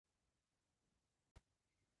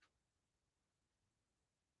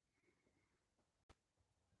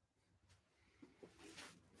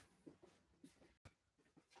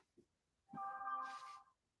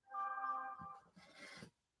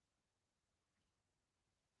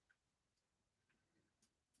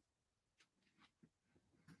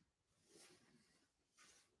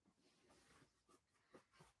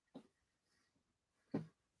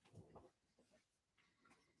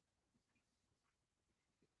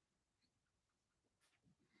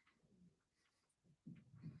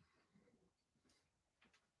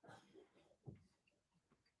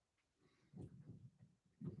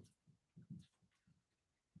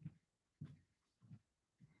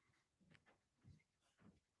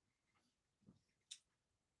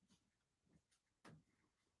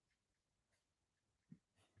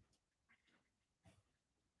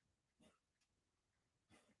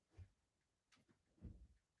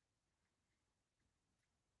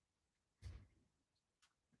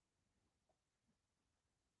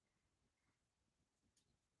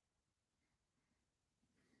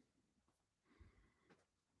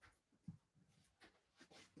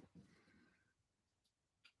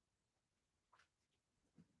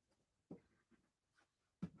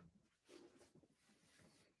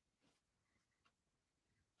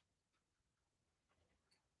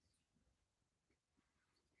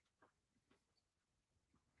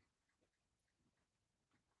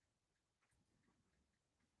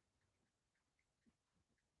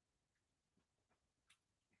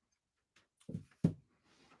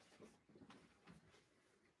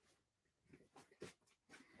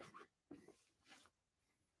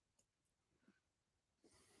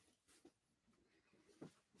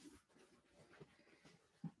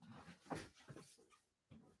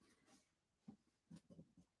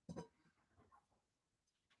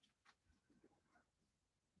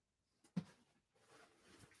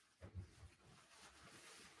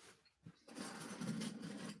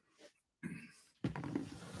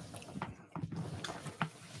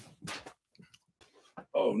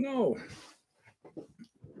Oh, no.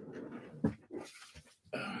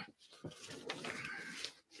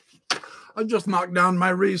 I just knocked down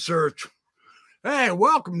my research. Hey,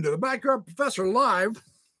 welcome to the Backyard Professor Live.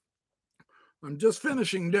 I'm just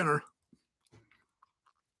finishing dinner.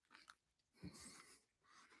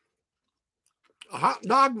 A hot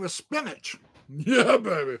dog with spinach. Yeah,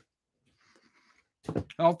 baby.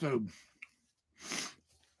 Health food.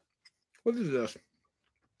 What is this?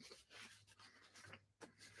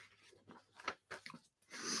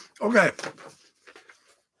 Okay.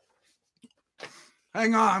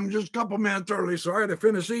 Hang on, I'm just a couple minutes early. Sorry to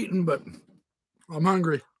finish eating, but I'm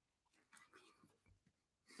hungry.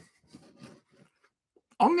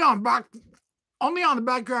 Only on the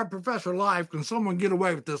Backyard Professor Live can someone get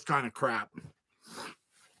away with this kind of crap.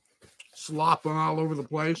 Slopping all over the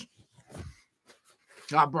place.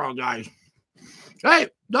 I apologize. Hey,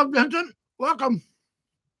 Doug Vincent, welcome.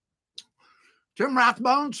 Tim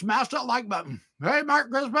Rathbone, smash that like button. Hey, Mark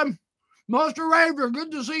Crispin, Monster Raver,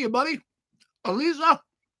 good to see you, buddy. Elisa.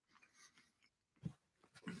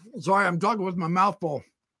 Sorry, I'm talking with my mouth full.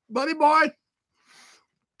 Buddy boy.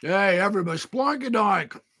 Hey, everybody, splunky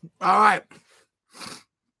doink. All right.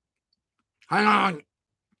 Hang on.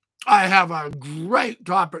 I have a great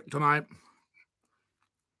topic tonight.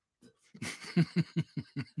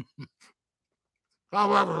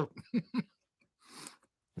 However,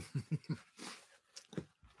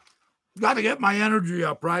 got to get my energy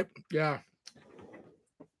up, right? Yeah.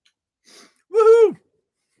 Woohoo!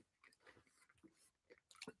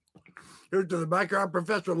 Here's to the Backyard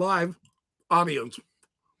Professor Live audience.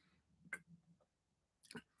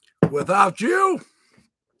 Without you,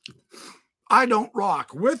 I don't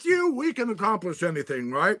rock. With you, we can accomplish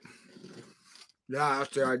anything, right? Yeah,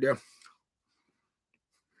 that's the idea.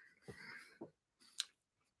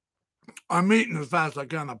 I'm eating as fast as I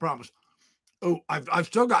can, I promise. Oh, I've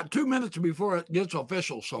still got 2 minutes before it gets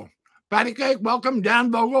official, so. Patty Cake, welcome.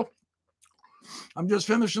 Dan Vogel. I'm just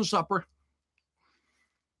finishing supper.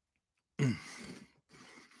 Jay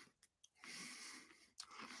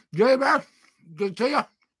Bear, good to see you.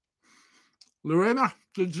 Lorena,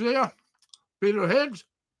 good to see you. Peter Higgs.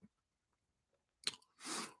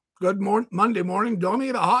 Good Monday morning. Don't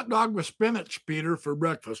eat a hot dog with spinach, Peter, for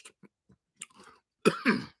breakfast.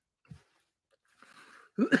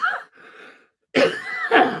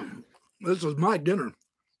 This is my dinner.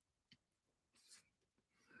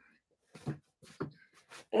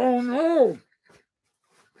 Oh no!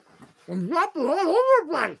 I'm dropping all over the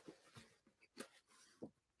place.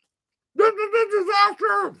 This is a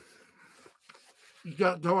disaster. You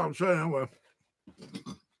can't tell what I'm saying anyway.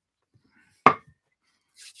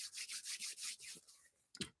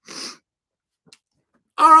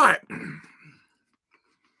 All right.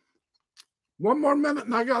 1 more minute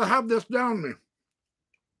and I got to have this down me.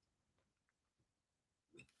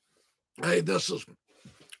 Hey, this is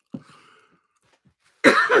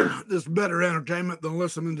better entertainment than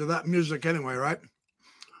listening to that music anyway, right?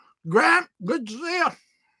 Grant, good to see you.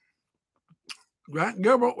 Grant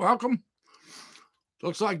Gilbert, welcome.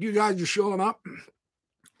 Looks like you guys are showing up.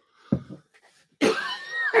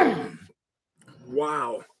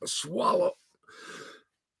 Wow, a swallow.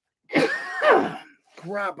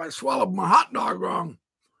 Crap, I swallowed my hot dog wrong.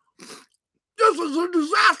 This is a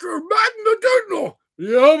disaster of magnitude.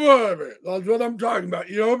 Yeah, baby. That's what I'm talking about.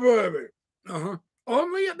 Yeah, baby. Uh-huh.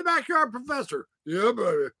 Only at the Backyard Professor. Yeah,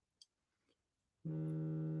 baby.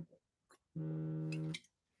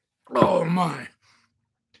 Oh, my.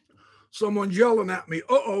 Someone's yelling at me.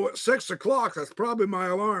 Uh-oh, it's 6 o'clock. That's probably my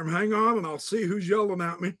alarm. Hang on, and I'll see who's yelling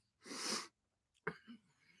at me.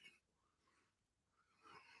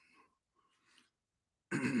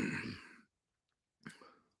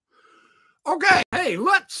 Okay, hey,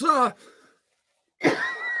 let's,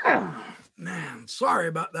 man, sorry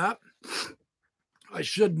about that. I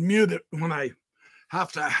should mute it when I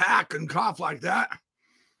have to hack and cough like that.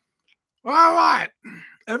 All right,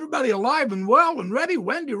 everybody alive and well and ready?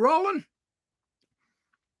 Wendy rolling?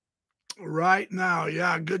 Right now,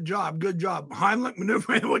 yeah, good job, good job. Heimlich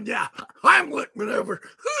maneuver, yeah, Heimlich maneuver.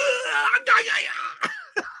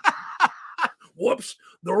 Whoops,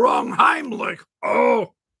 the wrong Heimlich.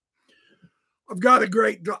 Oh, I've got a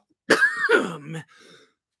great job.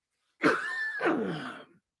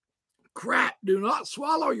 Crap, do not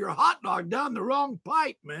swallow your hot dog down the wrong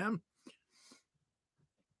pipe, man.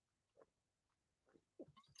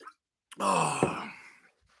 Oh.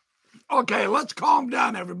 Okay, let's calm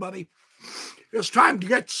down, everybody. It's time to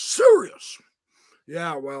get serious.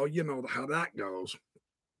 Yeah, well, you know how that goes.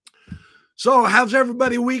 So, how's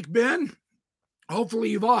everybody week been? Hopefully,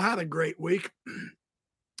 you've all had a great week.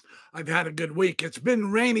 I've had a good week. It's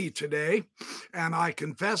been rainy today, and I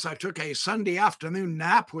confess I took a Sunday afternoon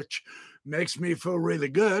nap, which makes me feel really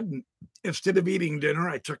good. Instead of eating dinner,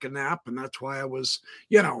 I took a nap, and that's why I was,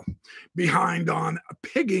 behind on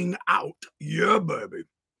pigging out. Yeah, baby.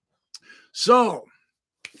 So,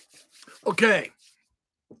 okay.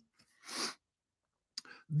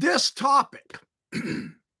 This topic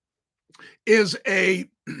is a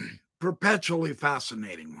perpetually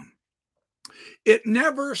fascinating one. It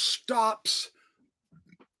never stops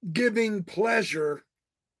giving pleasure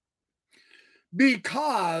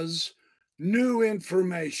because new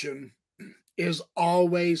information is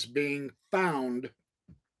always being found.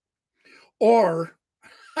 Or,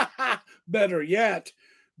 better yet,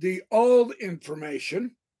 the old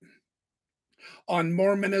information on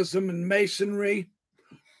Mormonism and Masonry,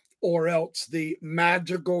 or else the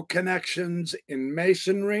magical connections in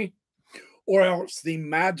Masonry, or else the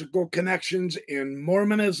magical connections in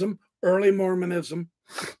Mormonism, early Mormonism,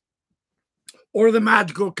 or the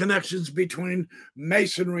magical connections between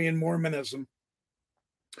Masonry and Mormonism,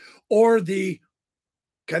 or the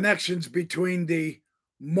connections between the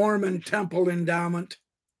Mormon temple endowment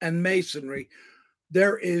and Masonry.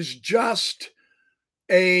 There is just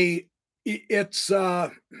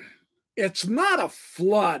it's not a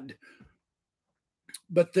flood,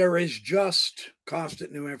 but there is just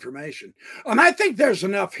constant new information. And I think there's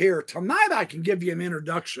enough here. Tonight I can give you an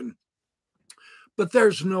introduction, but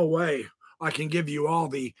there's no way I can give you all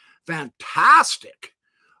the fantastic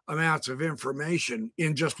amounts of information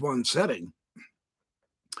in just one setting.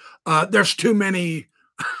 There's too many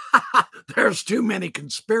there's too many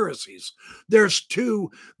conspiracies. There's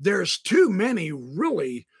too many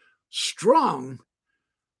really strong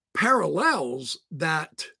parallels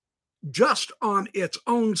that just on its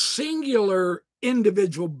own singular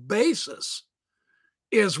individual basis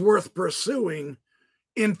is worth pursuing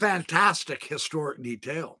in fantastic historic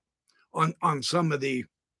detail on some of the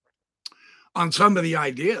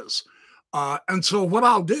ideas. And so what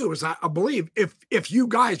I'll do is I believe if you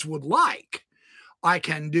guys would like, I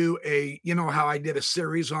can do how I did a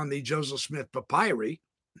series on the Joseph Smith papyri.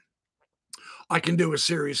 I can do a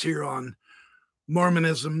series here on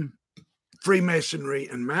Mormonism, Freemasonry,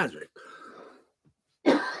 and magic.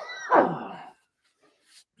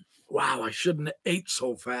 Wow, I shouldn't have ate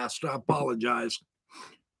so fast. I apologize.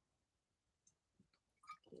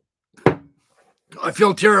 I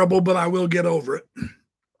feel terrible, but I will get over it.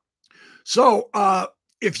 So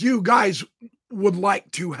if you guys would like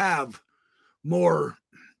to have more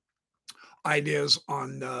ideas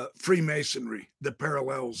on Freemasonry, the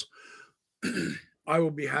parallels, I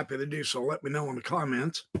will be happy to do so. Let me know in the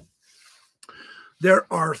comments.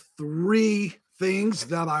 There are 3 things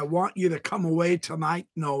that I want you to come away tonight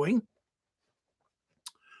knowing.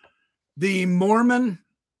 The Mormon,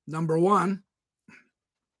 number 1,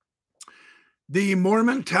 the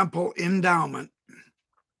Mormon Temple endowment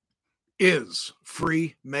is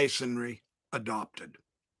Freemasonry adopted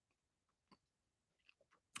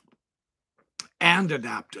and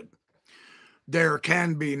adapted. There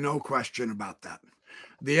can be no question about that.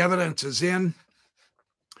 The evidence is in,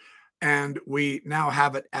 and we now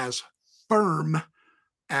have it as firm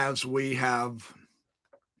as we have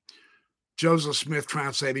Joseph Smith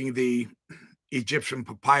translating the Egyptian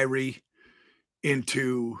papyri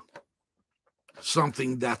into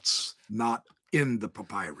something that's not in the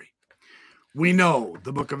papyri. We know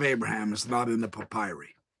the Book of Abraham is not in the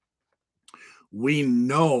papyri. We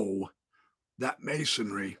know that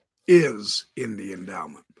Masonry is in the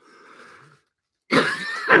endowment.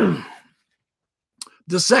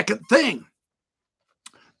 The second thing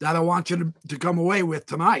that I want you to come away with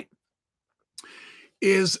tonight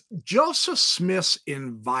is Joseph Smith's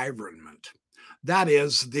environment. That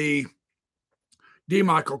is the D.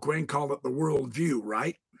 Michael Quinn called it the worldview,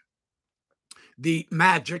 right? The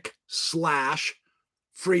magic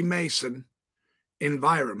 / Freemason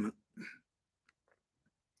environment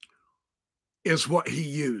is what he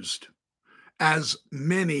used, as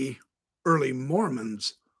many early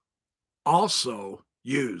Mormons also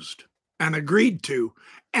used and agreed to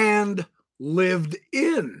and lived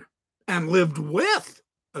in and lived with,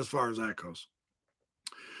 as far as that goes.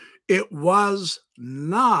 It was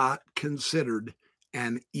not considered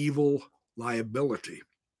an evil liability.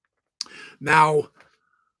 Now,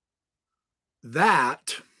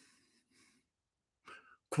 that,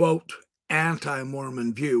 quote,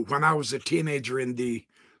 anti-Mormon view, when I was a teenager in the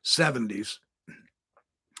 70s,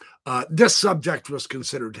 this subject was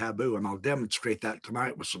considered taboo, and I'll demonstrate that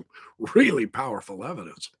tonight with some really powerful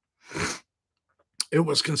evidence. It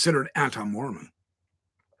was considered anti-Mormon.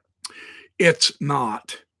 It's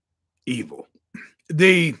not evil.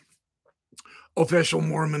 The official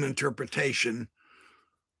Mormon interpretation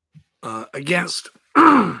against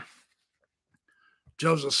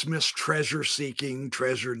Joseph Smith's treasure-seeking,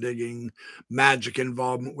 treasure-digging, magic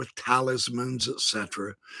involvement with talismans,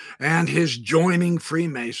 etc., and his joining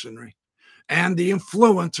Freemasonry, and the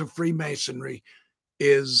influence of Freemasonry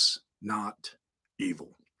is not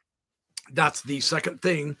evil. That's the second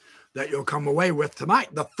thing that you'll come away with tonight.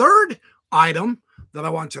 The third item that I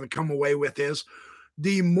want you to come away with is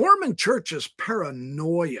the Mormon Church's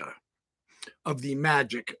paranoia of the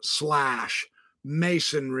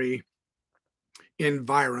magic/Masonry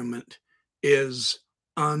environment is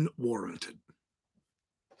unwarranted.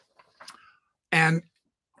 And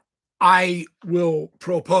I will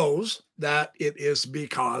propose that it is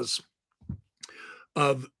because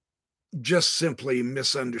of just simply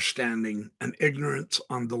misunderstanding and ignorance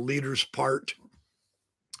on the leader's part.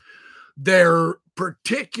 Their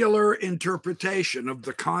particular interpretation of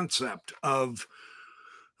the concept of,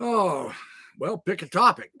 pick a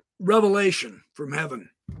topic, revelation from heaven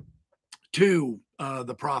to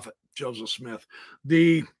the prophet Joseph Smith,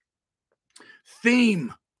 the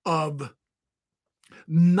theme of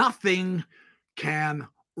nothing can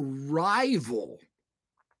rival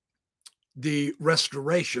the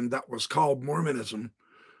restoration that was called Mormonism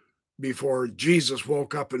before Jesus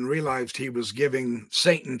woke up and realized he was giving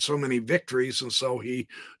Satan so many victories. And so he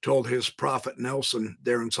told his prophet Nelson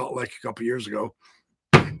there in Salt Lake a couple years ago,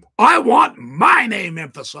 I want my name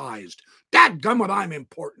emphasized. Dadgummit, I'm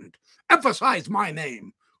important. Emphasize my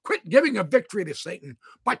name. Quit giving a victory to Satan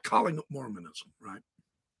by calling it Mormonism, right?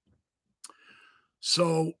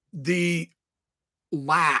 So the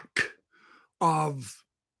lack of,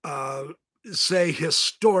 say,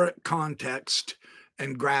 historic context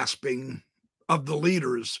and grasping of the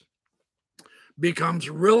leaders becomes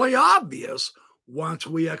really obvious once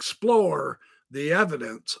we explore the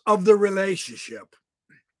evidence of the relationship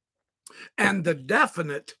and the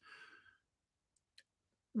definite,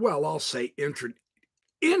 I'll say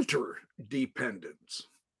interdependence,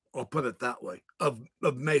 I'll put it that way, of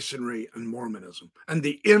Masonry and Mormonism, and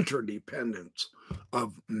the interdependence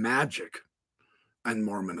of magic and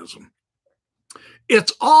Mormonism.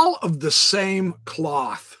 It's all of the same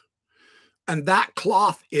cloth, and that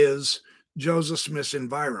cloth is Joseph Smith's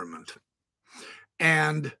environment.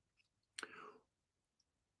 And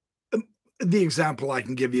the example I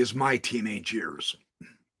can give you is my teenage years.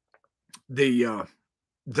 The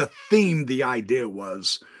theme, the idea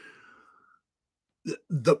was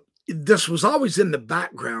this was always in the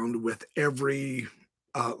background with every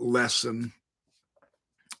lesson,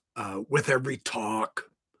 with every talk,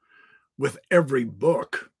 with every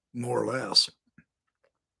book, more or less.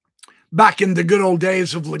 Back in the good old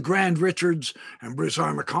days of LeGrand Richards and Bruce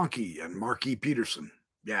R. McConkie and Mark E. Peterson.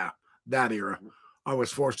 Yeah, that era. I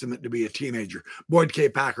was fortunate to be a teenager. Boyd K.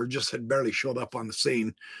 Packer just had barely showed up on the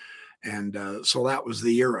scene. And so that was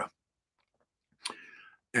the era.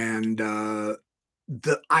 And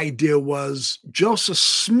the idea was Joseph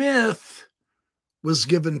Smith was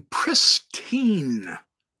given pristine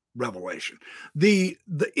revelation. The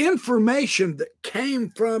information that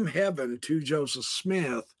came from heaven to Joseph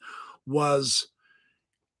Smith was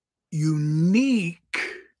unique,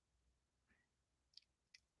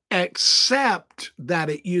 except that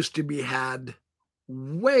it used to be had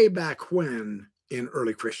way back when in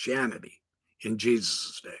early Christianity, in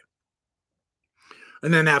Jesus' day.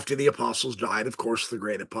 And then after the apostles died, of course, the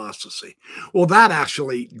great apostasy. Well, that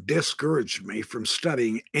actually discouraged me from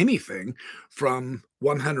studying anything from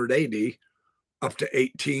 100 AD up to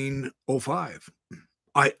 1805.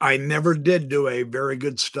 I never did do a very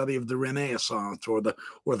good study of the Renaissance or the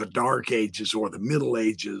Dark Ages or the Middle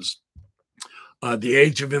Ages, the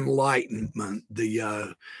Age of Enlightenment,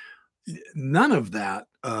 none of that.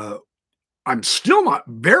 I'm still not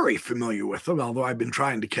very familiar with them, although I've been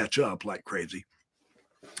trying to catch up like crazy.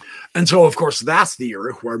 And so, of course, that's the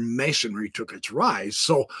era where Masonry took its rise.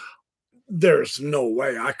 So there's no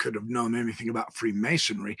way I could have known anything about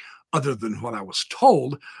Freemasonry other than what I was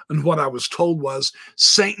told. And what I was told was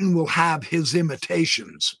Satan will have his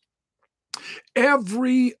imitations.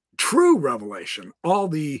 Every true revelation, all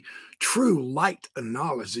the true light and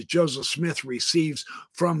knowledge that Joseph Smith receives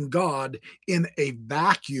from God in a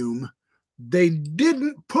vacuum, they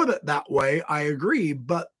didn't put it that way, I agree,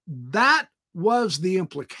 but that was the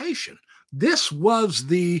implication. This was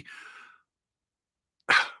the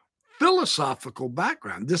philosophical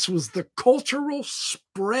background. This was the cultural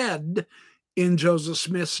spread in Joseph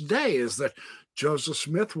Smith's day, is that Joseph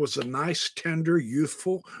Smith was a nice, tender,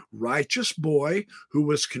 youthful, righteous boy who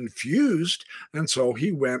was confused. And so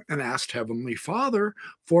he went and asked Heavenly Father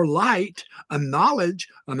for light, and knowledge,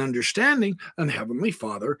 and understanding. And Heavenly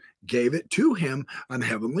Father gave it to him. And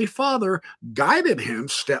Heavenly Father guided him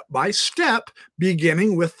step by step,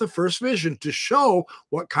 beginning with the first vision to show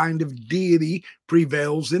what kind of deity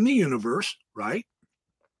prevails in the universe, right?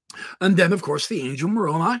 And then, of course, the angel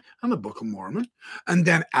Moroni and the Book of Mormon. And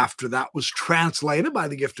then after that was translated by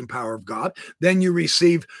the gift and power of God, then you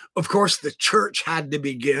receive, of course, the church had to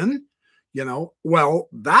begin, well,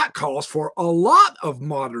 that calls for a lot of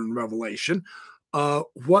modern revelation.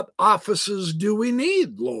 What offices do we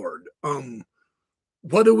need, Lord?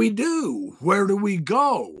 What do we do? Where do we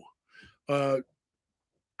go?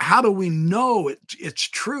 How do we know it's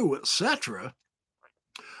true, etc.?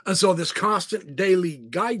 And so this constant daily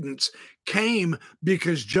guidance came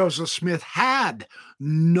because Joseph Smith had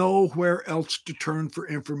nowhere else to turn for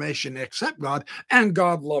information except God, and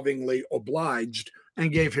God lovingly obliged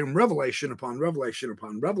and gave him revelation upon revelation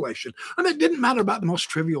upon revelation. And it didn't matter about the most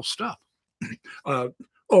trivial stuff.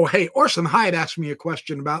 Oh, hey, Orson Hyde asked me a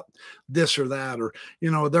question about this or that, or,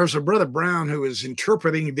 there's a Brother Brown who is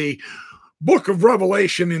interpreting the Book of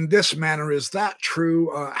Revelation in this manner. Is that true?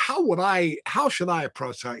 How should I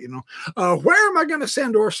approach that? Where am I going to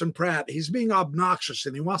send Orson Pratt? He's being obnoxious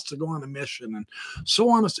and he wants to go on a mission and so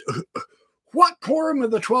on. What quorum of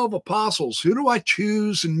the 12 apostles? Who do I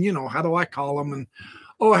choose? And, how do I call them? And,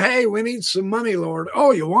 oh, hey, we need some money, Lord. Oh,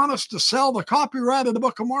 you want us to sell the copyright of the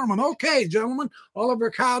Book of Mormon? Okay, gentlemen, Oliver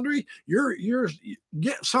Cowdery, you're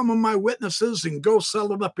get some of my witnesses and go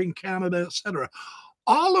sell it up in Canada, etc.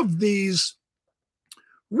 All of these,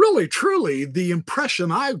 really, truly, the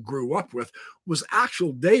impression I grew up with was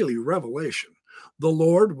actual daily revelation. The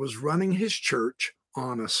Lord was running his church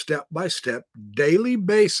on a step-by-step daily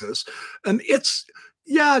basis. And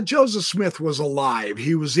Joseph Smith was alive.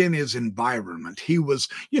 He was in his environment. He was,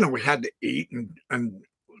 we had to eat and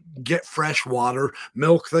get fresh water,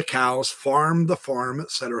 milk the cows, farm the farm,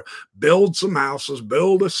 etc., build some houses,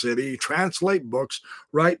 build a city, translate books,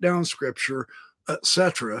 write down scripture,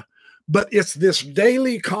 etc. But it's this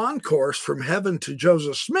daily concourse from heaven to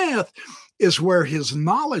Joseph Smith is where his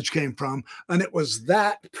knowledge came from. And it was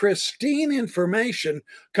that pristine information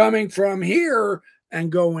coming from here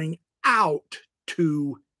and going out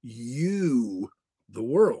to you, the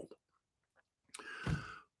world.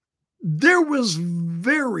 There was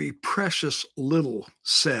very precious little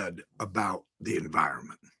said about the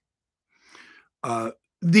environment.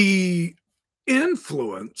 The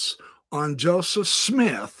influence on Joseph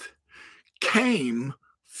Smith came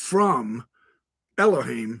from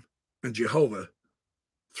Elohim and Jehovah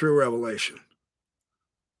through revelation.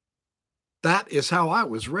 That is how I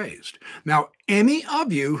was raised. Now, any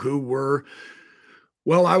of you who were,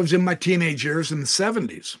 I was in my teenage years in the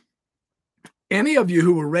 70s. Any of you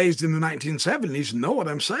who were raised in the 1970s know what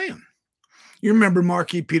I'm saying. You remember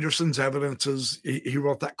Mark E. Peterson's Evidences. He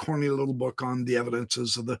wrote that corny little book on the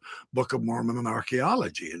evidences of the Book of Mormon and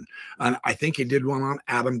archaeology. And I think he did one on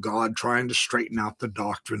Adam God, trying to straighten out the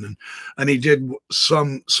doctrine. And he did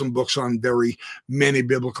some books on very many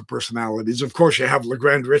biblical personalities. Of course, you have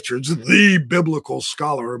LeGrand Richards, the biblical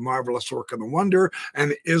scholar, Marvelous Work and the Wonder,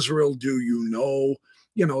 and Israel Do You Know?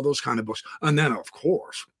 Those kind of books. And then, of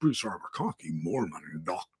course, Bruce R. McConkie, Mormon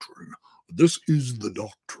Doctrine. This is the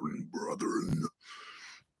doctrine, brethren.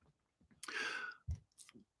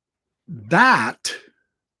 That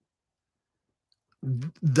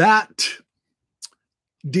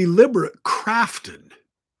deliberate, crafted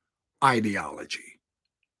ideology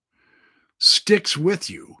sticks with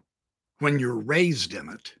you when you're raised in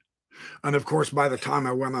it. And of course, by the time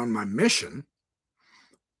I went on my mission,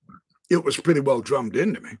 it was pretty well drummed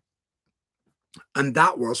into me. And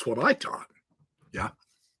that was what I taught. Yeah.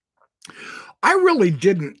 I really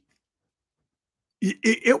didn't.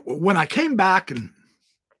 When I came back and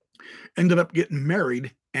ended up getting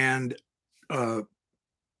married, and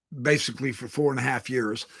basically for 4.5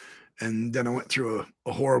 years, and then I went through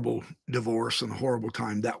a horrible divorce and a horrible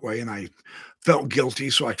time that way, and I felt guilty,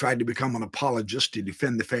 so I tried to become an apologist to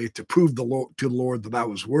defend the faith, to prove to the Lord that I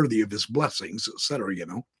was worthy of his blessings, etc.,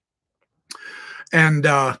 And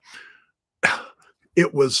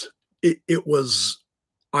it was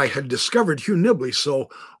I had discovered Hugh Nibley, so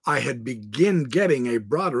I had begun getting a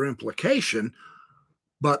broader implication,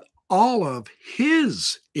 but all of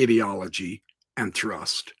his ideology and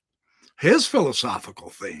thrust, his philosophical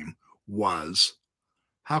theme was,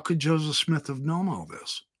 how could Joseph Smith have known all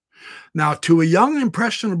this? Now, to a young,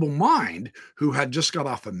 impressionable mind who had just got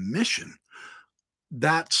off a mission,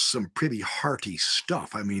 that's some pretty hearty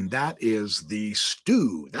stuff. I mean, that is the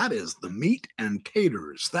stew. That is the meat and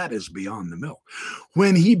taters. That is beyond the milk.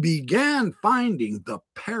 When he began finding the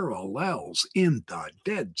parallels in the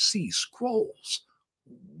Dead Sea Scrolls,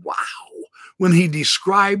 wow. When he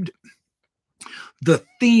described the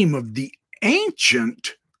theme of the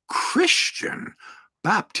ancient Christian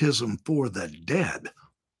baptism for the dead,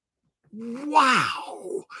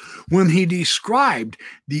 wow. When he described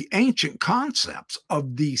the ancient concepts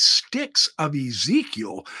of the sticks of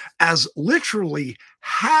Ezekiel as literally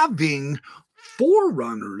having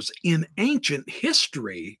forerunners in ancient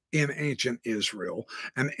history in ancient Israel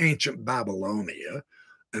and ancient Babylonia,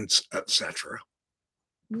 and etc.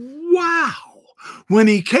 Wow. When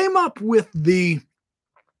he came up with the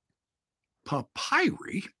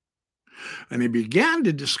papyri, and he began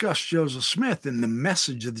to discuss Joseph Smith and the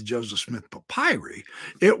message of the Joseph Smith papyri,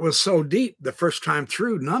 it was so deep the first time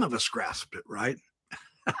through, none of us grasped it, right?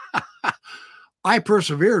 I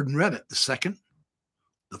persevered and read it the second,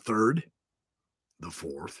 the third, the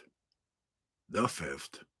fourth, the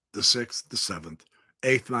fifth, the sixth, the seventh,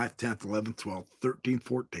 8th, 9th, 10th, 11th, 12th, 13th,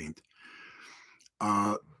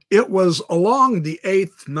 14th. It was along the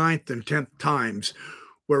 8th, 9th, and 10th times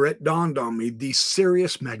where it dawned on me the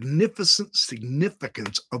serious, magnificent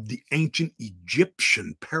significance of the ancient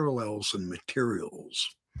Egyptian parallels and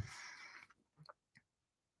materials.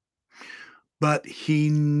 But he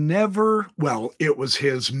never, well, it was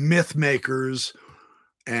his myth makers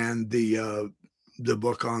and the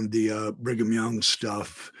book on the Brigham Young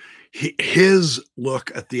stuff, his look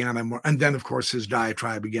at the and then, of course, his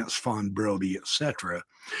diatribe against Fawn Brodie, etc.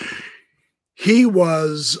 He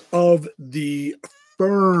was of the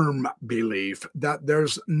firm belief that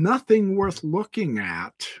there's nothing worth looking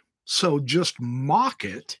at, so just mock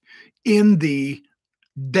it in the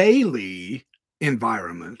daily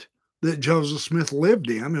environment that Joseph Smith lived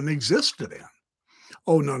in and existed in.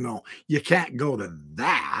 Oh, no, you can't go to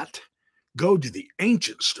that. Go to the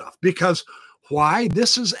ancient stuff. Because why?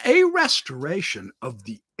 This is a restoration of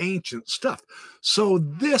the ancient stuff. So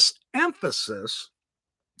this emphasis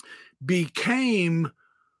became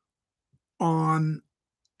on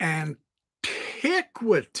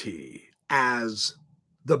antiquity as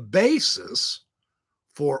the basis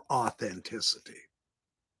for authenticity.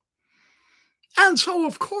 And so,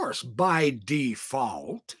 of course, by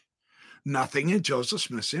default, nothing in Joseph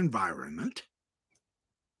Smith's environment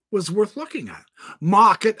was worth looking at.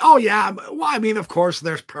 Mock it. Oh, yeah. Well, I mean, of course,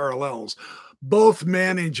 there's parallels. Both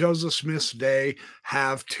men in Joseph Smith's day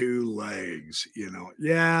have two legs, you know.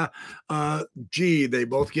 Yeah, gee, they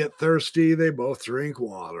both get thirsty. They both drink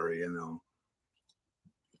water, you know.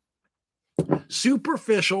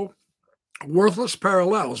 Superficial, worthless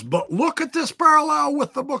parallels. But look at this parallel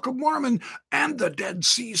with the Book of Mormon and the Dead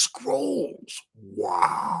Sea Scrolls.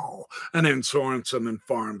 Wow. And then Sorensen and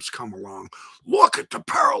Farms come along. Look at the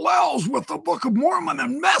parallels with the Book of Mormon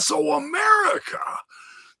and Mesoamerica.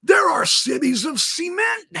 There are cities of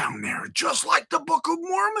cement down there, just like the Book of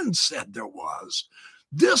Mormon said there was.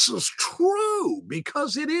 This is true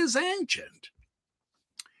because it is ancient.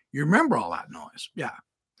 You remember all that noise? Yeah.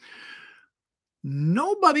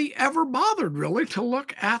 Nobody ever bothered really to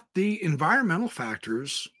look at the environmental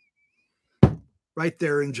factors right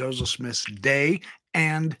there in Joseph Smith's day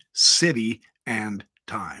and city and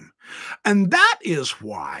time. And that is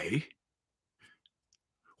why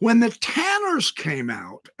when the Tanners came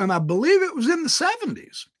out, and I believe it was in the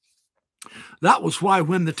 70s, that was why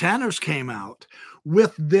when the Tanners came out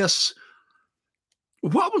with this,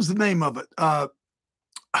 what was the name of it?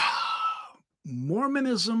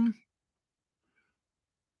 Mormonism,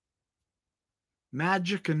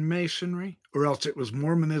 Magic and Masonry, or else it was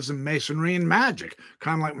Mormonism, Masonry, and Magic,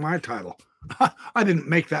 kind of like my title. I didn't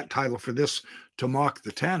make that title for this to mock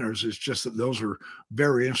the Tanners. It's just that those are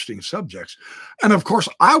very interesting subjects. And of course,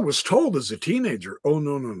 I was told as a teenager, oh,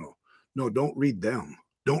 no, don't read them.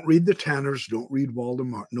 Don't read the Tanners. Don't read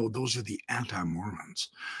Waldemar. No, those are the anti-Mormons.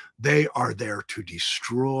 They are there to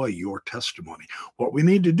destroy your testimony. What we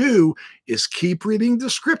need to do is keep reading the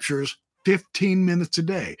scriptures 15 minutes a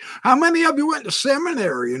day. How many of you went to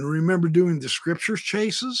seminary and remember doing the scriptures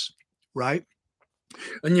chases, right?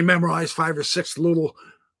 And you memorize 5 or 6 little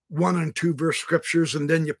 1 and 2 verse scriptures, and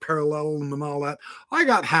then you parallel them and all that. I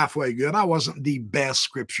got halfway good. I wasn't the best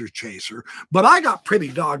scripture chaser, but I got pretty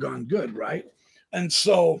doggone good, right? And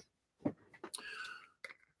so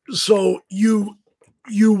you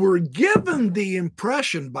were given the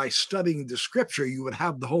impression by studying the scripture, you would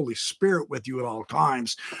have the Holy Spirit with you at all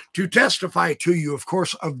times to testify to you, of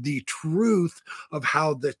course, of the truth of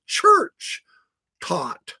how the church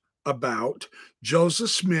taught about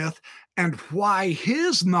Joseph Smith and why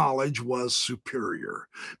his knowledge was superior.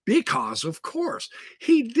 Because, of course,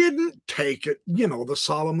 he didn't take it, the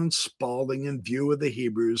Solomon Spaulding in view of the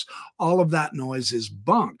Hebrews. All of that noise is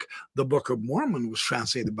bunk. The Book of Mormon was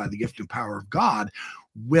translated by the gift and power of God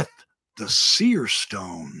with the seer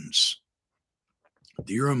stones,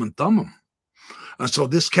 the Urim and Thummim. And so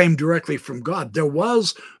this came directly from God. There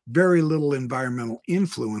was very little environmental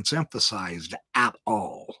influence emphasized at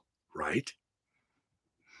all, right?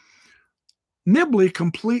 Nibley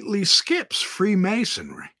completely skips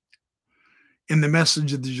Freemasonry in the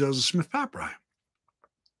message of the Joseph Smith Papyri.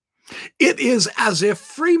 It is as if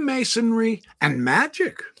Freemasonry and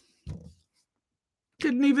magic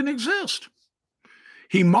didn't even exist.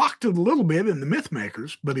 He mocked it a little bit in the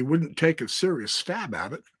Mythmakers, but he wouldn't take a serious stab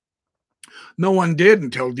at it. No one did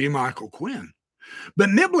until D. Michael Quinn. But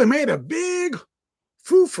Nibley made a big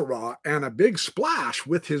foofara and a big splash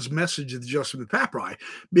with his message of the Joseph Smith Papyri,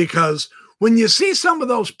 because when you see some of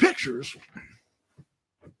those pictures,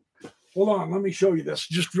 hold on, let me show you this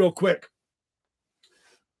just real quick.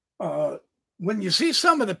 When you see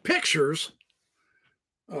some of the pictures,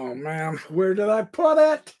 oh man, where did I put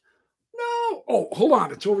it? No, oh, hold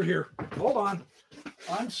on, it's over here. Hold on,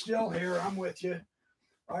 I'm still here, I'm with you.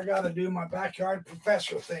 I got to do my backyard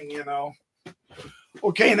professor thing,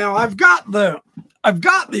 Okay, now I've got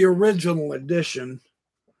the original edition.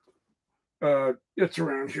 It's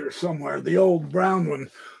around here somewhere, the old brown one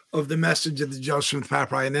of the message of the Joseph Smith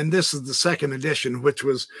Papyri, and then this is the second edition, which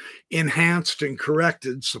was enhanced and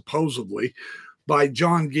corrected supposedly by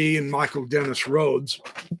John Gee and Michael Dennis Rhodes.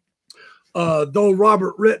 Though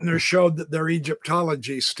Robert Rittner showed that their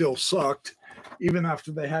Egyptology still sucked, even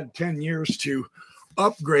after they had 10 years to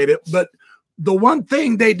upgrade it. But the one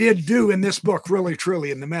thing they did do in this book, really,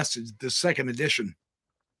 truly, in the message, the second edition,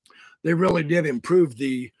 they really did improve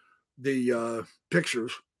the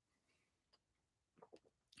pictures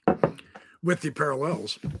with the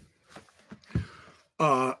parallels.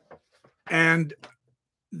 And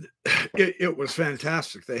it was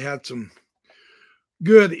fantastic. They had some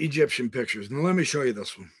good Egyptian pictures. Now, let me show you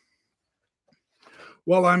this one.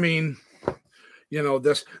 Well, I mean,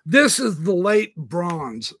 this is the late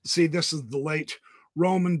bronze. See, this is the late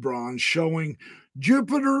Roman bronze showing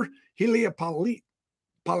Jupiter Heliopolitanus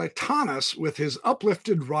with his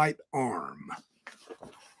uplifted right arm.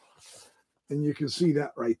 And you can see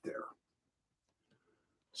that right there.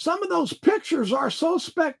 Some of those pictures are so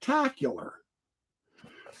spectacular.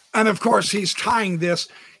 And of course, he's tying this.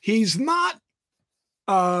 He's not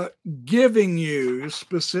giving you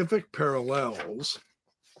specific parallels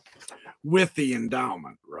with the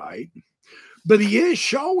endowment, right? But he is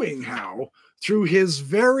showing how, through his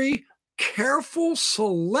very careful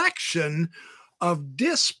selection of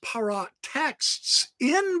disparate texts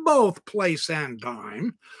in both place and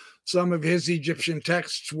time, some of his Egyptian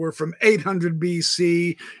texts were from 800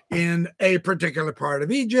 BC in a particular part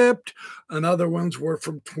of Egypt, and other ones were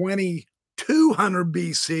from 2200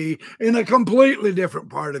 BC in a completely different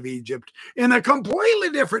part of Egypt, in a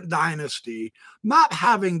completely different dynasty, not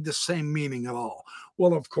having the same meaning at all.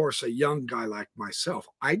 Well, of course, a young guy like myself,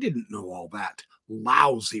 I didn't know all that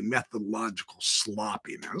lousy methodological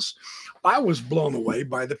sloppiness. I was blown away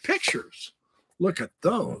by the pictures. Look at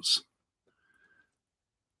those.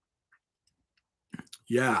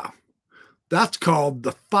 Yeah, that's called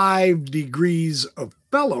the 5 degrees of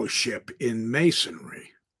fellowship in Masonry.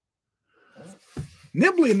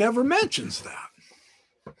 Nibley never mentions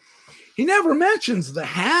that. He never mentions the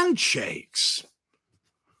handshakes,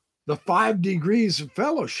 the 5 degrees of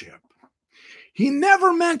fellowship. He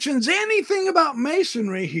never mentions anything about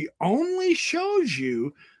Masonry. He only shows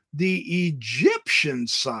you the Egyptian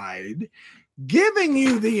side, giving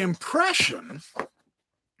you the impression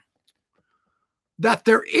that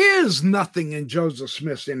there is nothing in Joseph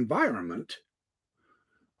Smith's environment.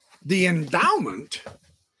 The endowment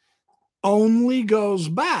only goes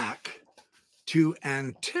back to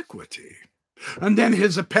antiquity. And then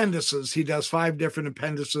his appendices, he does 5 different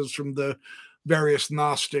appendices from the various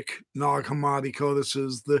Gnostic Nag Hammadi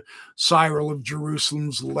codices, the Cyril of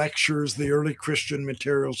Jerusalem's lectures, the early Christian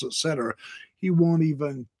materials, etc. He won't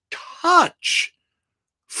even touch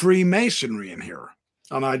Freemasonry in here.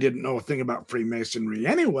 And I didn't know a thing about Freemasonry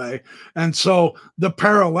anyway. And so the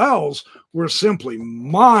parallels were simply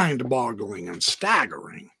mind-boggling and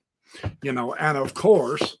staggering. And of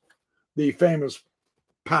course, the famous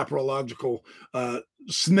papyrological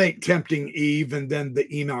snake tempting Eve, and then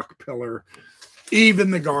the Enoch pillar, Eve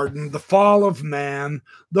in the garden, the fall of man,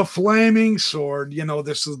 the flaming sword.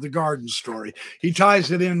 This is the garden story. He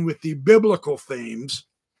ties it in with the biblical themes,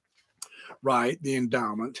 right? The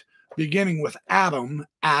endowment. beginning with Adam,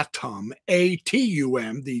 atom,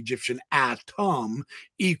 A-T-U-M, the Egyptian atom,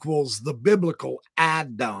 equals the biblical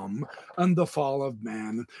Adam and the fall of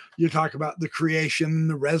man. You talk about the creation and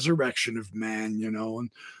the resurrection of man, you know, and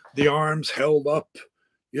the arms held up,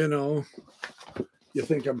 you know. You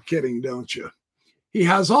think I'm kidding, don't you? He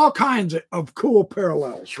has all kinds of cool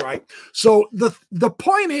parallels, right? So the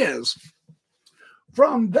point is,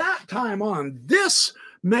 from that time on, this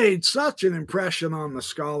made such an impression on the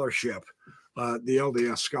scholarship, the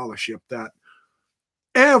LDS scholarship, that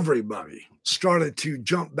everybody started to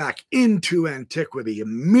jump back into antiquity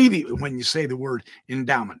immediately when you say the word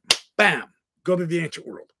endowment. Bam, go to the ancient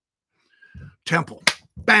world. Temple,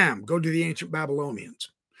 bam, go to the ancient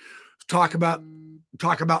Babylonians. Talk about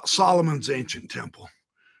Solomon's ancient temple.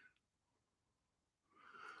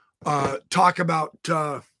 Talk about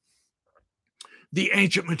the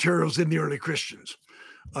ancient materials in the early Christians.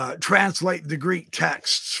 Translate the Greek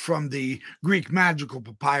texts from the Greek magical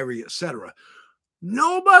papyri, etc.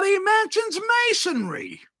 Nobody mentions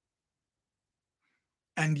Masonry.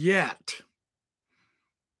 And yet,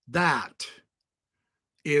 that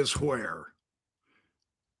is where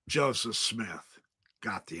Joseph Smith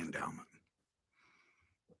got the endowment.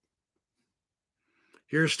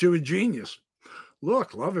 Here's to a genius.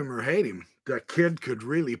 Look, love him or hate him, that kid could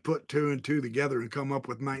really put 2 and 2 together and come up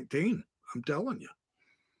with 19. I'm telling you.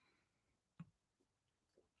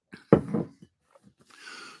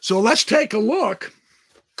 So let's take a look.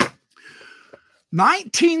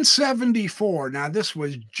 1974. Now, this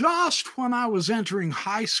was just when I was entering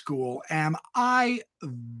high school, and I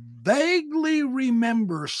vaguely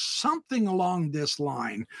remember something along this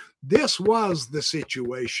line. This was the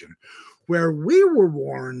situation where we were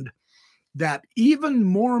warned that even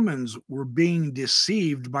Mormons were being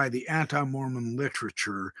deceived by the anti-Mormon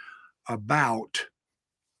literature about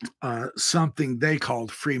something they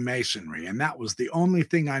called Freemasonry. And that was the only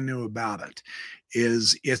thing I knew about it,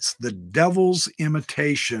 is it's the devil's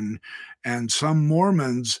imitation. And some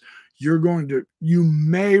Mormons, you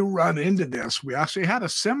may run into this. We actually had a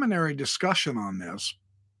seminary discussion on this.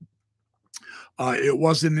 It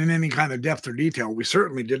wasn't in any kind of depth or detail. We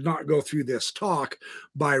certainly did not go through this talk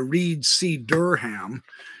by Reed C. Durham.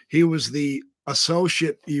 He was the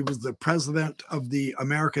president of the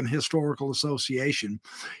American Historical Association.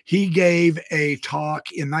 He gave a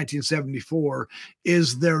talk in 1974,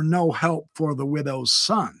 Is There No Help for the Widow's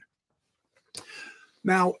Son?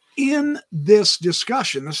 Now, in this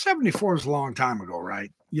discussion, the 74 is a long time ago,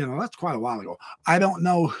 right? You know, that's quite a while ago. I don't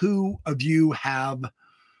know who of you have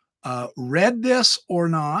read this or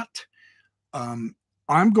not. I'm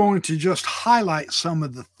going to just highlight some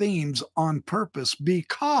of the themes on purpose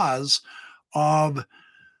because of,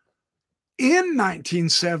 in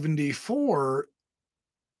 1974,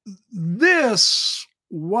 this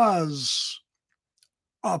was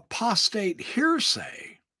apostate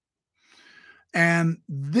hearsay. And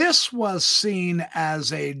this was seen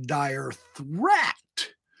as a dire threat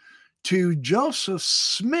to Joseph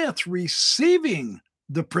Smith receiving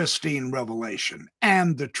the pristine revelation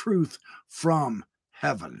and the truth from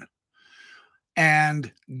heaven.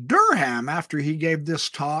 And Durham, after he gave this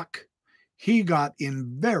talk, he got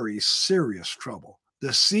in very serious trouble.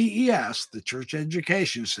 The CES, the church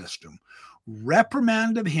education system,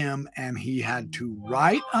 reprimanded him, and he had to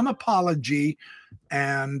write an apology.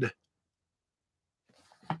 And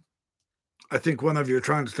I think one of you are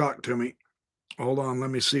trying to talk to me. Hold on, let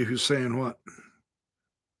me see who's saying what.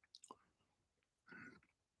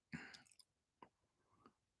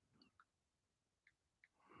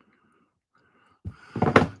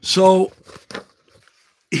 So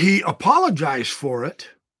he apologized for it.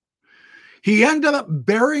 He ended up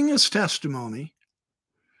burying his testimony,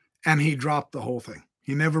 and he dropped the whole thing.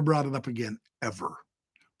 He never brought it up again, ever,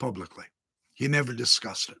 publicly. He never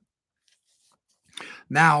discussed it.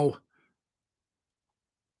 Now,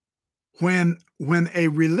 when a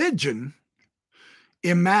religion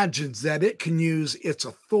imagines that it can use its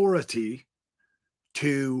authority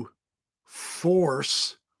to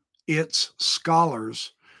force its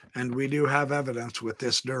scholars, and we do have evidence with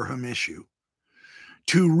this Durham issue,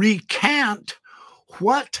 to recant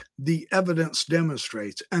what the evidence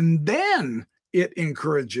demonstrates, and then it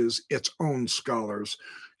encourages its own scholars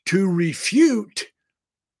to refute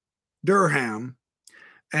Durham.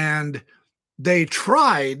 And they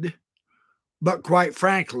tried, but quite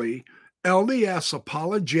frankly, LDS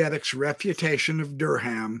apologetics' refutation of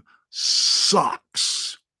Durham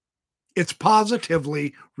sucks. It's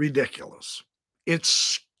positively ridiculous. It's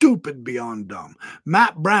stupid beyond dumb.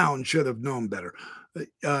 Matt Brown should have known better.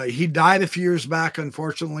 He died a few years back,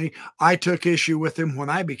 unfortunately. I took issue with him when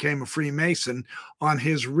I became a Freemason on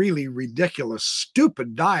his really ridiculous,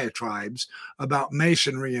 stupid diatribes about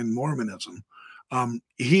Masonry and Mormonism.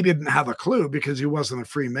 He didn't have a clue because he wasn't a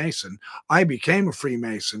Freemason. I became a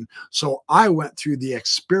Freemason, so I went through the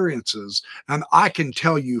experiences, and I can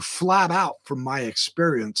tell you flat out from my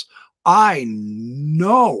experience, I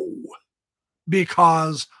know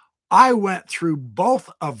because I went through both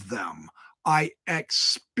of them. I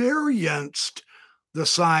experienced the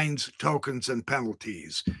signs, tokens, and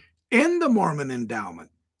penalties in the Mormon endowment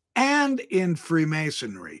and in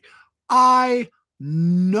Freemasonry. I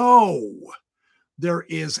know there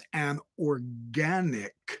is an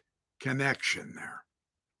organic connection there.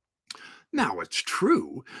 Now, it's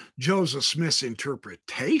true, Joseph Smith's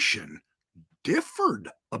interpretation differed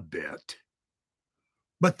a bit,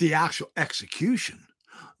 but the actual execution,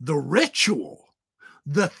 the ritual,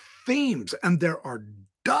 the themes, and there are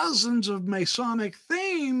dozens of Masonic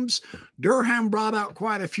themes. Durham brought out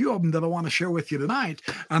quite a few of them that I want to share with you tonight,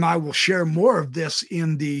 and I will share more of this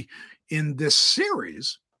in this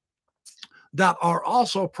series that are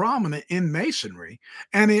also prominent in Masonry,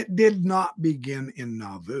 and it did not begin in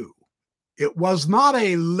Nauvoo. It was not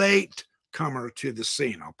a late comer to the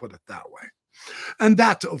scene, I'll put it that way. And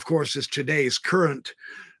that, of course, is today's current.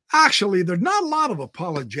 Actually, there's not a lot of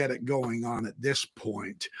apologetic going on at this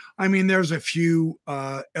point. I mean, there's a few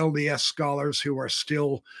LDS scholars who are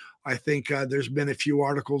still, I think there's been a few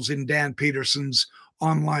articles in Dan Peterson's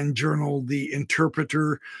online journal, The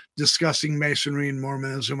Interpreter, discussing Masonry and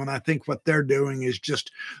Mormonism. And I think what they're doing is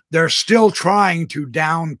just, they're still trying to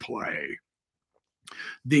downplay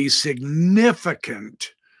the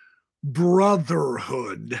significant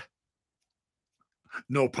brotherhood,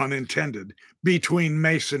 no pun intended, between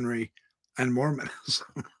Masonry and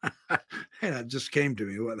Mormonism. Hey, that just came to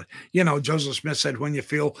me. You know, Joseph Smith said, when you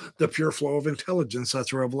feel the pure flow of intelligence,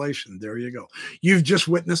 that's a revelation. There you go. You've just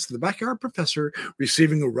witnessed the backyard professor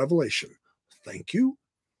receiving a revelation. Thank you.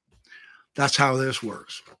 That's how this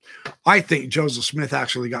works. I think Joseph Smith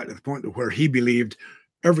actually got to the point where he believed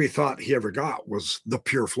every thought he ever got was the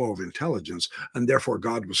pure flow of intelligence, and therefore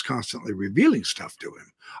God was constantly revealing stuff to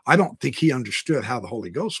him. I don't think he understood how the Holy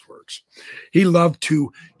Ghost works. He loved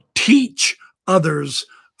to teach others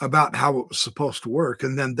about how it was supposed to work,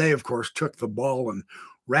 and then they, of course, took the ball and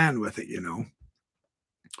ran with it, you know,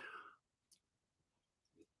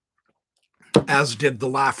 as did the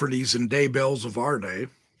Laffertys and Daybells of our day,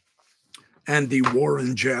 and the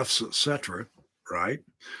Warren Jeffs, etc., right?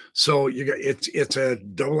 So you got it's a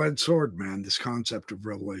double-edged sword, man, this concept of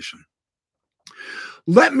revelation.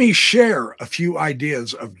 Let me share a few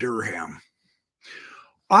ideas of Durham.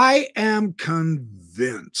 I am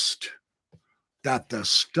convinced that the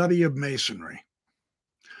study of Masonry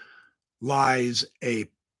lies a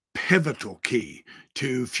pivotal key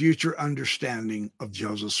to future understanding of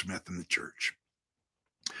Joseph Smith and the church.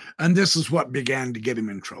 And this is what began to get him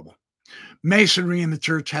in trouble. Masonry in the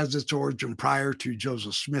church has its origin prior to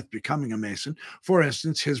Joseph Smith becoming a Mason. For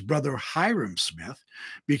instance, his brother Hiram Smith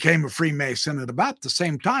became a Freemason at about the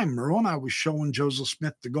same time Moroni was showing Joseph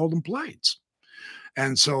Smith the golden plates.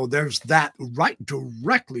 And so there's that right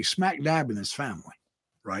directly smack dab in his family,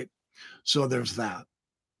 right? So there's that.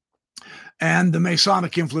 And the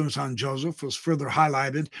Masonic influence on Joseph was further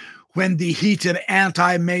highlighted when the heated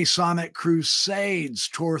anti-Masonic crusades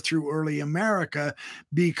tore through early America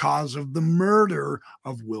because of the murder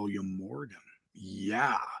of William Morgan.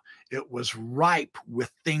 Yeah, it was ripe with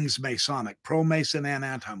things Masonic, pro-Mason and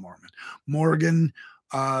anti-Mormon. Morgan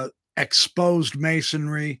exposed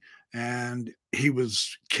Masonry, and he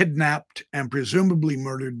was kidnapped and presumably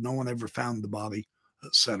murdered. No one ever found the body,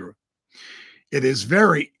 etc. It is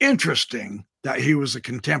very interesting that he was a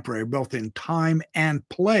contemporary, both in time and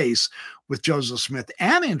place, with Joseph Smith.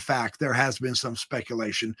 And in fact, there has been some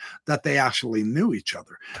speculation that they actually knew each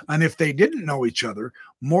other. And if they didn't know each other,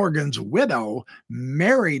 Morgan's widow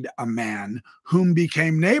married a man whom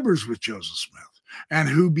became neighbors with Joseph Smith and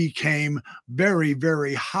who became very,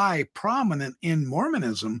 very high prominent in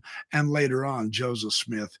Mormonism. And later on, Joseph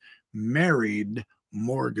Smith married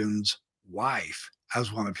Morgan's wife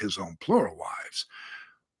as one of his own plural wives.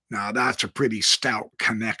 Now, that's a pretty stout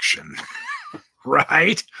connection,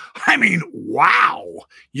 right? I mean, wow.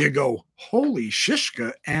 You go, holy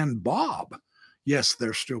Shishka and Bob. Yes,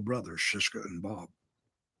 they're still brothers, Shishka and Bob.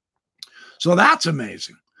 So that's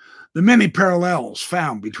amazing. The many parallels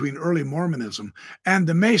found between early Mormonism and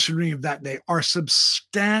the Masonry of that day are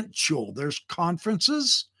substantial. There's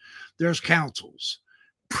conferences, there's councils,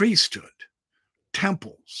 priesthood,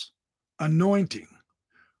 temples, anointing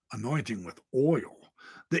with oil.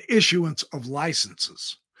 the issuance of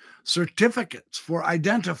licenses, certificates for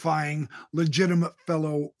identifying legitimate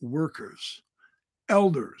fellow workers,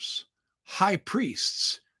 elders, high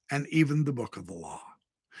priests, and even the book of the law.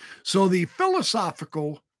 So the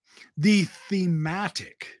philosophical, the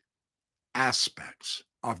thematic aspects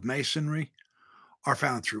of Masonry are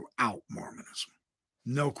found throughout Mormonism.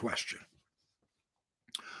 No question.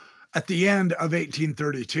 At the end of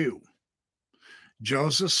 1832,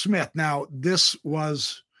 Joseph Smith, now this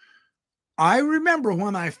was, I remember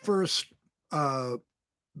when I first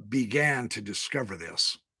began to discover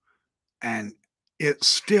this, and it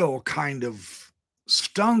still kind of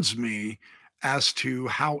stuns me as to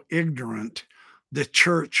how ignorant the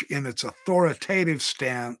church in its authoritative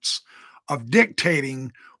stance of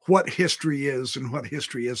dictating what history is and what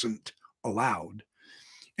history isn't allowed,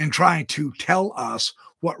 and trying to tell us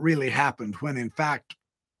what really happened when in fact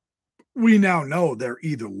we now know they're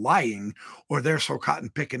either lying or they're so cotton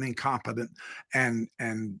picking, incompetent, and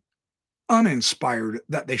uninspired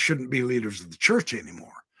that they shouldn't be leaders of the church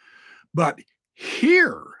anymore. But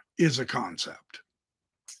here is a concept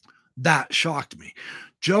that shocked me.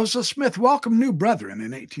 Joseph Smith welcomed new brethren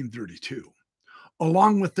in 1832,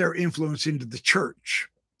 along with their influence into the church.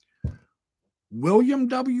 William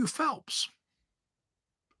W. Phelps,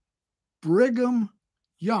 Brigham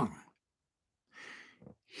Young,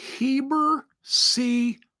 Heber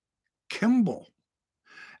C. Kimball,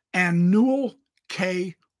 and Newell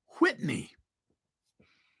K. Whitney.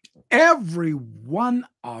 Every one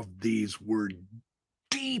of these were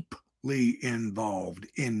deeply involved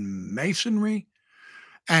in Masonry,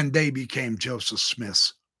 and they became Joseph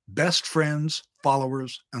Smith's best friends,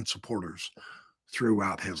 followers, and supporters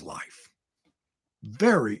throughout his life.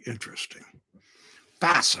 Very interesting.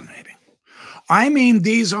 Fascinating. I mean,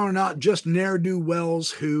 these are not just ne'er-do-wells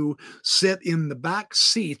who sit in the back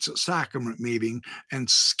seats at sacrament meeting and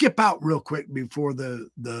skip out real quick before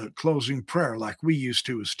the closing prayer like we used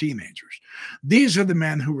to as teenagers. These are the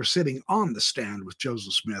men who were sitting on the stand with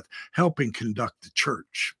Joseph Smith, helping conduct the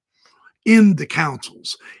church, in the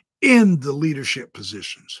councils, in the leadership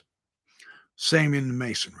positions. Same in the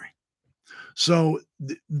Masonry. So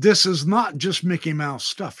this is not just Mickey Mouse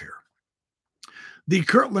stuff here. The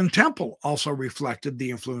Kirtland Temple also reflected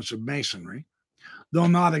the influence of Masonry, though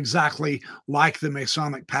not exactly like the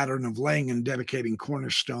Masonic pattern of laying and dedicating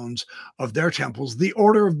cornerstones of their temples. The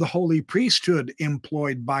order of the holy priesthood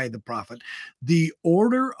employed by the prophet, the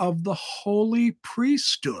order of the holy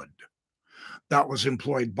priesthood that was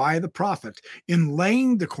employed by the prophet in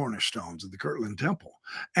laying the cornerstones of the Kirtland Temple,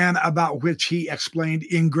 and about which he explained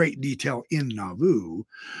in great detail in Nauvoo,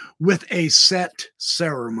 with a set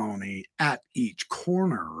ceremony at each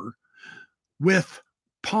corner, with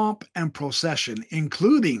pomp and procession,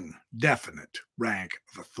 including definite rank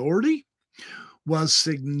of authority, was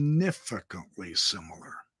significantly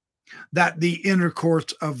similar. That the inner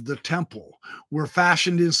courts of the temple were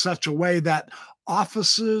fashioned in such a way that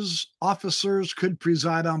officers could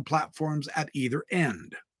preside on platforms at either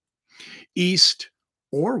end. East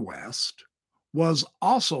or west was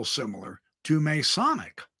also similar to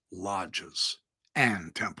Masonic lodges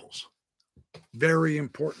and temples. Very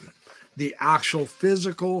important. The actual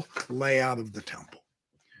physical layout of the temple.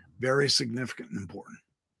 Very significant and important.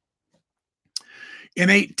 In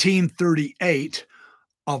 1838,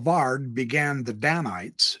 Avard began the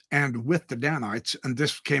Danites, and with the Danites, and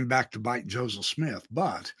this came back to bite Joseph Smith,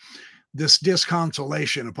 but this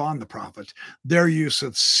disconsolation upon the prophet, their use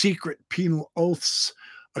of secret penal oaths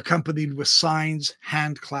accompanied with signs,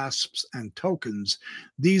 hand clasps, and tokens,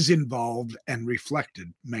 these involved and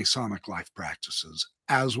reflected Masonic life practices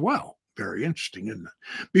as well. Very interesting, isn't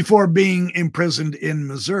it? Before being imprisoned in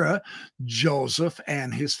Missouri, Joseph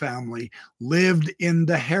and his family lived in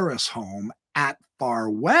the Harris home at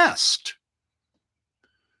Far West.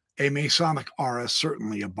 A Masonic aura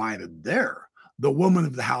certainly abided there. The woman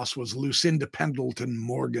of the house was Lucinda Pendleton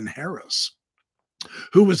Morgan Harris,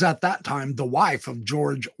 who was at that time the wife of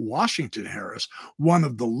George Washington Harris, one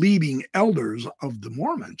of the leading elders of the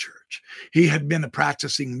Mormon Church. He had been a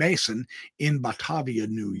practicing Mason in Batavia,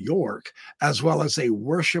 New York, as well as a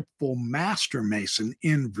worshipful Master Mason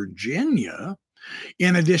in Virginia.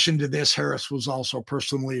 In addition to this, Harris was also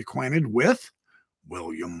personally acquainted with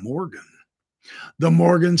William Morgan, the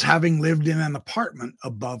Morgans having lived in an apartment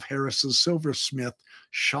above Harris's silversmith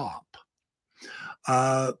shop.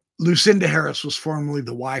 Lucinda Harris was formerly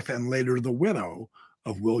the wife and later the widow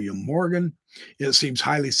of William Morgan. It seems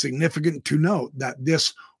highly significant to note that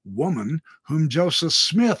this woman, whom Joseph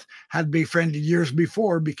Smith had befriended years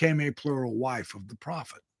before, became a plural wife of the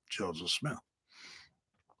prophet, Joseph Smith.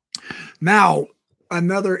 Now,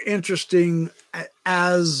 another interesting,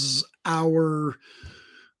 as our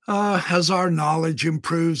knowledge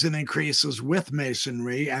improves and increases with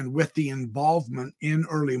Masonry and with the involvement in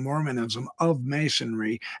early Mormonism of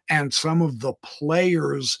Masonry and some of the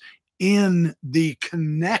players in the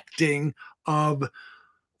connecting of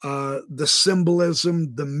the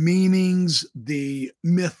symbolism, the meanings, the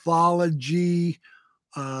mythology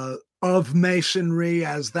of Masonry,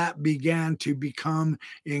 as that began to become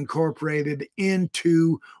incorporated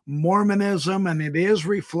into Mormonism. And it is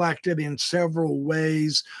reflected in several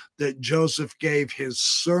ways that Joseph gave his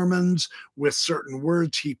sermons with certain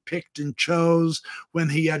words he picked and chose when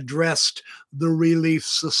he addressed the Relief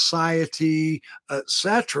Society,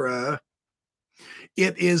 etc.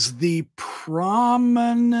 It is the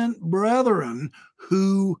prominent brethren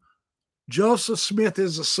who Joseph Smith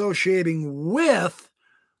is associating with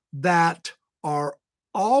that are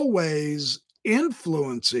always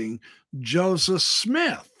influencing Joseph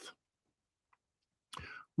Smith,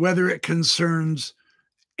 whether it concerns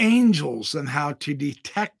angels and how to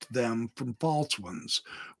detect them from false ones,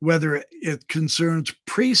 whether it concerns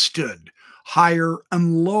priesthood, higher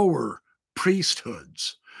and lower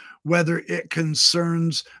priesthoods, whether it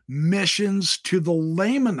concerns missions to the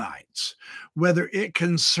Lamanites, whether it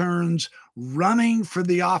concerns running for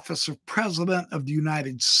the office of President of the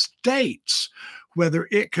United States, whether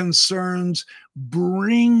it concerns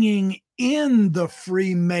bringing in the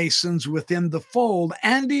Freemasons within the fold.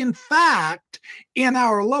 And in fact, in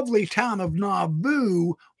our lovely town of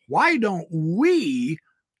Nauvoo, why don't we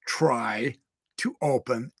try to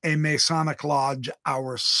open a Masonic lodge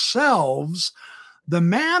ourselves? The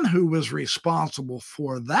man who was responsible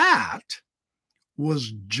for that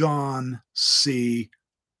was John C.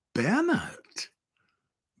 Bennett.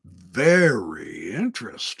 Very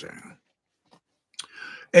interesting.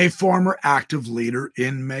 A former active leader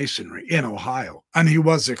in Masonry in Ohio, and he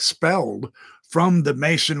was expelled from the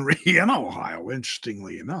Masonry in Ohio,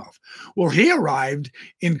 interestingly enough. Well, he arrived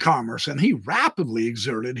in commerce and he rapidly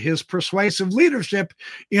exerted his persuasive leadership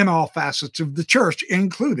in all facets of the church,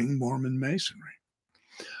 including Mormon Masonry.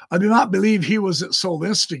 I do not believe he was its sole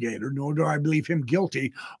instigator, nor do I believe him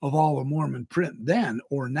guilty of all the Mormon print then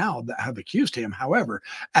or now that have accused him. However,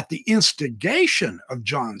 at the instigation of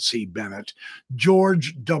John C. Bennett,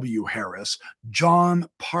 George W. Harris, John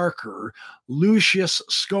Parker, Lucius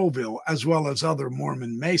Scoville, as well as other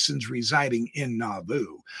Mormon Masons residing in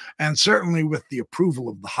Nauvoo, and certainly with the approval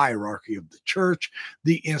of the hierarchy of the church,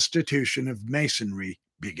 the institution of Masonry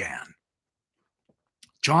began.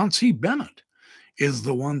 John C. Bennett is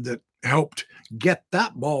the one that helped get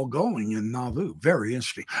that ball going in Nauvoo. Very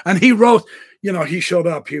interesting. And he wrote, he showed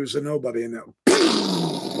up, he was a nobody, and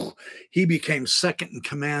he became second in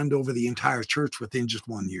command over the entire church within just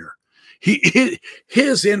 1 year.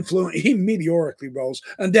 His influence, he meteorically rose,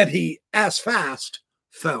 and then he, as fast,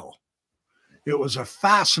 fell. It was a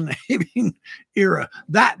fascinating era.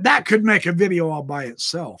 That could make a video all by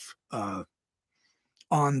itself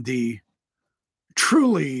on the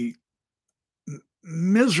truly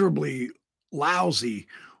miserably lousy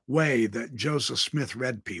way that Joseph Smith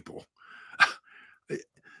read people.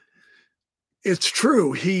 It's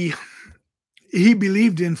true. He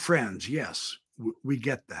believed in friends. Yes, we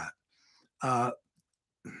get that.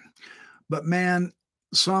 But man,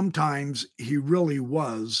 sometimes he really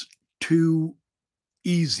was too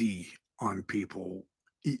easy on people.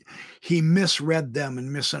 He misread them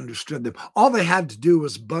and misunderstood them. All they had to do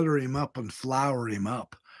was butter him up and flour him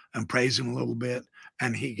up and praise him a little bit,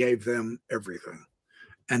 and he gave them everything.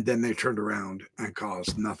 And then they turned around and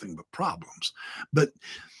caused nothing but problems. But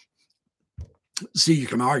see, you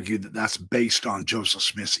can argue that that's based on Joseph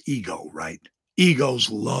Smith's ego, right? Egos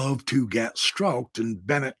love to get stroked, and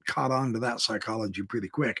Bennett caught on to that psychology pretty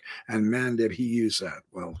quick. And man, did he use that.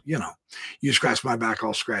 Well, you scratch my back,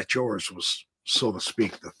 I'll scratch yours was, so to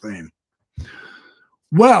speak, the theme.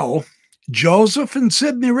 Well, Joseph and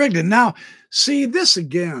Sidney Rigdon. Now, see this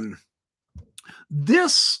again.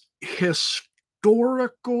 This historical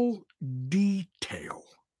detail.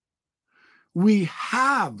 We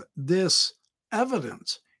have this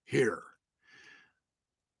evidence here.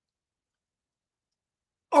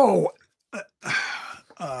 Oh,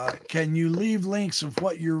 can you leave links of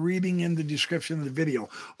what you're reading in the description of the video?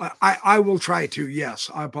 I will try to. Yes,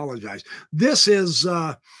 I apologize. This is,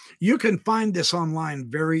 you can find this online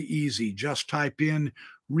very easy. Just type in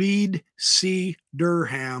Reed C.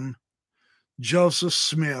 Durham, Joseph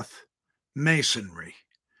Smith, Masonry,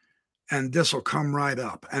 and this will come right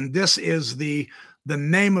up. And this is the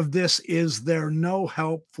name of this is There No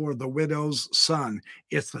Help for the Widow's Son.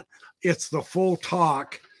 It's the full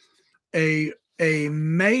talk, a a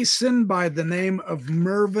Mason by the name of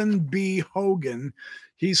Mervyn B. Hogan.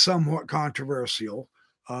 He's somewhat controversial.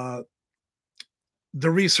 The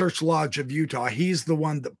Research Lodge of Utah, he's the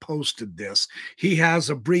one that posted this. He has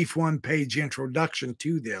a brief one-page introduction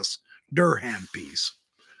to this Durham piece.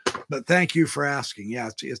 But thank you for asking. Yeah,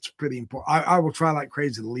 it's pretty important. I will try like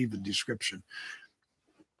crazy to leave the description.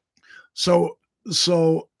 So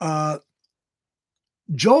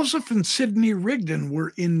Joseph and Sidney Rigdon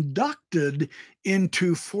were inducted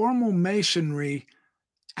into formal Masonry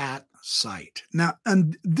at sight. Now,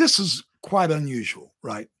 and this is quite unusual,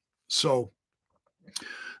 right? So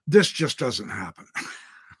this just doesn't happen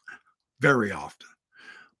very often,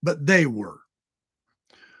 but they were.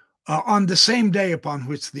 On the same day upon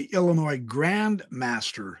which the Illinois Grand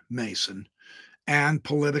Master Mason and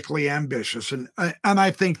politically ambitious, and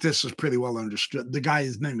I think this is pretty well understood. The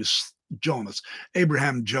guy's name is Jonas,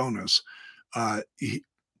 Abraham Jonas.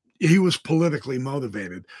 He was politically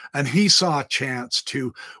motivated, and he saw a chance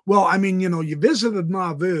to, well, I mean, you visited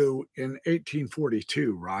Nauvoo in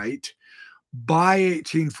 1842, right? By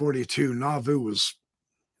 1842, Nauvoo was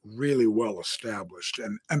really well established,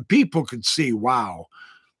 and people could see, wow,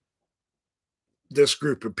 this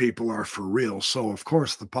group of people are for real. So, of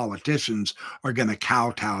course, the politicians are going to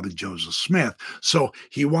kowtow to Joseph Smith. So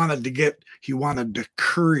he wanted to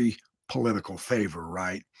curry political favor,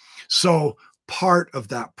 right? So part of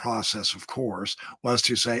that process, of course, was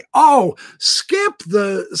to say, oh, skip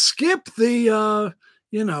the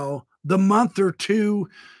the month or two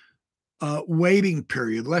waiting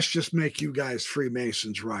period. Let's just make you guys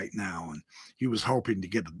Freemasons right now. And he was hoping to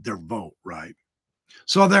get their vote, right?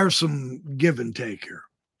 So there's some give and take here.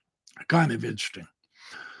 Kind of interesting.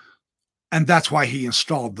 And that's why he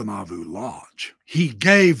installed the Nauvoo Lodge. He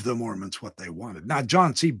gave the Mormons what they wanted. Now,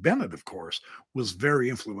 John C. Bennett, of course, was very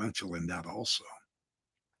influential in that also.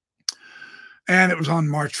 And it was on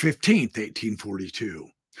March 15th, 1842.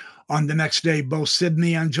 On the next day, both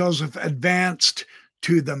Sidney and Joseph advanced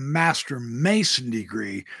to the Master Mason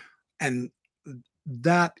degree. And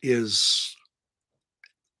that is,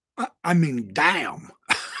 I mean, damn.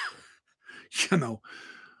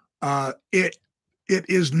 It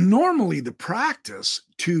is normally the practice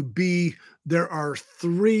to be, there are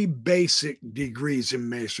 3 basic degrees in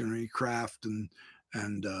Masonry, craft, and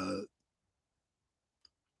oh,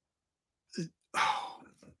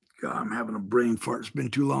 God, I'm having a brain fart. It's been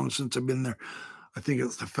too long since I've been there. I think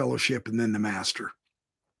it's the fellowship and then the master.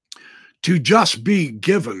 To just be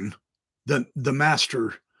given the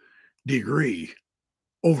master degree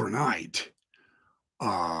overnight,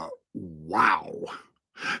 wow.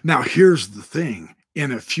 Now, here's the thing.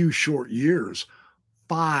 In a few short years,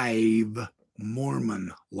 5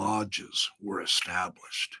 Mormon lodges were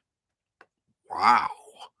established. Wow.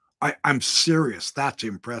 I'm serious. That's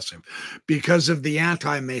impressive. Because of the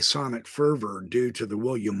anti-Masonic fervor due to the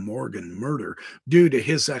William Morgan murder, due to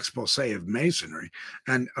his expose of Masonry,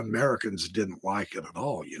 and Americans didn't like it at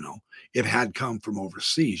all, It had come from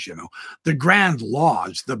overseas, The Grand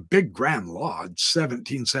Lodge, the big Grand Lodge,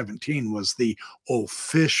 1717, was the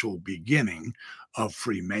official beginning of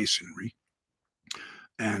Freemasonry.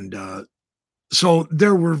 And so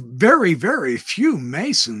there were very, very few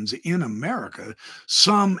Masons in America.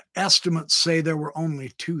 Some estimates say there were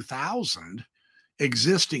only 2,000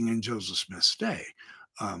 existing in Joseph Smith's day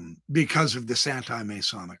because of this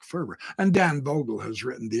anti-Masonic fervor. And Dan Vogel has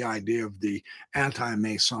written the idea of the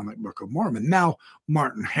anti-Masonic Book of Mormon. Now,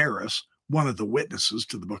 Martin Harris, one of the witnesses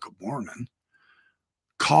to the Book of Mormon,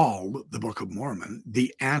 called the Book of Mormon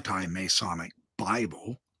the anti-Masonic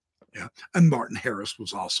Bible. Yeah. And Martin Harris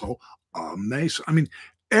was also a Mason. I mean,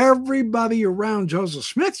 everybody around Joseph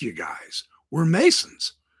Smith, you guys, were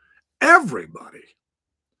Masons. Everybody.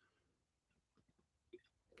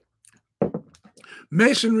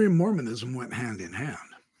 Masonry and Mormonism went hand in hand.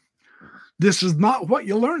 This is not what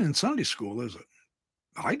you learn in Sunday school, is it?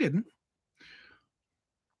 I didn't.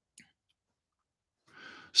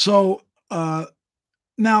 So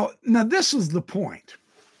now this is the point.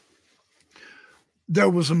 There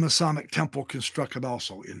was a Masonic temple constructed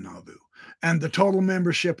also in Nauvoo. And the total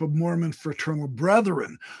membership of Mormon fraternal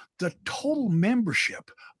brethren, the total membership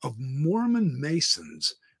of Mormon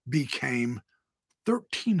Masons became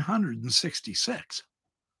 1,366.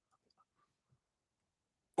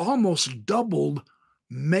 Almost doubled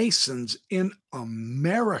Masons in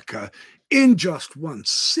America in just one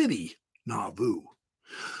city, Nauvoo.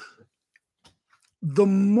 The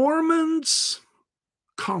Mormons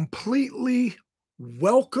completely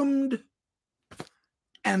welcomed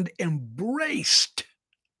and embraced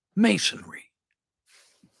Masonry.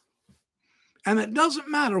 And it doesn't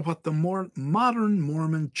matter what the modern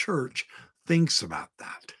Mormon church thinks about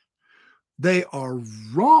that. They are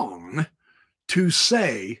wrong to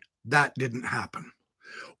say that didn't happen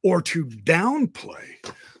or to downplay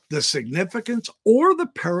the significance or the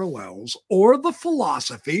parallels or the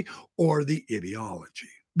philosophy or the ideology,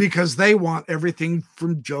 because they want everything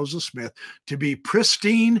from Joseph Smith to be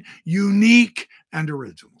pristine, unique, and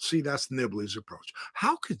original. See, that's Nibley's approach.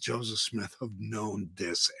 How could Joseph Smith have known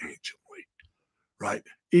this anciently? Right?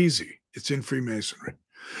 Easy. It's in Freemasonry.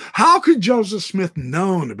 How could Joseph Smith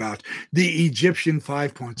known about the Egyptian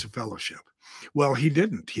 5 points of fellowship? Well, he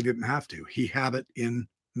didn't. He didn't have to. He had it in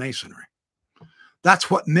Masonry.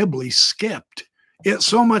 That's what Nibley skipped. It's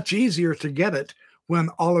so much easier to get it when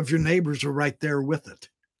all of your neighbors are right there with it.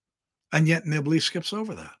 And yet Nibley skips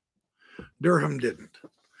over that. Durham didn't.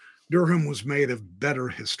 Durham was made of better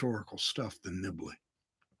historical stuff than Nibley.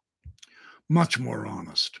 Much more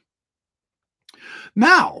honest.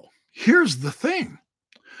 Now, here's the thing.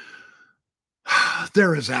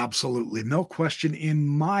 There is absolutely no question in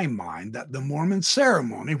my mind that the Mormon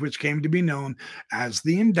ceremony, which came to be known as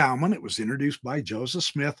the endowment, it was introduced by Joseph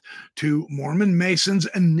Smith to Mormon Masons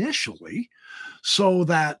initially, so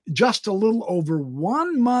that just a little over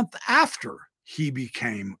 1 month after he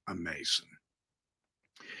became a Mason,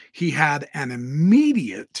 he had an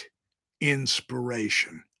immediate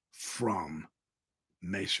inspiration from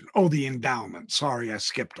Mason. Oh, the endowment. Sorry, I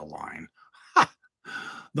skipped a line.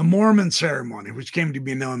 The Mormon ceremony, which came to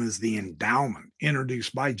be known as the endowment,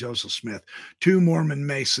 introduced by Joseph Smith to Mormon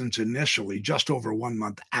Masons initially, just over 1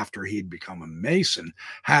 month after he'd become a Mason,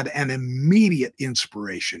 had an immediate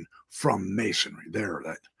inspiration from Masonry. There,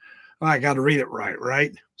 that I got to read it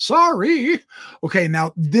right? Sorry. Okay,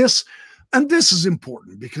 now this is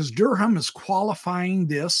important because Durham is qualifying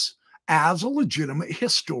this as a legitimate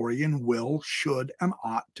historian will, should, and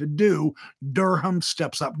ought to do. Durham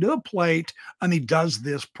steps up to the plate and he does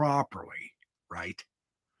this properly, right?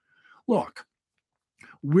 Look,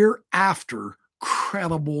 we're after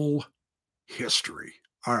credible history,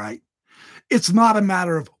 all right? It's not a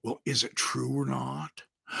matter of, well, is it true or not?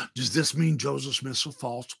 Does this mean Joseph Smith's a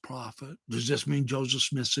false prophet? Does this mean Joseph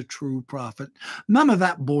Smith's a true prophet? None of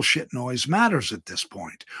that bullshit noise matters at this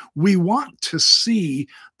point. We want to see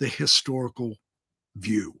the historical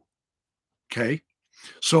view. Okay?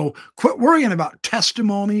 So quit worrying about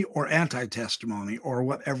testimony or anti-testimony or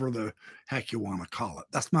whatever the heck you want to call it.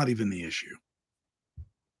 That's not even the issue.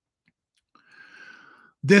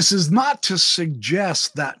 This is not to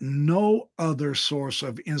suggest that no other source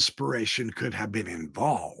of inspiration could have been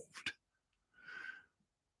involved,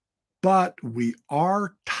 but we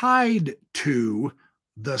are tied to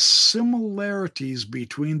the similarities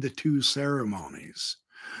between the two ceremonies.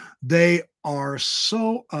 They are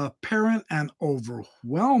so apparent and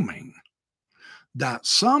overwhelming that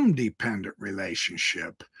some dependent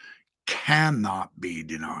relationship cannot be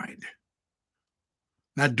denied.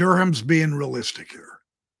 Now, Durham's being realistic here.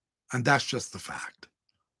 And that's just the fact.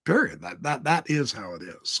 Period. That is how it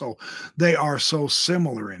is. So they are so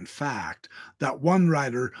similar, in fact, that one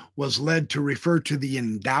writer was led to refer to the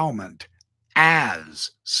endowment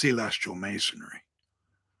as celestial masonry.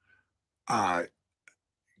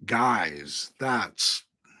 Guys, that's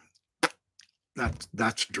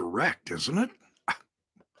direct, isn't it?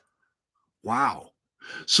 Wow.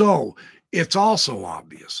 So it's also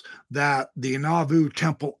obvious that the Nauvoo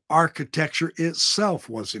temple architecture itself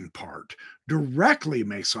was in part directly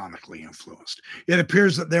Masonically influenced. It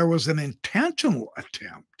appears that there was an intentional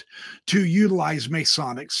attempt to utilize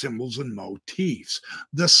Masonic symbols and motifs.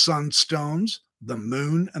 The sunstones, the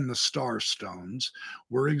moon, and the star stones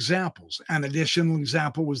were examples. An additional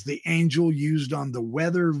example was the angel used on the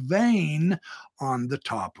weather vane on the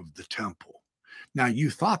top of the temple. Now, you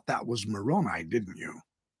thought that was Moroni, didn't you?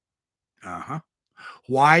 Uh-huh.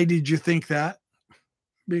 Why did you think that?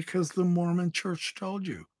 Because the Mormon church told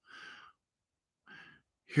you.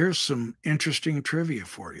 Here's some interesting trivia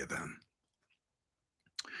for you then.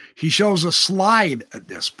 He shows a slide at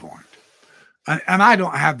this point. And I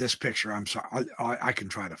don't have this picture. I'm sorry. I can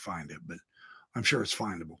try to find it, but I'm sure it's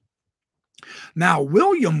findable. Now,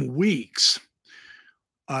 William Weeks,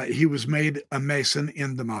 he was made a Mason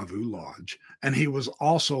in the Nauvoo Lodge, and he was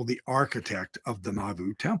also the architect of the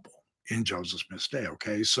Nauvoo Temple in Joseph Smith's day.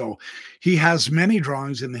 Okay, so he has many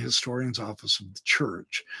drawings in the historian's office of the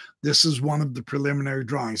church. This is one of the preliminary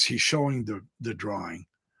drawings. He's showing the drawing,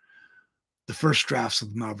 the first drafts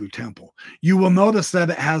of the Nauvoo Temple. You will notice that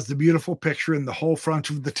it has the beautiful picture in the whole front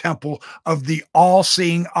of the temple of the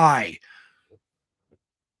all-seeing eye.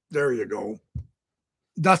 There you go.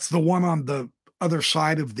 That's the one on the other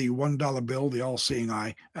side of the $1 bill, the all-seeing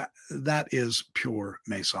eye. That is pure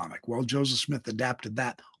Masonic. Well, Joseph Smith adapted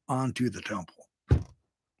that onto the temple.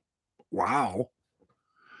 Wow.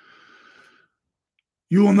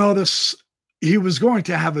 You will notice he was going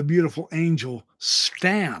to have a beautiful angel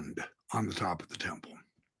stand on the top of the temple.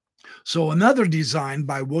 So another design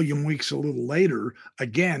by William Weeks a little later,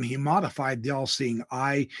 again, he modified the all-seeing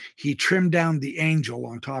eye. He trimmed down the angel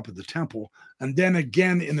on top of the temple. And then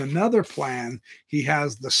again, in another plan, he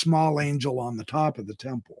has the small angel on the top of the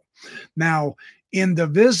temple. Now, in the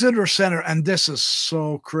visitor center, and this is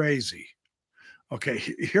so crazy. Okay,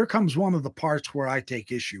 here comes one of the parts where I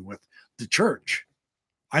take issue with the church.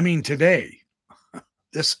 I mean, today,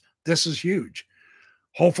 this is huge.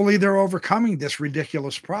 Hopefully they're overcoming this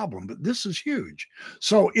ridiculous problem, but this is huge.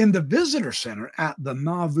 So in the visitor center at the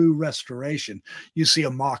Nauvoo Restoration, you see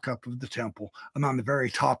a mock-up of the temple, and on the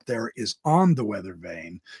very top there is, on the weather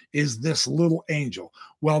vane, is this little angel.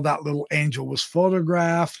 Well, that little angel was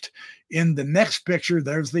photographed. In the next picture,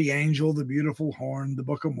 there's the angel, the beautiful horn, the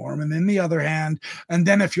Book of Mormon in the other hand. And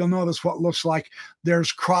then if you'll notice what looks like,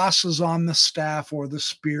 there's crosses on the staff or the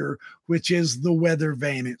spear, which is the weather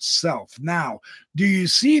vane itself. Now, do you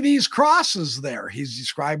see these crosses there? He's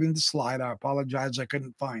describing the slide. I apologize, I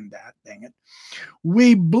couldn't find that. Dang it.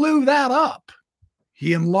 We blew that up.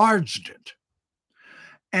 He enlarged it.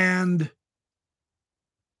 And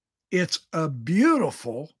it's a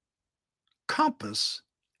beautiful compass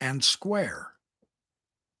and square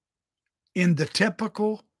in the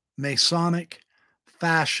typical Masonic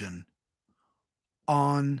fashion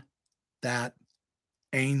on that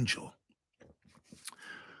angel.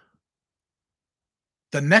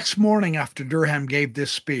 The next morning after Durham gave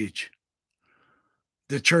this speech,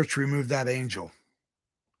 the church removed that angel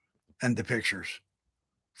and the pictures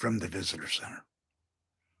from the visitor center.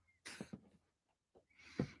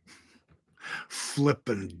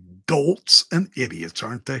 Flippin' dolts and idiots,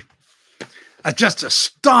 aren't they? It just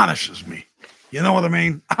astonishes me. You know what I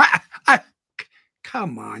mean?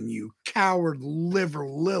 Come on, you coward liver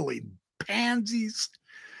lily pansies.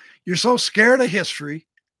 You're so scared of history.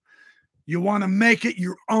 You want to make it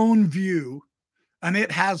your own view, and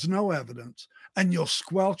it has no evidence, and you'll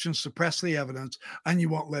squelch and suppress the evidence, and you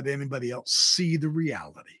won't let anybody else see the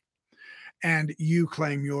reality. And you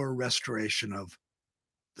claim your restoration of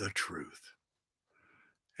the truth.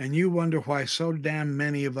 And you wonder why so damn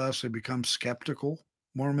many of us have become skeptical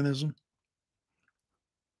Mormonism.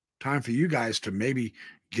 Time for you guys to maybe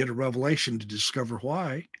get a revelation to discover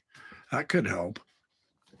why. That could help.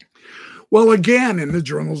 Well, again, in the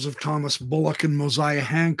journals of Thomas Bullock and Mosiah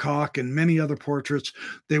Hancock and many other portraits,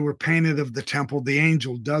 they were painted of the temple. The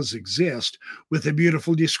angel does exist, with a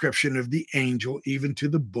beautiful description of the angel, even to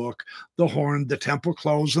the book, the horn, the temple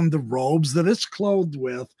clothes, and the robes that it's clothed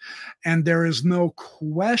with. And there is no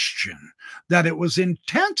question that it was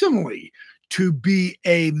intentionally to be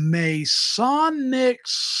a Masonic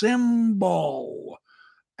symbol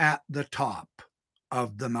at the top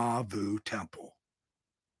of the Nauvoo temple.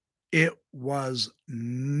 It was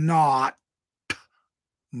not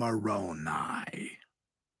Moroni.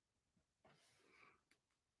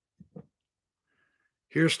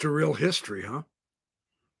 Here's to real history, huh?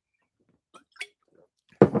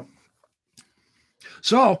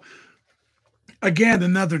 So, again,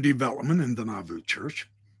 another development in the Nauvoo Church,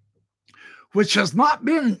 which has not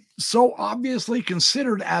been so obviously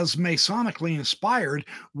considered as Masonically inspired,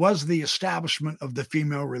 was the establishment of the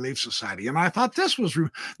Female Relief Society. And I thought this was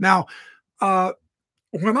now,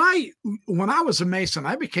 when I was a Mason,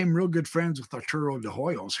 I became real good friends with Arturo de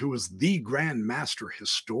Hoyos, who was the Grand Master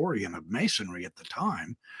Historian of Masonry at the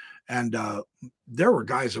time. And there were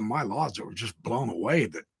guys in my lodge that were just blown away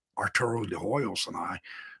that Arturo de Hoyos and I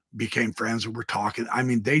became friends and were talking. I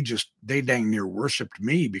mean, they dang near worshipped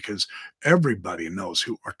me, because everybody knows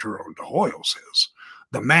who Arturo de Hoyos is.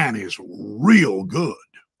 The man is real good.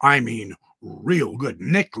 I mean, real good.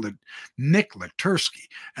 Nick Latursky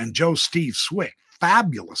and Joe Steve Swick,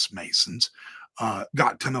 fabulous Masons,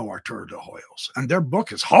 got to know Arturo de Hoyos. And their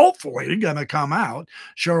book is hopefully going to come out.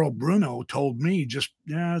 Cheryl Bruno told me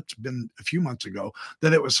it's been a few months ago,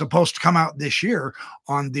 that it was supposed to come out this year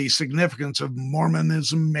on the significance of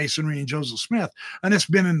Mormonism, Masonry, and Joseph Smith. And it's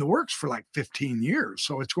been in the works for like 15 years.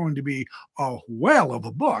 So it's going to be a whale of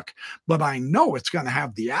a book, but I know it's going to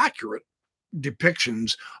have the accurate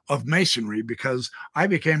depictions of Masonry, because I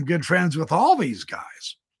became good friends with all these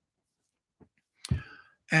guys.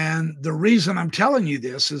 And the reason I'm telling you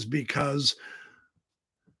this is because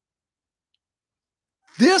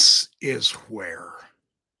this is where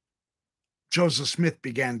Joseph Smith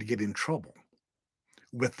began to get in trouble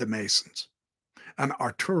with the Masons. And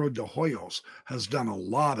Arturo de Hoyos has done a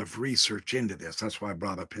lot of research into this. That's why I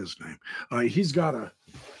brought up his name. He's got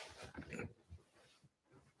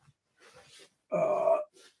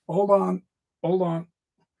Hold on. Hold on.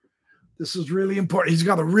 This is really important. He's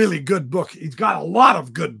got a really good book. He's got a lot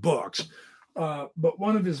of good books, but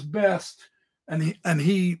one of his best, and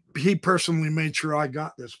he personally made sure I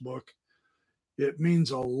got this book. It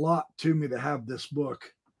means a lot to me to have this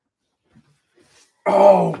book.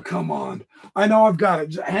 Oh, come on. I know I've got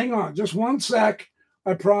it. Hang on just one sec.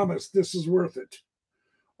 I promise this is worth it.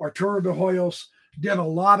 Arturo de Hoyos did a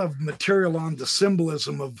lot of material on the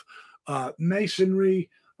symbolism of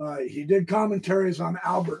Masonry. He did commentaries on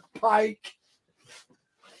Albert Pike.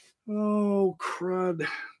 Oh, crud.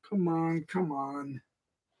 Come on, come on.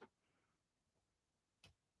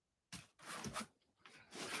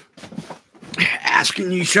 Ask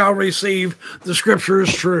and ye shall receive. The scripture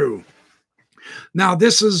is true. Now,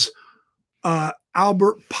 this is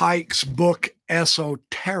Albert Pike's book,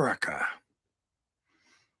 Esoterica.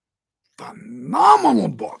 Phenomenal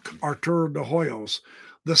book, Arturo de Hoyos.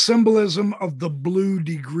 The symbolism of the blue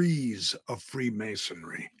degrees of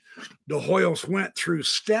Freemasonry. De Hoyos went through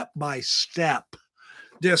step by step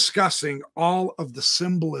discussing all of the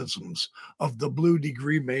symbolisms of the blue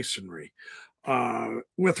degree masonry,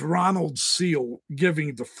 with Ronald Seal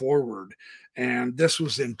giving the foreword. And this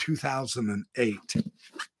was in 2008.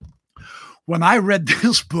 When I read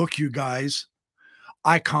this book, you guys,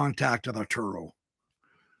 I contacted Arturo.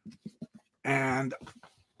 And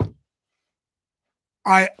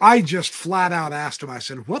I just flat out asked him, I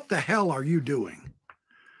said, what the hell are you doing?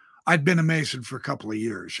 I'd been a Mason for a couple of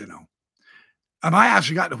years, you know. And I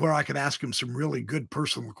actually got to where I could ask him some really good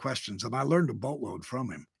personal questions. And I learned a boatload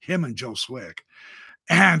from him and Joe Swick.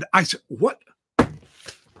 And I said, what?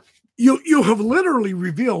 You have literally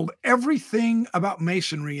revealed everything about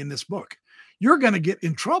Masonry in this book. You're going to get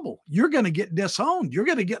in trouble. You're going to get disowned. You're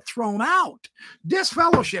going to get thrown out,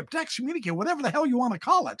 disfellowshipped, excommunicated, whatever the hell you want to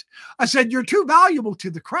call it. I said, you're too valuable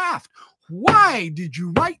to the craft. Why did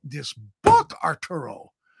you write this book,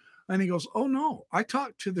 Arturo? And he goes, oh, no, I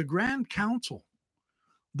talked to the Grand Council,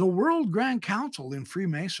 the World Grand Council in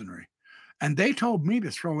Freemasonry. And they told me to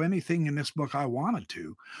throw anything in this book I wanted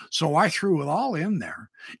to. So I threw it all in there,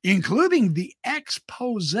 including the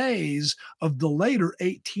exposés of the later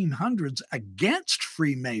 1800s against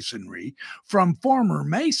Freemasonry from former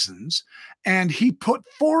Masons. And he put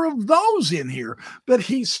 4 of those in here. But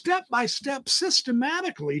he step by step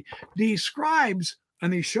systematically describes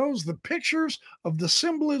and he shows the pictures of the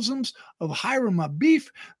symbolisms of Hiram Abif,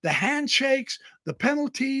 the handshakes, the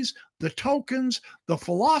penalties, the tokens, the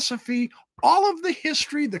philosophy, all of the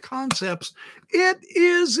history, the concepts. It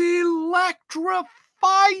is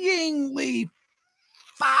electrifyingly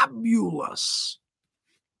fabulous.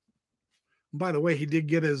 By the way, he did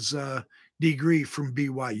get his degree from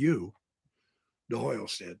BYU. De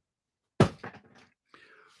Hoyos did.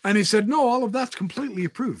 And he said, no, all of that's completely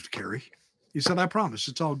approved, Kerry. He said, I promise,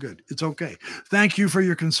 it's all good. It's okay. Thank you for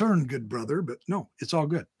your concern, good brother, but no, it's all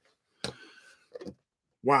good.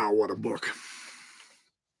 Wow, what a book.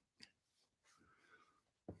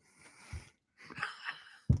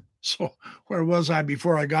 So where was I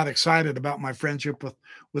before I got excited about my friendship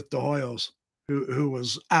with De Hoyos, who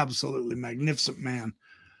was absolutely magnificent man.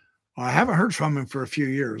 I haven't heard from him for a few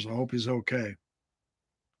years. I hope he's okay.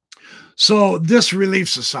 So this Relief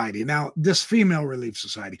Society, now this female Relief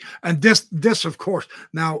Society, and this of course,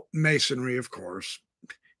 now Masonry, of course,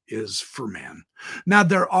 is for men. Now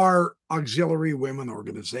there are auxiliary women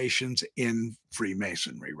organizations in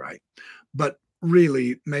Freemasonry, right? But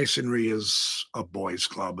really, Masonry is a boys'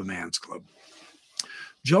 club, a man's club.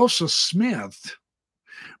 Joseph Smith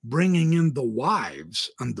bringing in the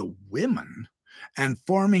wives and the women and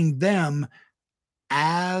forming them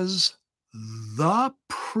as the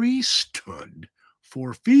priesthood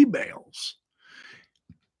for females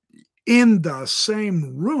in the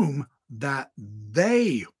same room that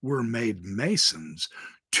they were made Masons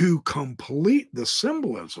to complete the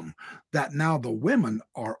symbolism that now the women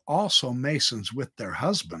are also Masons with their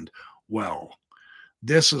husband. Well,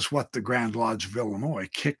 this is what the Grand Lodge of Illinois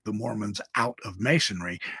kicked the Mormons out of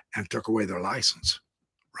Masonry and took away their license,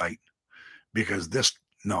 right? Because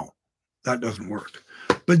no, that doesn't work.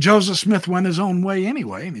 But Joseph Smith went his own way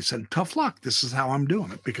anyway, and he said, tough luck. This is how I'm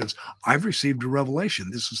doing it because I've received a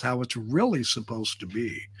revelation. This is how it's really supposed to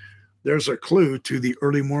be. There's a clue to the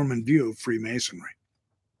early Mormon view of Freemasonry.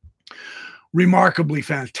 Remarkably,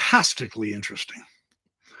 fantastically interesting.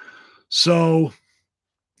 So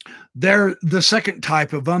the second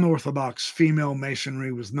type of unorthodox female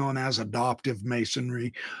Masonry was known as adoptive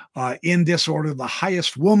Masonry. In this order, the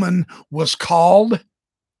highest woman was called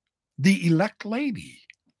the elect lady.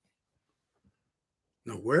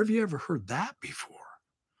 Now, where have you ever heard that before?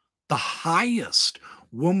 The highest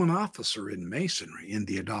woman officer in Masonry, in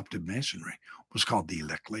the adopted Masonry, was called the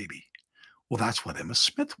elect lady. Well, that's what Emma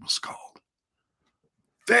Smith was called.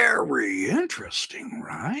 Very interesting,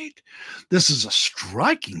 right? This is a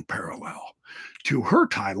striking parallel to her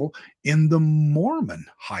title in the Mormon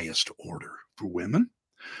highest order for women.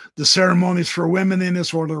 The ceremonies for women in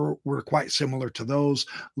this order were quite similar to those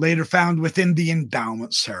later found within the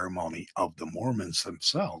endowment ceremony of the Mormons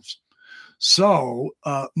themselves. So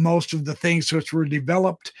most of the things which were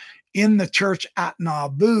developed in the church at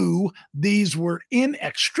Nauvoo, these were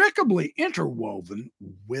inextricably interwoven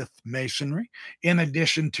with Masonry, in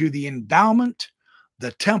addition to the endowment,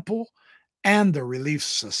 the temple, and the Relief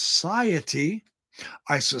Society.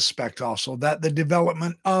 I suspect also that the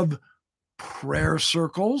development of prayer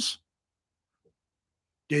circles.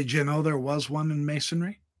 Did you know there was one in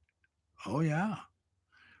Masonry? Oh, yeah.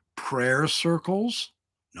 Prayer circles.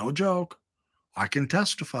 No joke. I can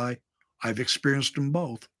testify. I've experienced them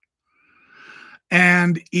both.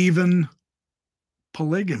 And even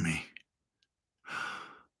polygamy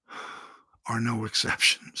are no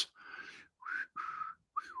exceptions.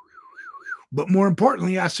 But more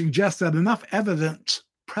importantly, I suggest that enough evidence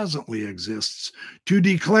presently exists to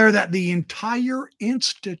declare that the entire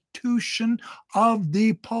institution of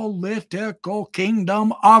the political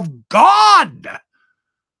kingdom of God,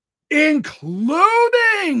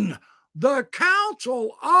 including the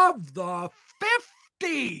Council of the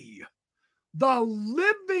 50, the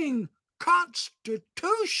living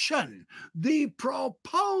constitution, the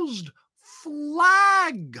proposed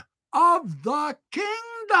flag of the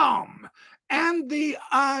kingdom, and the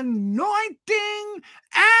anointing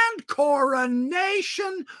and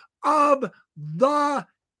coronation of the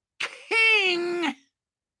king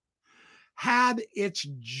had its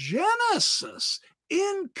genesis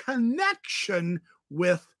in connection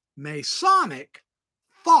with Masonic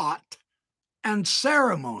thought and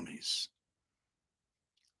ceremonies.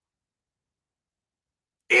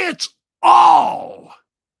 It's all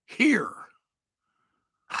here.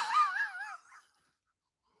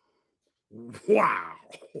 Wow.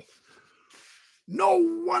 No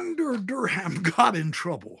wonder Durham got in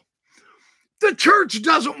trouble. The church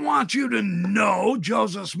doesn't want you to know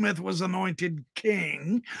Joseph Smith was anointed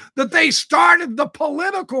king, that they started the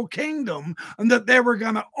political kingdom, and that they were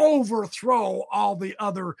going to overthrow all the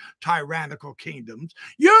other tyrannical kingdoms.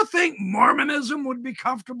 You think Mormonism would be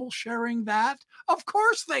comfortable sharing that? Of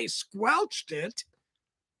course they squelched it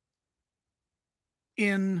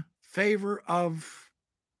in favor of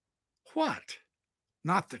what?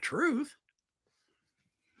 Not the truth.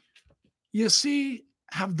 You see,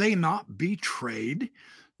 have they not betrayed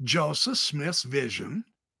Joseph Smith's vision?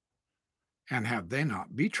 And have they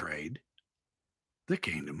not betrayed the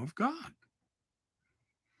kingdom of God?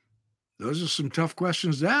 Those are some tough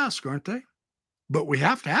questions to ask, aren't they? But we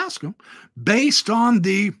have to ask them based on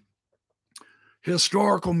the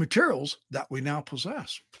historical materials that we now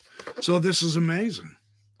possess. So this is amazing.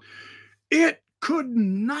 It could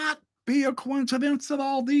not be a coincidence that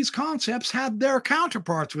all these concepts had their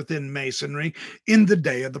counterparts within Masonry in the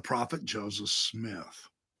day of the prophet Joseph Smith.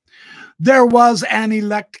 There was an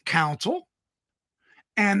elect council,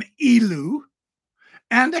 an Elu,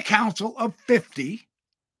 and a council of 50.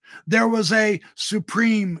 There was a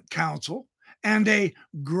supreme council and a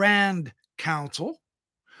grand council.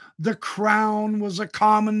 The crown was a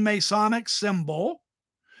common Masonic symbol,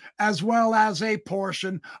 as well as a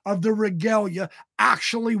portion of the regalia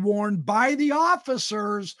actually worn by the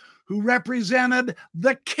officers who represented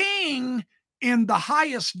the king in the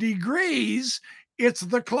highest degrees. It's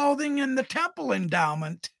the clothing in the temple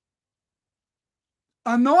endowment.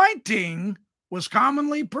 Anointing was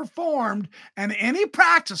commonly performed, and any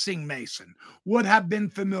practicing Mason would have been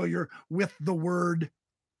familiar with the word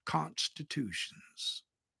constitutions.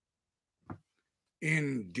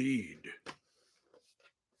 Indeed.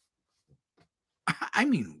 I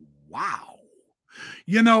mean, wow.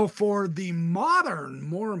 You know, for the modern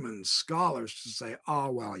Mormon scholars to say,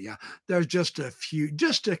 oh, well, yeah, there's just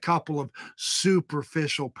a couple of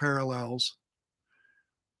superficial parallels.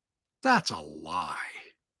 That's a lie.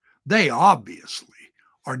 They obviously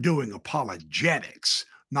are doing apologetics,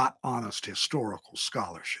 not honest historical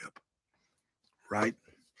scholarship. Right?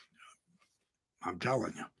 I'm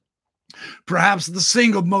telling you. Perhaps the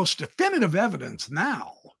single most definitive evidence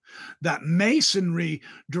now that Masonry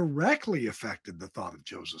directly affected the thought of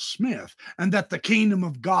Joseph Smith, and that the kingdom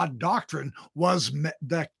of God doctrine was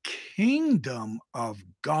the kingdom of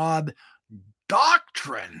God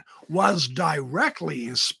doctrine was directly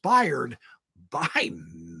inspired by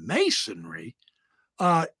Masonry.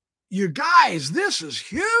 You guys, this is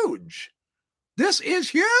huge. This is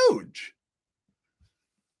huge.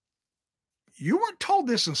 You weren't told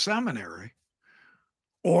this in seminary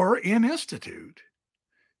or in institute,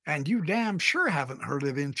 and you damn sure haven't heard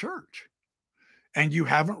it in church, and you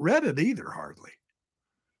haven't read it either, hardly.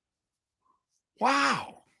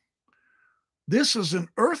 Wow. This is an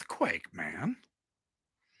earthquake, man.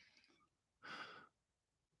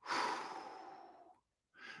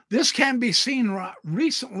 This can be seen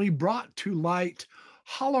recently brought to light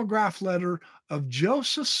holograph letter of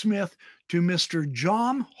Joseph Smith to Mr.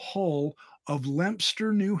 John Hull of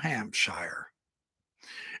Lempster, New Hampshire.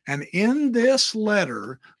 And in this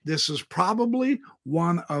letter, this is probably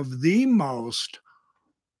one of the most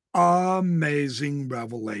amazing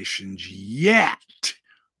revelations yet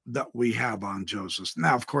that we have on Joseph.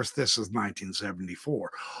 Now, of course, this is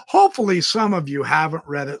 1974. Hopefully, some of you haven't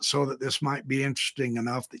read it so that this might be interesting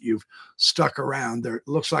enough that you've stuck around. There, it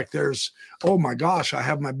looks like there's, oh my gosh, I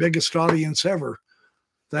have my biggest audience ever.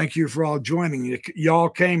 Thank you for all joining. Y'all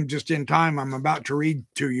came just in time. I'm about to read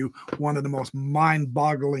to you one of the most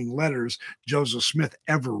mind-boggling letters Joseph Smith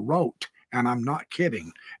ever wrote, and I'm not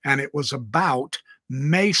kidding. And it was about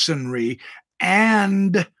Masonry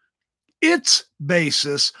and its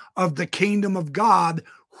basis of the kingdom of God,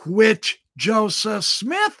 which Joseph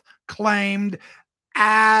Smith claimed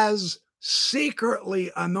as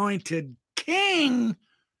secretly anointed king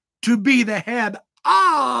to be the head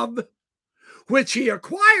of, which he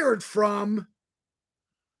acquired from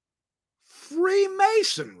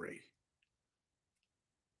Freemasonry.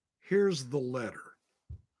 Here's the letter.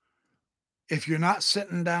 If you're not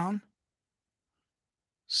sitting down,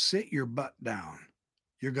 sit your butt down.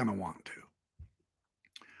 You're going to want to.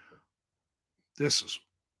 This is,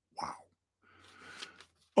 wow.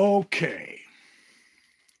 Okay.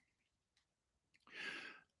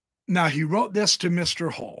 Now, he wrote this to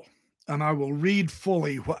Mr. Hull, and I will read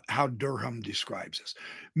fully how Durham describes this.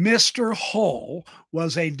 Mr. Hull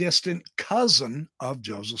was a distant cousin of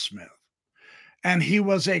Joseph Smith, and he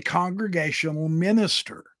was a congregational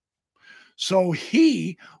minister. So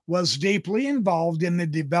he was deeply involved in the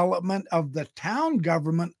development of the town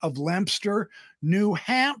government of Lempster, New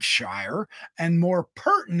Hampshire, and more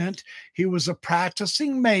pertinent, he was a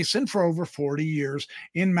practicing Mason for over 40 years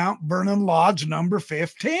in Mount Vernon Lodge number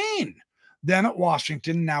 15, then at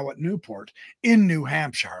Washington, now at Newport, in New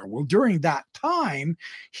Hampshire. Well, during that time,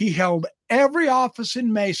 he held every office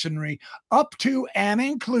in Masonry up to and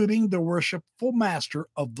including the worshipful master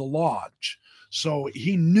of the lodge. So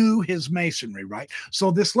he knew his Masonry, right? So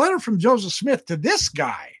this letter from Joseph Smith to this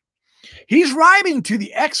guy, he's writing to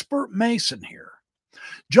the expert Mason here.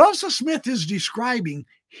 Joseph Smith is describing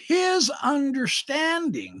his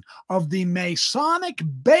understanding of the Masonic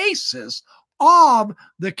basis of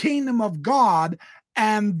the kingdom of God,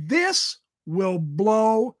 and this will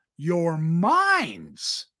blow your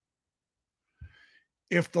minds.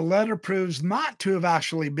 If the letter proves not to have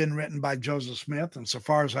actually been written by Joseph Smith, and so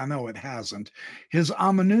far as I know it hasn't, his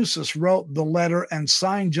amanuensis wrote the letter and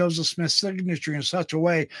signed Joseph Smith's signature in such a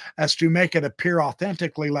way as to make it appear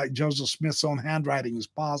authentically like Joseph Smith's own handwriting as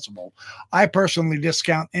possible. I personally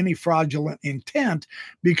discount any fraudulent intent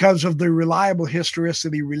because of the reliable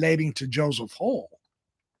historicity relating to Joseph Hull.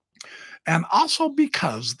 And also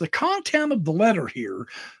because the content of the letter here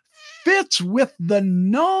fits with the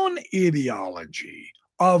known ideology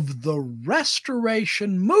of the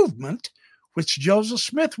Restoration movement, which Joseph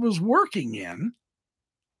Smith was working in.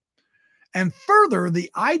 And further,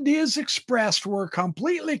 the ideas expressed were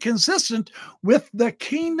completely consistent with the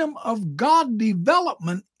kingdom of God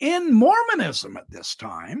development in Mormonism at this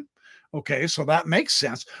time. Okay, so that makes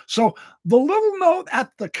sense. So the little note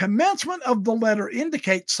at the commencement of the letter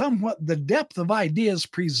indicates somewhat the depth of ideas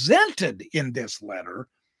presented in this letter.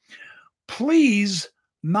 Please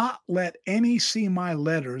not let any see my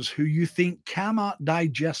letters who you think cannot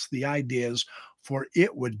digest the ideas, for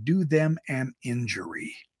it would do them an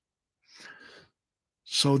injury.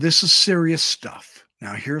 So this is serious stuff.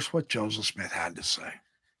 Now here's what Joseph Smith had to say.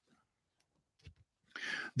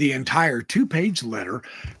 The entire two-page letter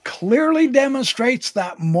clearly demonstrates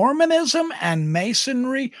that Mormonism and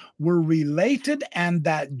Masonry were related and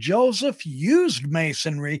that Joseph used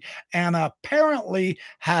Masonry and apparently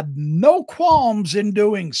had no qualms in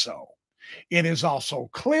doing so. It is also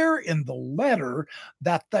clear in the letter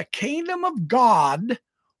that the kingdom of God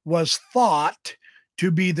was thought to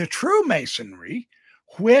be the true Masonry,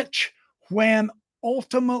 which, when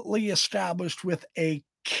ultimately established with a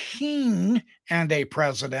king and a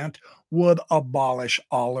president, would abolish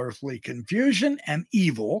all earthly confusion and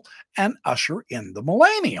evil and usher in the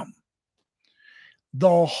millennium.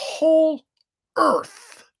 The whole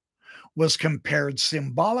earth was compared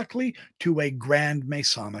symbolically to a grand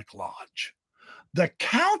Masonic lodge. the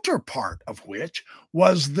counterpart of which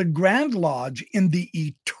was the Grand Lodge in the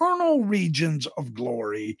eternal regions of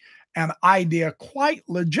glory, an idea quite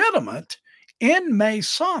legitimate in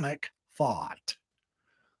Masonic thought.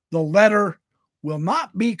 The letter will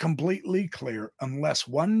not be completely clear unless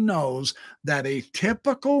one knows that a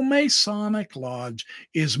typical Masonic lodge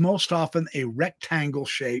is most often a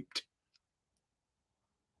rectangle-shaped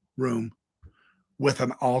room with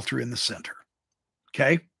an altar in the center.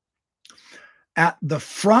 Okay? At the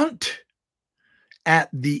front, at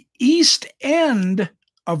the east end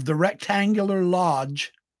of the rectangular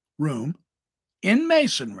lodge room in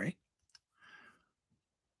Masonry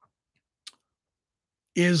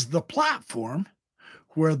is the platform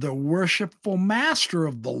where the worshipful master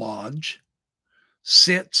of the lodge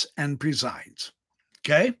sits and presides.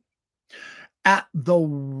 Okay? At the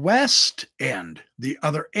west end, the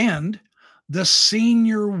other end, the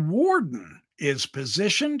senior warden is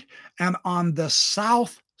positioned, and on the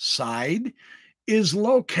south side is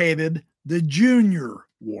located the junior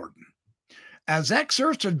warden. As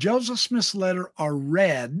excerpts of Joseph Smith's letter are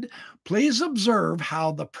read, please observe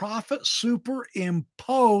how the prophet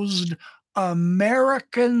superimposed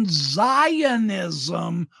American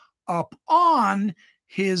Zionism upon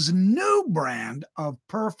his new brand of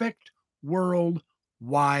perfect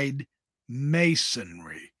worldwide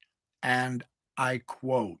Masonry. And I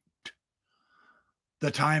quote,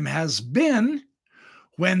 "The time has been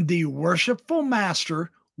when the worshipful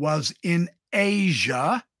master was in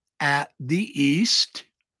Asia at the east,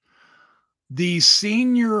 the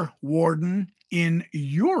senior warden in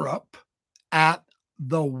Europe at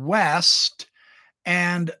the west,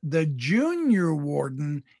 and the junior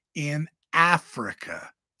warden in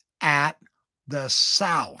Africa at the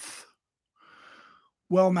south."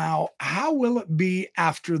 Well, now, how will it be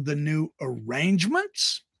after the new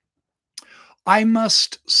arrangements? I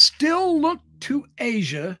must still look to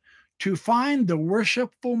Asia to find the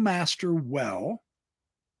worshipful master. Well,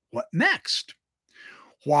 what next?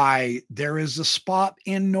 Why, there is a spot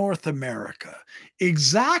in North America,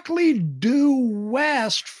 exactly due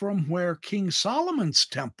west from where King Solomon's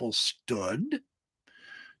temple stood.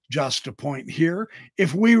 Just a point here,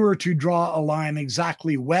 if we were to draw a line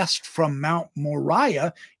exactly west from Mount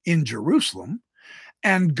Moriah in Jerusalem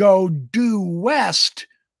and go due west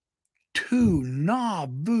to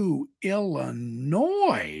Nauvoo,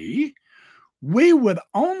 Illinois, we would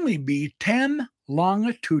only be 10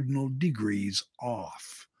 longitudinal degrees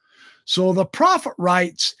off. So the prophet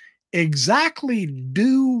writes, exactly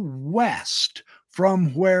due west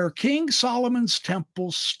from where King Solomon's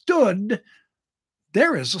temple stood,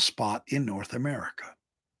 there is a spot in North America.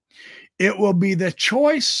 It will be the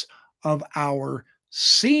choice of our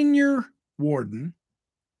senior warden,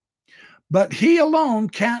 but he alone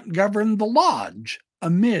can't govern the lodge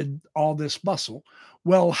amid all this bustle.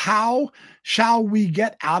 Well, how shall we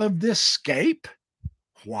get out of this scape?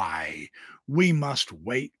 Why, we must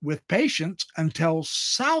wait with patience until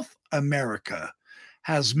South America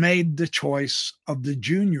has made the choice of the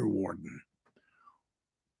junior warden,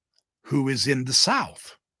 who is in the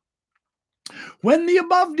South. When the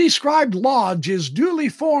above described lodge is duly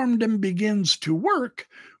formed and begins to work,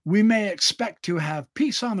 we may expect to have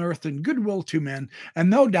peace on earth and goodwill to men, and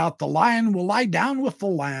no doubt the lion will lie down with the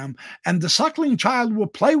lamb, and the suckling child will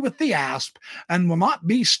play with the asp, and will not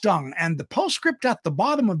be stung. And the postscript at the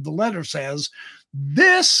bottom of the letter says,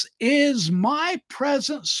 "This is my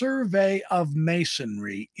present survey of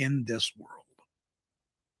Masonry in this world."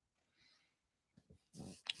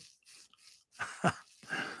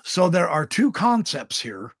 So there are two concepts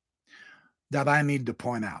here that I need to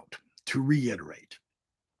point out, to reiterate.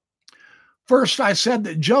 First, I said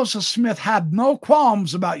that Joseph Smith had no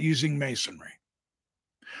qualms about using Masonry.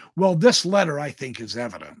 Well, this letter, I think, is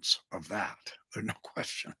evidence of that. There's no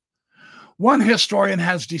question. One historian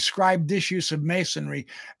has described this use of Masonry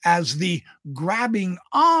as the grabbing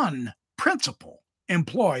on principle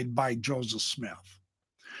employed by Joseph Smith.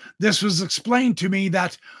 This was explained to me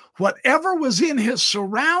that whatever was in his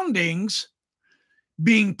surroundings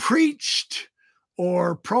being preached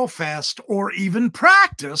or professed or even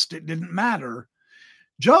practiced, it didn't matter.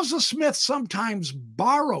 Joseph Smith sometimes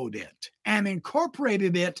borrowed it and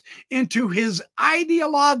incorporated it into his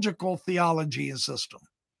ideological theology and system.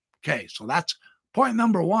 Okay, so that's point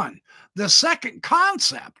number one. The second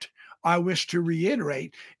concept I wish to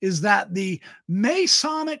reiterate is that the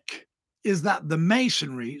Masonry,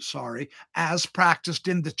 as practiced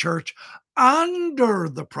in the church under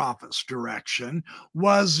the prophet's direction,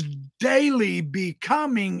 was daily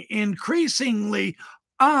becoming increasingly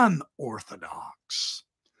unorthodox.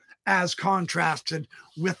 as contrasted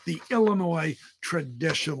with the Illinois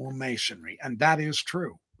traditional Masonry, and that is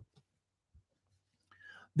true.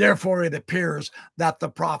 Therefore, it appears that the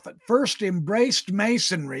prophet first embraced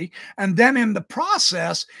Masonry, and then in the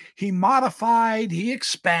process, he modified, he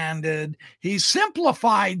expanded, he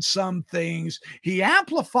simplified some things, he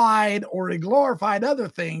amplified or he glorified other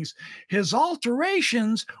things. His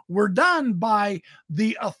alterations were done by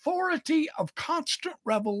the authority of constant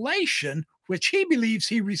revelation, which he believes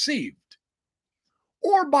he received,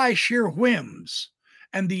 or by sheer whims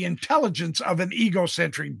and the intelligence of an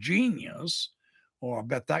egocentric genius. Oh, I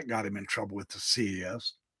bet that got him in trouble with the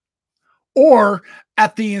CES. Or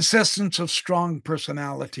at the insistence of strong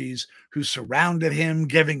personalities who surrounded him,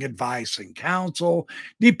 giving advice and counsel,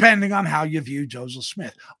 depending on how you view Joseph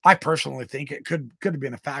Smith. I personally think it could have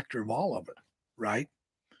been a factor of all of it, right?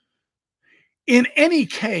 In any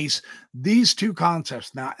case, these two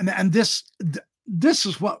concepts now, and this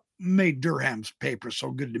is what made Durham's paper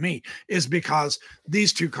so good to me, is because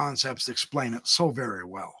these two concepts explain it so very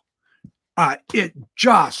well. It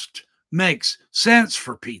just makes sense,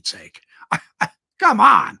 for Pete's sake. Come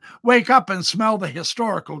on, wake up and smell the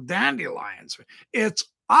historical dandelions. It's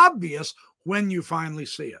obvious when you finally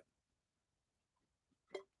see it.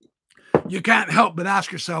 You can't help but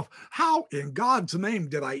ask yourself, how in God's name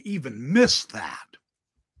did I even miss that?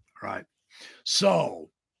 Right? So,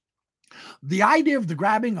 the idea of the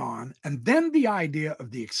grabbing on and then the idea of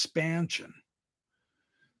the expansion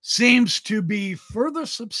seems to be further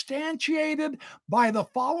substantiated by the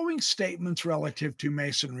following statements relative to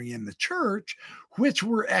Masonry in the church, which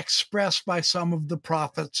were expressed by some of the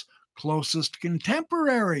prophet's closest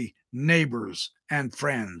contemporary neighbors and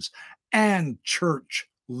friends and church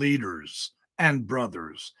leaders and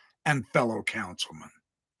brothers and fellow councilmen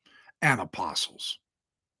and apostles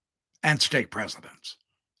and stake presidents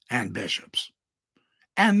and bishops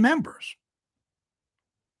and members.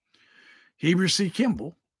 Heber C.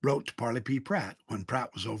 Kimball wrote to Parley P. Pratt when Pratt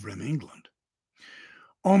was over in England.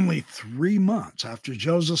 Only 3 months after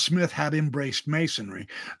Joseph Smith had embraced Masonry,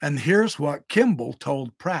 and here's what Kimball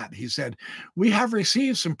told Pratt. He said, "We have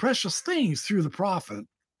received some precious things through the prophet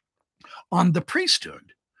on the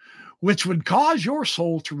priesthood, which would cause your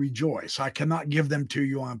soul to rejoice. I cannot give them to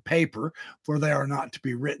you on paper, for they are not to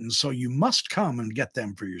be written, so you must come and get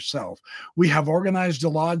them for yourself. We have organized a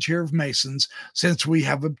lodge here of Masons since we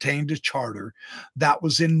have obtained a charter. That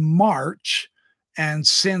was in March, and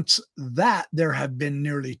since that there have been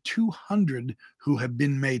nearly 200 who have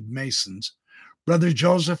been made Masons. Brother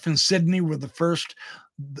Joseph and Sidney were the first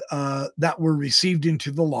that were received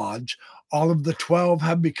into the lodge. All of the 12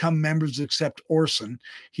 have become members except Orson.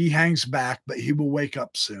 He hangs back, but he will wake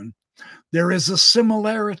up soon. There is a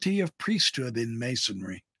similarity of priesthood in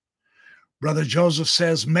Masonry. Brother Joseph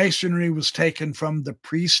says Masonry was taken from the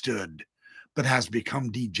priesthood, but has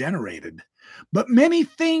become degenerated. But many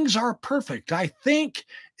things are perfect. I think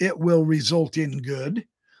it will result in good.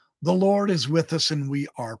 The Lord is with us and we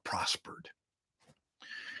are prospered."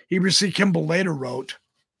 Heber C. Kimball later wrote,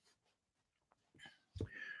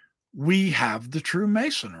 "We have the true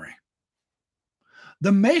Masonry.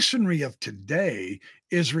 The Masonry of today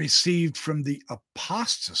is received from the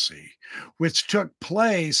apostasy which took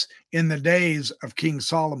place in the days of King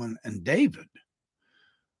Solomon and David.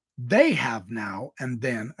 They have now and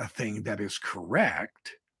then a thing that is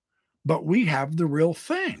correct, but we have the real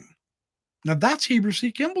thing." Now that's Heber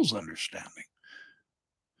C. Kimball's understanding.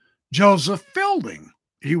 Joseph Fielding,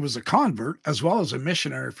 he was a convert as well as a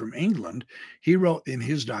missionary from England. He wrote in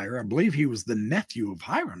his diary, I believe he was the nephew of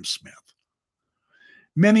Hiram Smith,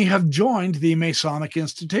 "Many have joined the Masonic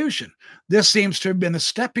institution. This seems to have been a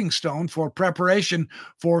stepping stone for preparation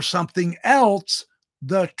for something else,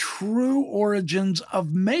 the true origins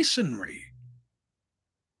of Masonry.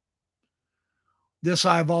 This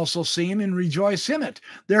I have also seen and rejoice in it.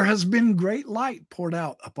 There has been great light poured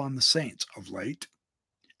out upon the saints of late,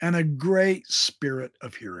 and a great spirit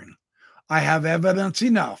of hearing. I have evidence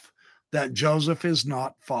enough that Joseph is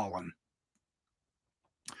not fallen.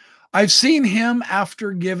 I've seen him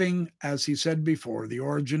after giving, as he said before, the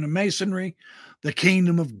origin of Masonry, the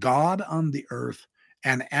kingdom of God on the earth,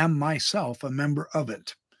 and am myself a member of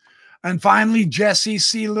it." And finally, Jesse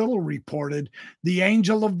C. Little reported, "The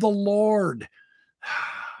angel of the Lord,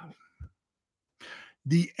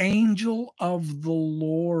 the angel of the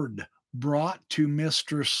Lord brought to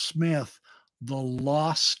Mr. Smith the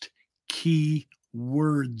lost key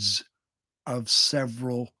words of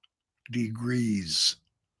several degrees,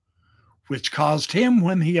 which caused him,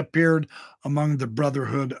 when he appeared among the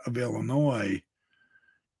Brotherhood of Illinois,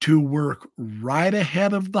 to work right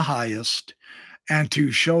ahead of the highest and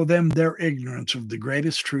to show them their ignorance of the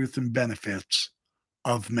greatest truth and benefits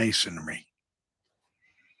of Masonry.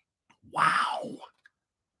 Wow.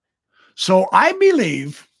 So I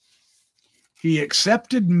believe he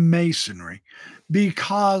accepted Masonry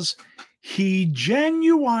because he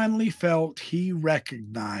genuinely felt he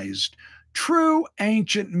recognized true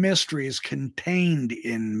ancient mysteries contained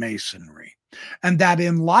in Masonry, and that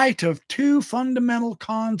in light of two fundamental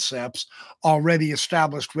concepts already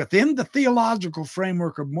established within the theological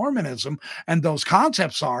framework of Mormonism, and those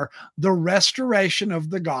concepts are the restoration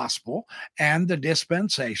of the gospel and the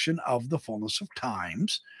dispensation of the fullness of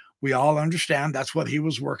times. We all understand that's what he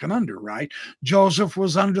was working under, right? Joseph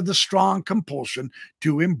was under the strong compulsion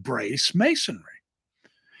to embrace Masonry.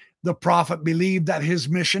 The prophet believed that his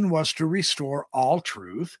mission was to restore all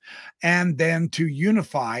truth and then to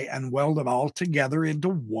unify and weld it all together into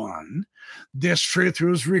one. This truth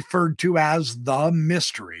was referred to as the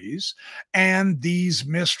mysteries, and these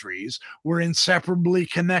mysteries were inseparably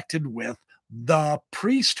connected with the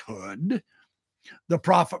priesthood. The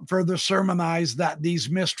prophet further sermonized that these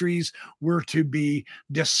mysteries were to be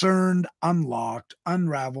discerned, unlocked,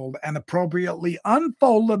 unraveled, and appropriately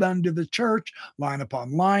unfolded unto the church, line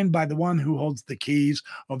upon line, by the one who holds the keys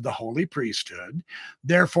of the holy priesthood.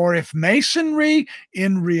 Therefore, if Masonry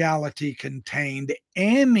in reality contained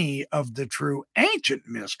any of the true ancient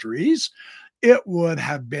mysteries, it would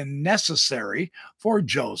have been necessary for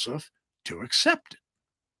Joseph to accept it.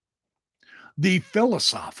 The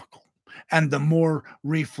philosophical and the more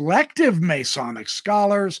reflective Masonic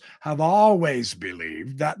scholars have always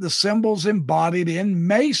believed that the symbols embodied in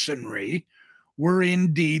Masonry were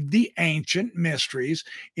indeed the ancient mysteries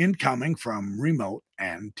incoming from remote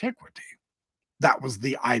antiquity. That was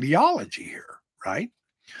the ideology here, right?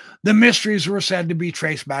 The mysteries were said to be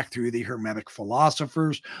traced back through the Hermetic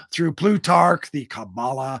philosophers, through Plutarch, the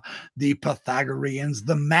Kabbalah, the Pythagoreans,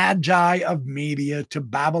 the Magi of Media, to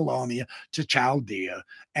Babylonia, to Chaldea,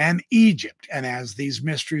 and Egypt. And as these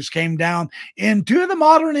mysteries came down into the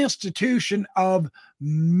modern institution of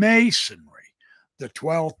Masonry, the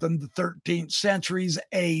 12th and the 13th centuries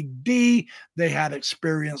AD, they had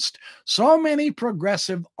experienced so many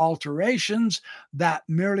progressive alterations that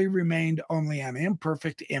merely remained only an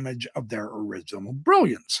imperfect image of their original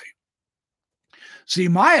brilliancy. See,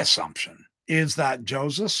 my assumption is that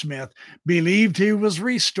Joseph Smith believed he was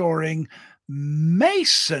restoring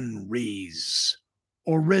Masonry's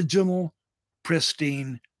original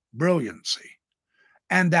pristine brilliancy,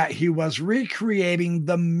 and that he was recreating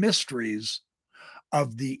the mysteries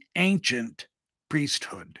of the ancient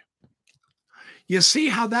priesthood. You see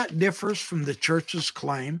how that differs from the church's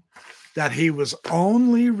claim that he was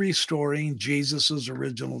only restoring Jesus's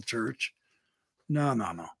original church? No.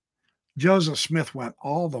 Joseph Smith went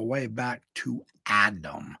all the way back to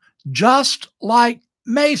Adam, just like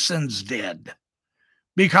Masons did,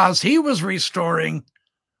 because he was restoring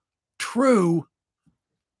true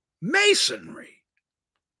Masonry.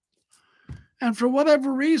 And for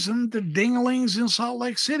whatever reason, the dinglings in Salt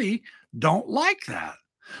Lake City don't like that.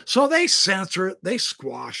 So they censor it, they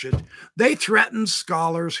squash it, they threaten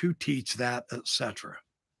scholars who teach that, etc.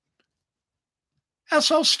 That's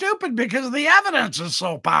so stupid because the evidence is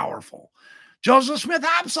so powerful. Joseph Smith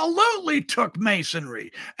absolutely took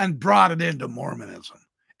Masonry and brought it into Mormonism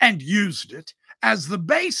and used it as the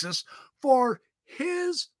basis for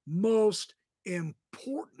his most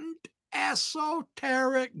important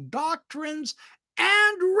esoteric doctrines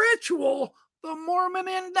and ritual, the Mormon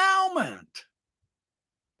Endowment.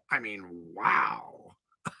 I mean, wow.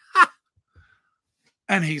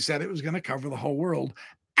 And he said it was going to cover the whole world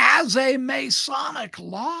as a Masonic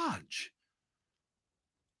lodge.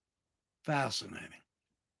 Fascinating.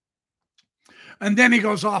 And then he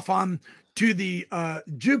goes off on to the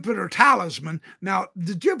Jupiter talisman. Now,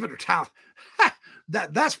 the Jupiter talisman,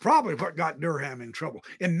 that's probably what got Durham in trouble.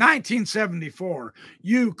 In 1974,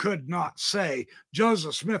 you could not say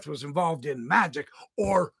Joseph Smith was involved in magic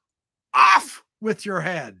or off with your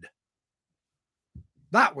head.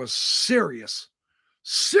 That was serious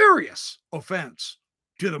offense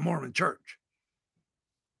to the Mormon church.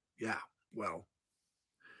 Yeah, well,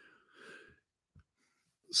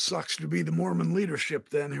 sucks to be the Mormon leadership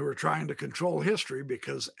then who are trying to control history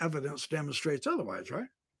because evidence demonstrates otherwise, right?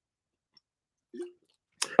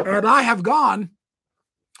 And I have gone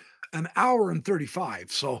an hour and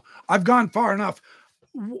 35, so I've gone far enough.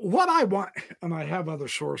 What I want, and I have other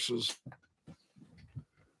sources,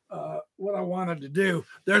 what I wanted to do,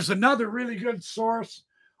 there's another really good source.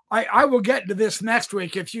 I will get to this next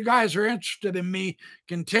week. If you guys are interested in me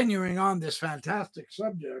continuing on this fantastic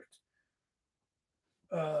subject,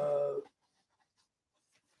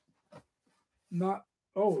 not.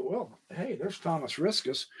 Oh, well, hey, there's Thomas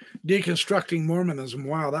Riskus, Deconstructing Mormonism.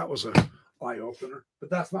 Wow, that was a eye-opener. But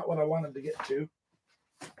that's not what I wanted to get to.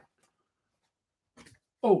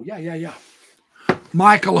 Oh, yeah.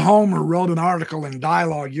 Michael Homer wrote an article in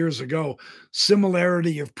Dialogue years ago,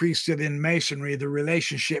 Similarity of Priesthood in Masonry, the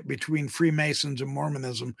relationship between Freemasons and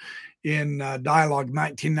Mormonism, in Dialogue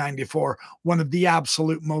 1994, one of the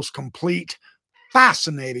absolute most complete,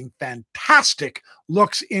 fascinating, fantastic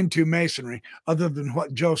looks into Masonry, other than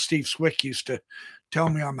what Joe Steve Swick used to tell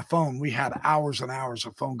me on the phone. We had hours and hours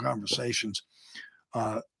of phone conversations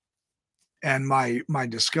and my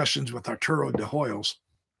discussions with Arturo de Hoyos.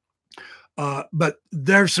 But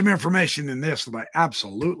there's some information in this that I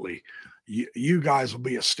absolutely, you guys will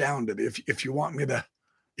be astounded if you want me to.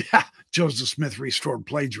 Yeah, Joseph Smith restored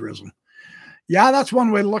plagiarism. Yeah, that's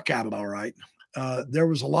one way to look at it. All right. There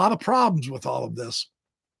was a lot of problems with all of this.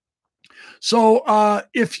 So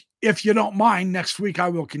if you don't mind, next week I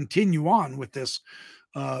will continue on with this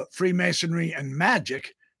Freemasonry and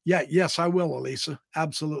magic. Yeah, yes, I will, Elisa.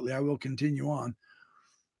 Absolutely, I will continue on.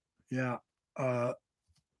 Yeah.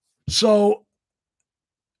 So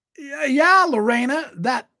yeah, Lorena,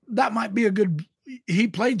 that might be a good. He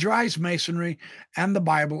plagiarized Masonry and the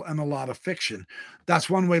Bible and a lot of fiction. That's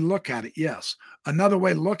one way to look at it. Yes. Another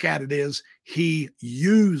way to look at it is he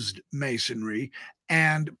used Masonry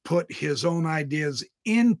and put his own ideas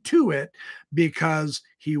into it because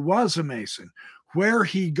he was a Mason. Where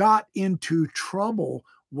he got into trouble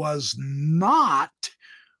was not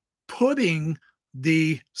putting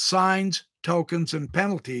the signs, tokens, and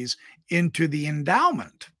penalties into the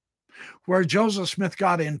endowment. Where Joseph Smith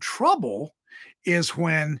got in trouble is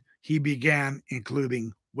when he began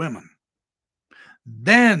including women.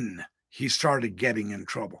 Then he started getting in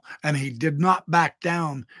trouble, and he did not back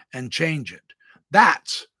down and change it.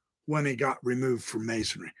 That's when he got removed from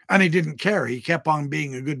Masonry. And he didn't care. He kept on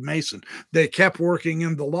being a good Mason. They kept working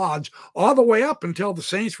in the lodge all the way up until the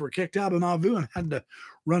Saints were kicked out of Nauvoo and had to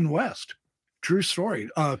run west. True story.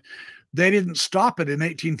 They didn't stop it in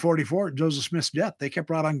 1844 at Joseph Smith's death. They kept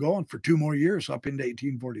right on going for 2 more years up into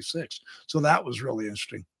 1846. So that was really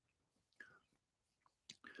interesting.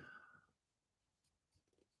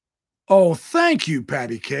 Oh, thank you,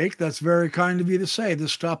 Patty Cake. That's very kind of you to say.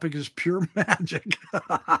 This topic is pure magic.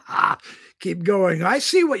 Keep going. I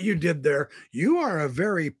see what you did there. You are a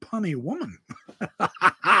very punny woman.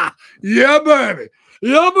 Yeah, baby.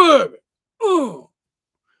 Yeah, baby. Oh,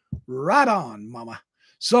 right on, mama.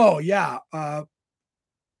 So, yeah.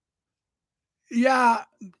 Yeah,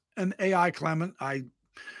 an AI Clement.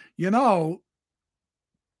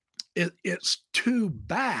 It's too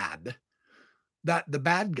bad that the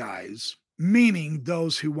bad guys, meaning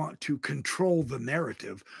those who want to control the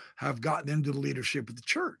narrative, have gotten into the leadership of the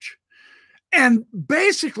church. And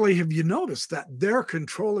basically, have you noticed that their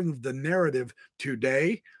controlling of the narrative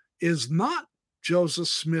today is not Joseph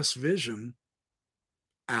Smith's vision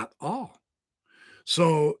at all?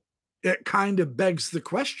 So it kind of begs the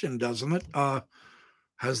question, doesn't it?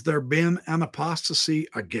 Has there been an apostasy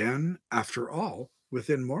again, after all,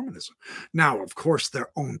 within Mormonism? Now, of course,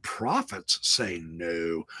 their own prophets say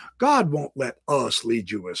no. God won't let us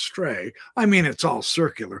lead you astray. I mean, it's all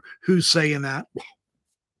circular. Who's saying that? Well,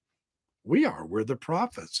 we are. We're the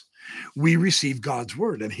prophets. We receive God's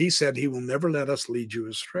word, and he said he will never let us lead you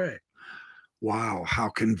astray. Wow, how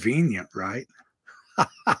convenient, right?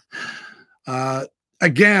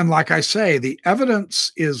 Again, like I say, the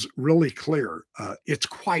evidence is really clear. It's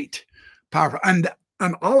quite powerful.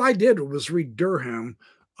 And all I did was read Durham.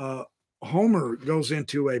 Homer goes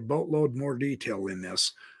into a boatload more detail in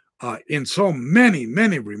this, in so many,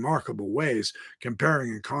 many remarkable ways, comparing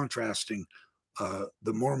and contrasting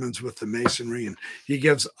the Mormons with the Masonry. And he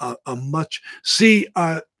gives a much,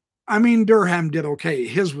 Durham did okay.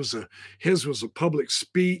 His was a public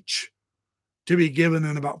speech to be given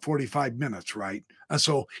in about 45 minutes, right? And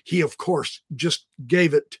so he, of course, just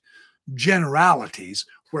gave it generalities,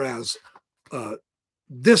 whereas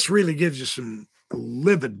this really gives you some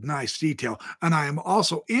livid, nice detail. And I am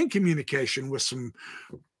also in communication with some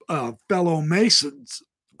fellow Masons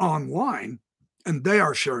online, and they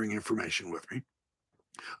are sharing information with me.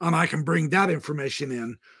 And I can bring that information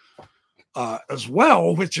in as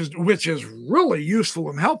well, which is really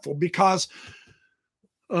useful and helpful, because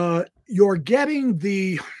you're getting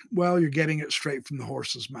it straight from the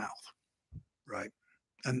horse's mouth, right?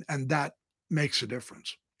 And that makes a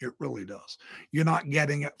difference. It really does. You're not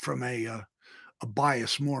getting it from a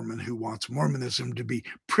biased Mormon who wants Mormonism to be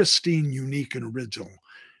pristine, unique, and original.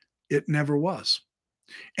 It never was,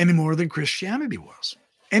 any more than Christianity was,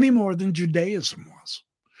 any more than Judaism was.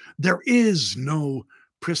 There is no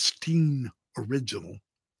pristine, original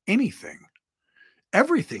anything.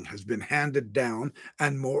 Everything has been handed down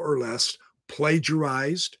and more or less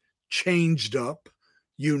plagiarized, changed up,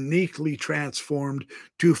 uniquely transformed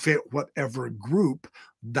to fit whatever group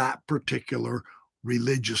that particular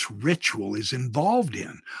religious ritual is involved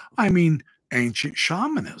in. I mean, ancient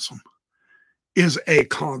shamanism is a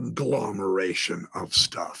conglomeration of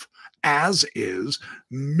stuff, as is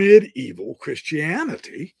medieval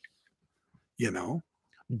Christianity. You know,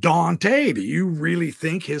 Dante, do you really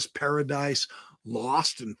think his Paradise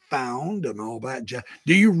Lost and Found and all that? Do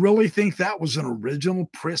you really think that was an original,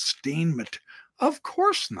 pristine material? Of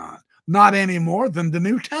course not. Not any more than the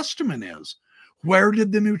New Testament is. Where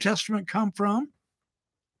did the New Testament come from?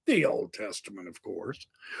 The Old Testament, of course.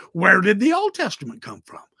 Where did the Old Testament come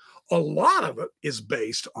from? A lot of it is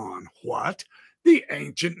based on what? The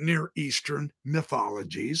ancient Near Eastern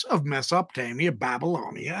mythologies of Mesopotamia,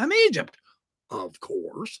 Babylonia, and Egypt. Of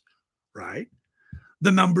course, right?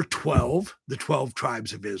 The number 12, the 12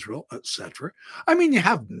 tribes of Israel, etc. I mean, you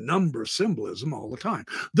have number symbolism all the time.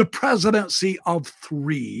 The presidency of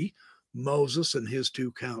 3, Moses and his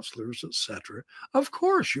 2 counselors, etc. Of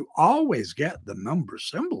course, you always get the number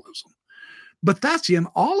symbolism. But that's in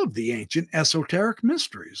all of the ancient esoteric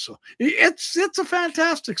mysteries. So it's a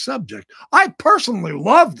fantastic subject. I personally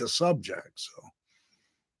love the subject. So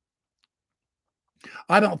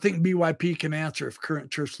I don't think BYP can answer if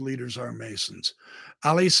current church leaders are Masons.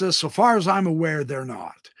 Ali says, so far as I'm aware, they're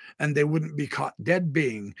not. And they wouldn't be caught dead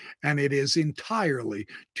being. And it is entirely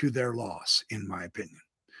to their loss, in my opinion.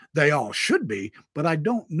 They all should be, but I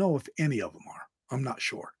don't know if any of them are. I'm not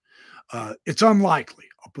sure. It's unlikely.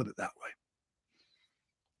 I'll put it that way.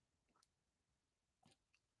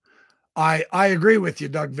 I agree with you,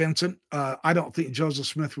 Doug Vincent. I don't think Joseph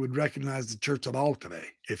Smith would recognize the church at all today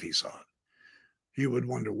if he saw it. He would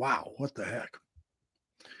wonder, wow, what the heck?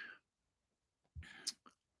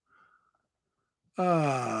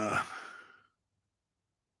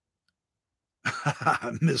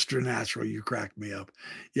 Mr. Natural, you cracked me up.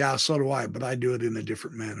 Yeah, so do I, but I do it in a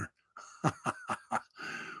different manner.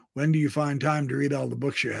 When do you find time to read all the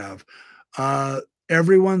books you have?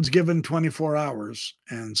 Everyone's given 24 hours,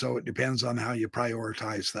 and so it depends on how you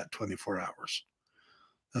prioritize that 24 hours.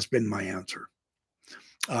 That's been my answer.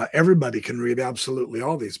 Everybody can read absolutely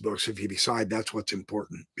all these books if you decide that's what's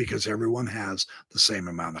important, because everyone has the same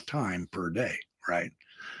amount of time per day, right?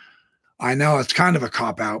 I know it's kind of a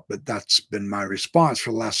cop-out, but that's been my response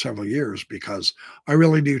for the last several years, because I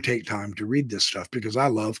really do take time to read this stuff because I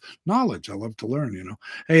love knowledge. I love to learn, you know.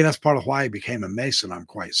 Hey, that's part of why I became a Mason, I'm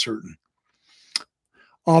quite certain.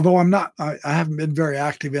 Although I haven't been very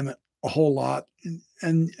active in it a whole lot.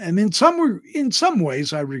 And in some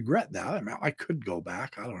ways, I regret that. I mean, I could go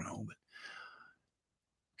back. I don't know. But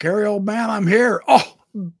Gary, old man, I'm here. Oh,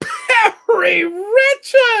 Barry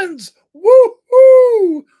Richens!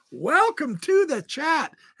 Woohoo! Welcome to the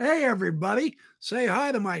chat. Hey, everybody. Say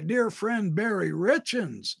hi to my dear friend, Barry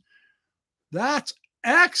Richens. That's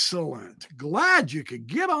excellent. Glad you could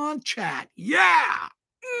get on chat. Yeah.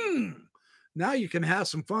 Now you can have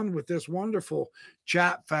some fun with this wonderful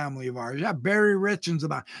chat family of ours. Yeah, Barry Richens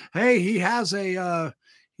and I. Hey, he has a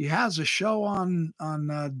show on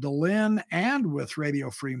DeLynn and with Radio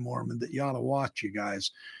Free Mormon that you ought to watch, you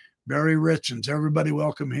guys. Barry Richens, everybody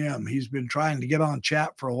welcome him. He's been trying to get on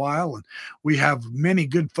chat for a while, and we have many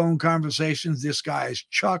good phone conversations. This guy is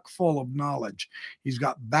chock full of knowledge. He's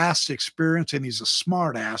got vast experience, and he's a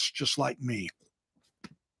smart ass just like me.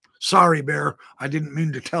 Sorry, Bear, I didn't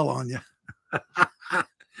mean to tell on you.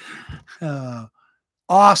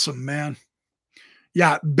 Awesome, man.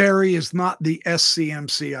 Yeah, Barry is not the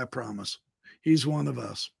SCMC, I promise. He's one of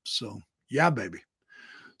us. So, yeah, baby.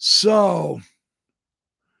 So,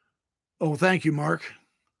 thank you, Mark.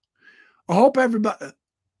 I hope everybody,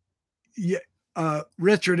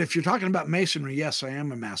 Richard, if you're talking about Masonry, yes, I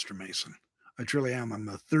am a Master Mason. I truly am. I'm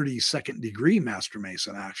a 32nd degree Master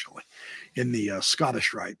Mason, actually, in the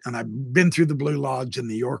Scottish Rite. And I've been through the Blue Lodge and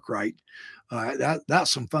the York Rite.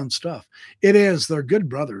 That's some fun stuff. It is. They're good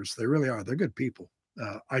brothers. They really are. They're good people.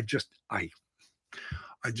 I just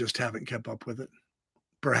haven't kept up with it.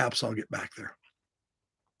 Perhaps I'll get back there.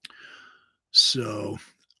 So,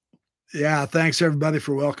 yeah, thanks everybody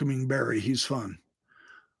for welcoming Barry. He's fun.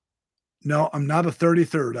 No, I'm not a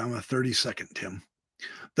 33rd. I'm a 32nd, Tim.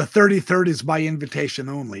 The 33rd is by invitation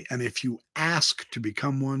only. And if you ask to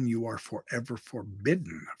become one, you are forever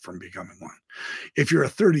forbidden from becoming one. If you're a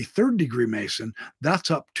 33rd degree Mason, that's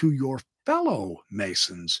up to your fellow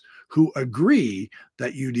Masons who agree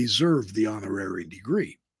that you deserve the honorary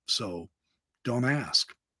degree. So don't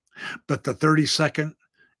ask. But the 32nd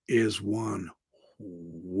is one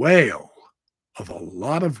whale of a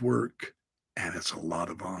lot of work, and it's a lot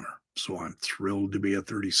of honor. So I'm thrilled to be a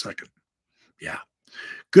 32nd. Yeah,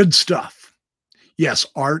 good stuff. Yes,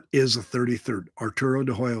 Art is a 33rd. Arturo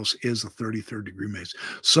de Hoyos is a 33rd degree Mason.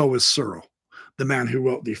 So is Searle, the man who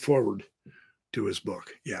wrote the foreword to his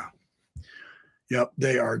book. Yeah. Yep,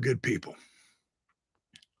 they are good people.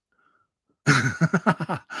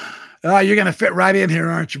 Oh, you're going to fit right in here,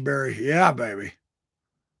 aren't you, Barry? Yeah, baby.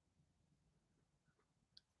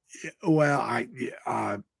 Well,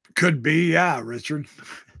 could be, yeah, Richard.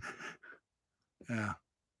 Yeah.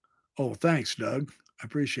 Oh, thanks, Doug. I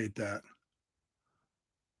appreciate that.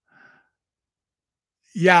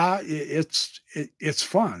 Yeah, it's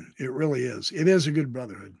fun. It really is. It is a good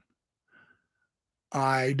brotherhood.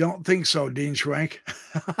 I don't think so, Dean Schwenk.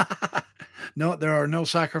 No, there are no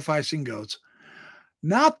sacrificing goats.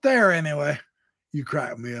 Not there, anyway. You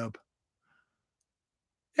crack me up.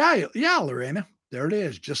 Yeah, Lorena. There it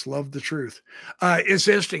is. Just love the truth. It's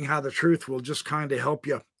interesting how the truth will just kind of help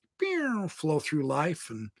you flow through life.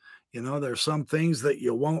 And, there's some things that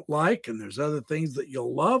you won't like, and there's other things that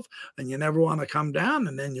you'll love, and you never want to come down,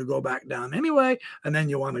 and then you go back down anyway, and then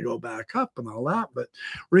you want to go back up and all that. But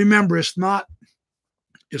remember, it's not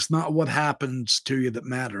what happens to you that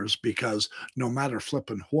matters, because no matter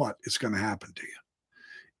flipping what, it's going to happen to you.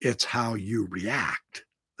 It's how you react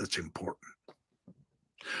that's important.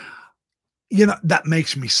 That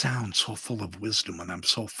makes me sound so full of wisdom when I'm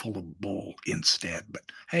so full of bull instead. But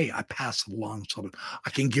hey, I pass it along so that I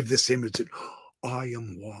can give this image that I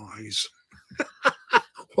am wise.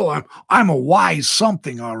 Well, I'm a wise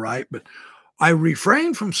something, all right, but I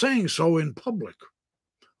refrain from saying so in public.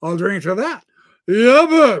 I'll drink to that.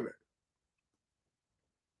 Yeah,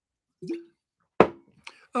 baby.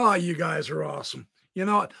 Oh, you guys are awesome. You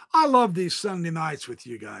know what? I love these Sunday nights with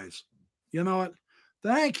you guys. You know what?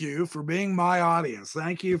 Thank you for being my audience.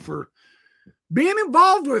 Thank you for being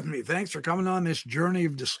involved with me. Thanks for coming on this journey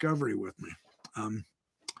of discovery with me.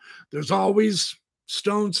 There's always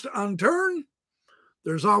stones to unturn.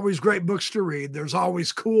 There's always great books to read. There's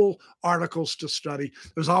always cool articles to study.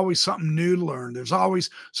 There's always something new to learn. There's always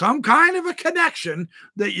some kind of a connection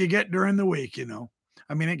that you get during the week,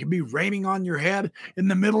 I mean, it could be raining on your head in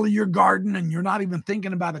the middle of your garden, and you're not even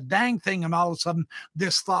thinking about a dang thing, and all of a sudden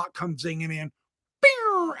this thought comes zinging in,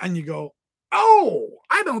 and you go, oh,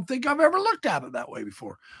 I don't think I've ever looked at it that way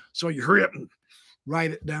before. So you hurry up and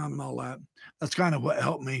write it down and all that. That's kind of what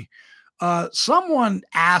helped me. Someone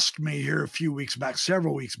asked me here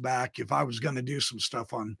several weeks back, if I was going to do some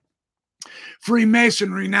stuff on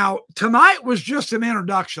Freemasonry. Now, tonight was just an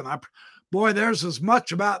introduction. There's as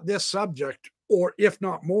much about this subject, or if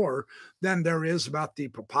not more, than there is about the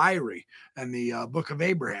papyri and the Book of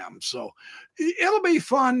Abraham. So it'll be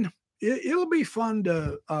fun. It'll be fun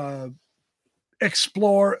to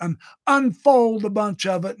explore and unfold a bunch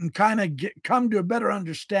of it and kind of come to a better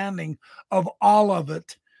understanding of all of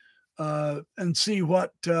it, and see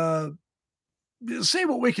what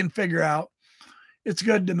we can figure out. It's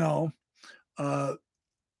good to know.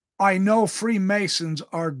 I know Freemasons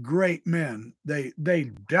are great men.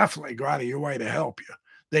 They definitely go out of your way to help you.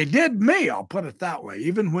 They did me, I'll put it that way.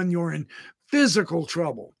 Even when you're in physical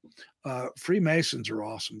trouble, Freemasons are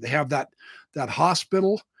awesome. They have that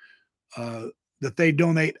hospital that they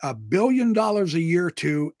donate $1 billion a year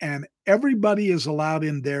to, and everybody is allowed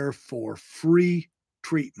in there for free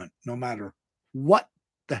treatment, no matter what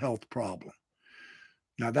the health problem.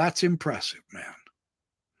 Now that's impressive, man.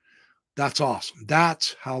 That's awesome.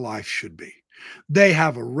 That's how life should be. They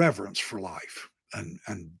have a reverence for life, and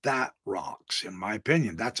that rocks, in my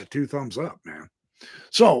opinion. That's a 2 thumbs up, man.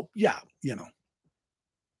 So yeah,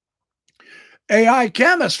 AI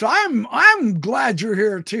chemist, I'm glad you're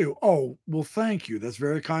here too. Oh, well, thank you. That's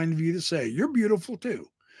very kind of you to say. You're beautiful too.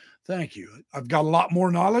 Thank you. I've got a lot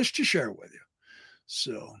more knowledge to share with you.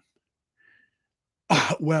 So,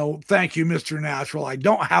 well, thank you, Mr. Natural. I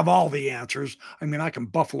don't have all the answers. I mean, I can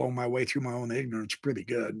buffalo my way through my own ignorance pretty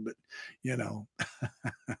good, but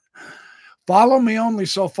follow me only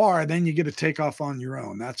so far, and then you get to take off on your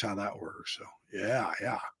own. That's how that works. So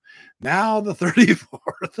yeah. Now the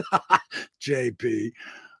 34th, JP,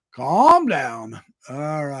 calm down.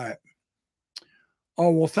 All right.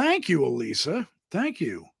 Oh, well, thank you, Elisa. Thank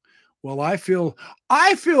you. Well, I feel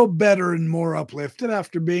better and more uplifted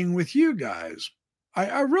after being with you guys.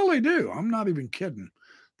 I really do. I'm not even kidding.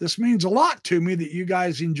 This means a lot to me that you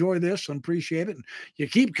guys enjoy this and appreciate it. And you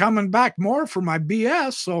keep coming back more for my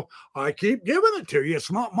BS, so I keep giving it to you.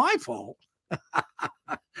 It's not my fault.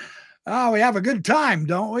 Oh, we have a good time,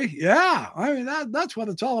 don't we? Yeah. I mean, that's what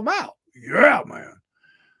it's all about. Yeah, man.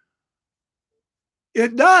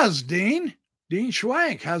 It does, Dean. Dean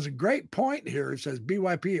Schwank has a great point here. He says,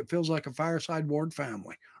 BYP, it feels like a fireside ward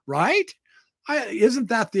family, right? Isn't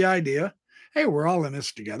that the idea? Hey, we're all in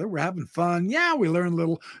this together. We're having fun. Yeah, we learn a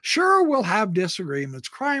little. Sure, we'll have disagreements.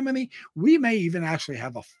 Criminy. We may even actually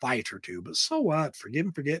have a fight or two, but so what? Forgive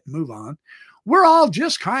and forget and move on. We're all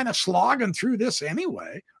just kind of slogging through this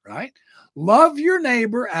anyway, right? Love your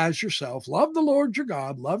neighbor as yourself. Love the Lord your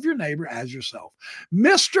God. Love your neighbor as yourself.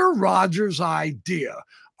 Mr. Rogers' idea.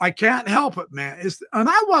 I can't help it, man. And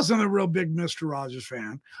I wasn't a real big Mr. Rogers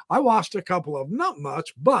fan. I watched a couple of them, not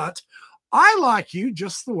much, but I like you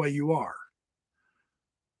just the way you are.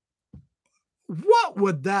 What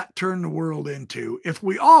would that turn the world into if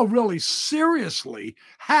we all really seriously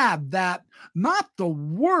had that, not the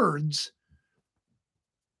words,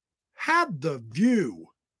 had the view,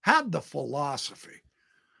 had the philosophy,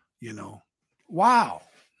 you know? Wow.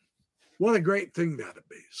 What a great thing that'd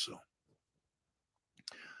be. So,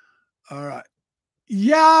 all right.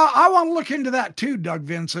 Yeah, I want to look into that too, Doug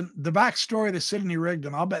Vincent. The backstory to Sidney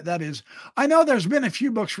Rigdon. I'll bet that is. I know there's been a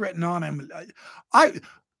few books written on him.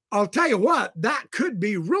 I'll tell you what, that could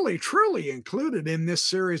be really, truly included in this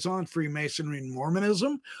series on Freemasonry and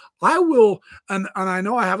Mormonism. I will, and I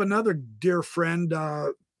know I have another dear friend,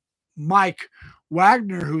 Mike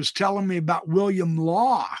Wagner, who's telling me about William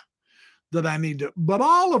Law that I need to, but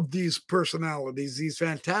all of these personalities, these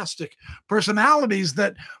fantastic personalities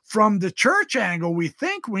that from the church angle, we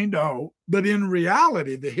think we know, but in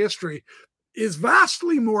reality, the history is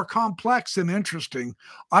vastly more complex and interesting.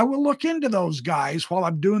 I will look into those guys while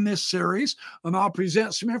I'm doing this series, and I'll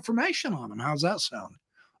present some information on them. How's that sound?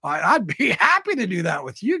 I'd be happy to do that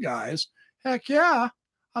with you guys. Heck yeah,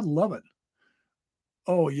 I'd love it.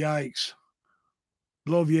 Oh, yikes.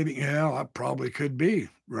 Bloviating hell, I probably could be,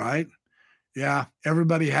 right? Yeah,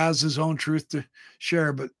 everybody has his own truth to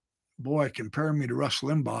share, but boy, compare me to Rush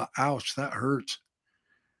Limbaugh. Ouch, that hurts.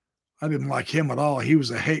 I didn't like him at all. He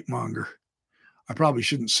was a hate monger. I probably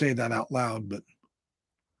shouldn't say that out loud, but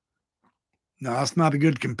no, that's not a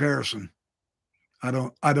good comparison. I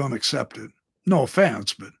don't accept it. No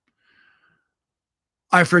offense, but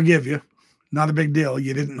I forgive you. Not a big deal.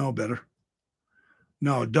 You didn't know better.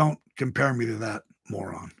 No, don't compare me to that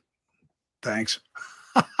moron. Thanks.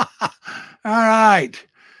 All right.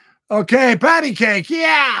 Okay, patty cake.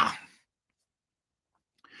 Yeah.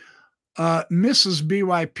 Mrs.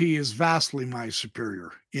 BYP is vastly my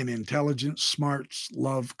superior in intelligence, smarts,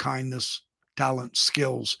 love, kindness, talent,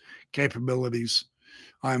 skills, capabilities.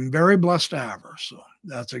 I'm very blessed to have her, so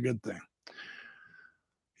that's a good thing.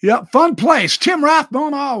 Yep, fun place. Tim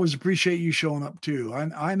Rathbone, I always appreciate you showing up too.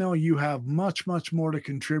 I know you have much, much more to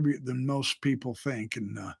contribute than most people think,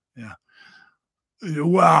 and yeah.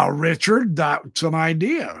 Well, Richard, that's an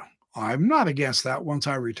idea. I'm not against that once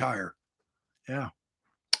I retire. Yeah.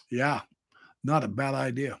 Yeah. Not a bad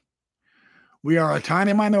idea. We are a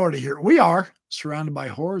tiny minority here. We are surrounded by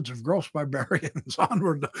hordes of gross barbarians.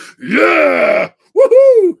 Onward. Yeah.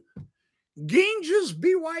 Woohoo. Genghis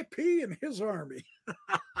BYP and his army.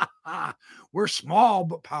 We're small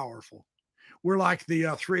but powerful. We're like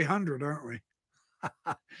the 300, aren't we?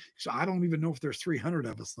 So I don't even know if there's 300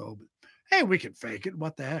 of us, though. But hey, we can fake it.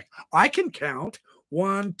 What the heck? I can count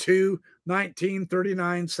 1, 2, 19,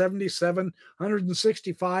 39, 77,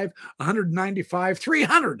 165, 195,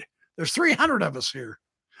 300. There's 300 of us here.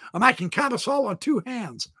 And I can count us all on 2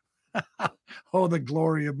 hands. Oh, the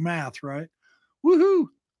glory of math, right? Woohoo.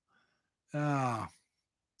 Yeah,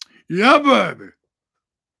 baby.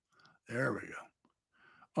 There we go.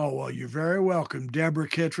 Oh, well, you're very welcome, Deborah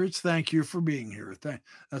Kittredge. Thank you for being here.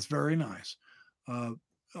 That's very nice.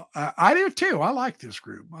 I do too. I like this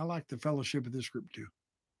group. I like the fellowship of this group too.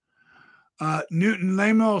 Newton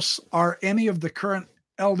Lemos, are any of the current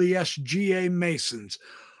LDS GA Masons?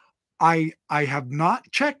 I have not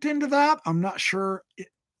checked into that. I'm not sure.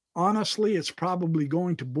 Honestly, it's probably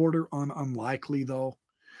going to border on unlikely, though.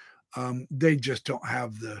 They just don't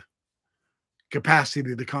have the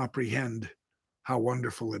capacity to comprehend how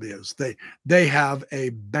wonderful it is. They have a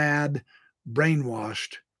bad,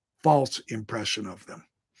 brainwashed, false impression of them.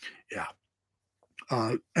 Yeah.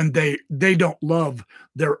 And they don't love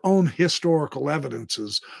their own historical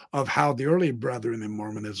evidences of how the early brethren in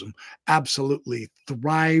Mormonism absolutely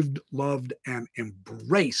thrived, loved, and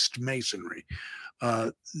embraced Masonry.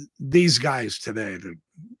 These guys today, they're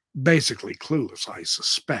basically clueless, I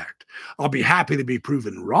suspect. I'll be happy to be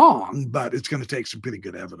proven wrong, but it's going to take some pretty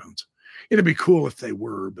good evidence. It'd be cool if they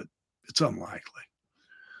were, but it's unlikely.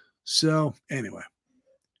 So anyway.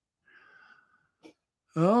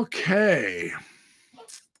 Okay.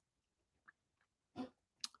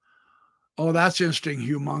 Oh, that's interesting.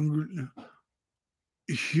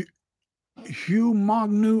 Hugh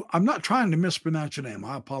Magnu. I'm not trying to mispronounce your name.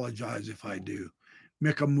 I apologize if I do.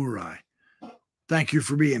 Mikamurai. Thank you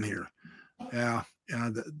for being here. Yeah,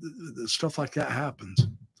 the stuff like that happens.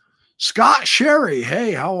 Scott Sherry.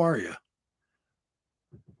 Hey, how are you?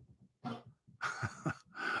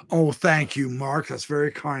 Oh, thank you, Mark. That's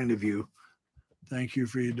very kind of you. Thank you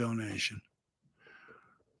for your donation.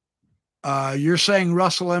 You're saying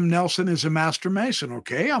Russell M. Nelson is a master mason.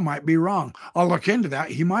 Okay, I might be wrong. I'll look into that.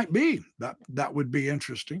 He might be. That would be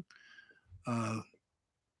interesting.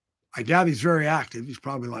 I doubt he's very active. He's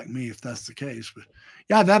probably like me if that's the case. But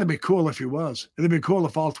yeah, that'd be cool if he was. It'd be cool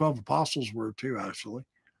if all 12 apostles were too, actually.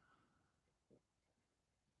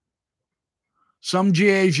 Some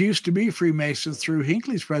GAs used to be Freemasons through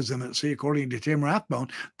Hinckley's presidency, according to Tim Rathbone.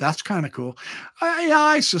 That's kind of cool.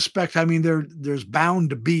 I suspect, I mean, there's bound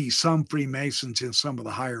to be some Freemasons in some of the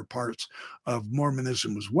higher parts of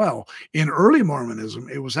Mormonism as well. In early Mormonism,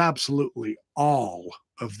 it was absolutely all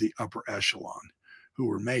of the upper echelon who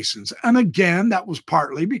were Masons. And again, that was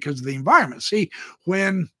partly because of the environment. See,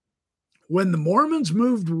 when the Mormons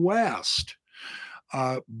moved west,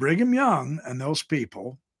 Brigham Young and those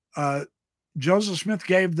people, Joseph Smith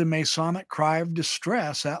gave the Masonic cry of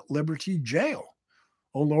distress at Liberty Jail.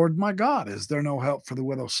 Oh, Lord, my God, is there no help for the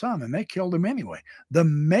widow's son? And they killed him anyway. The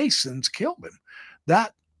Masons killed him.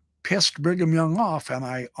 That pissed Brigham Young off, and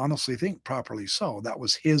I honestly think properly so. That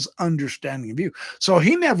was his understanding of you. So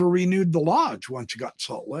he never renewed the lodge once you got to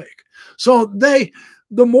Salt Lake. So the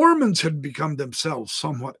Mormons had become themselves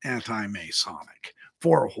somewhat anti-Masonic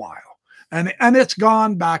for a while. And it's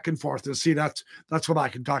gone back and forth. And see, that's what I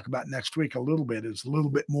can talk about next week a little bit, is a little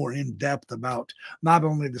bit more in depth about not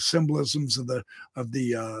only the symbolisms of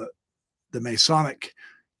the Masonic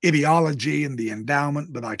ideology and the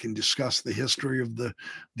endowment, but I can discuss the history of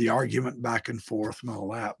the argument back and forth and all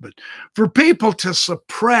that. But for people to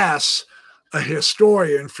suppress a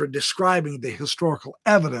historian for describing the historical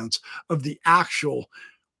evidence of the actual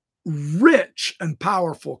rich and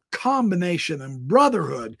powerful combination and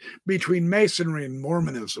brotherhood between Masonry and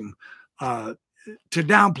Mormonism, to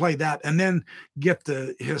downplay that and then get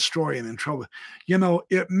the historian in trouble,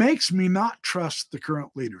 it makes me not trust the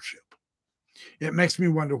current leadership. It makes me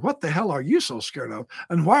wonder, what the hell are you so scared of?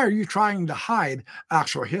 And why are you trying to hide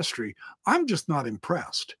actual history? I'm just not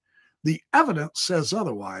impressed. The evidence says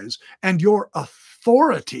otherwise, and your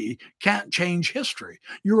authority can't change history.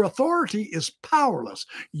 Your authority is powerless.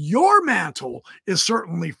 Your mantle is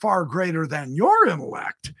certainly far greater than your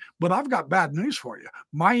intellect, but I've got bad news for you.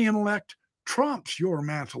 My intellect trumps your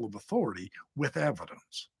mantle of authority with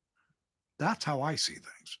evidence. That's how I see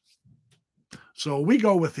things. So we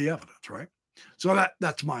go with the evidence, right? So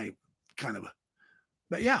that's my kind of,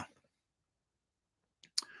 but yeah.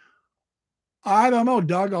 I don't know,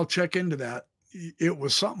 Doug. I'll check into that. It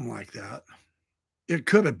was something like that. It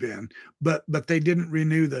could have been, but they didn't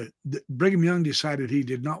renew the Brigham Young decided he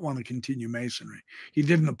did not want to continue Masonry. He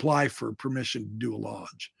didn't apply for permission to do a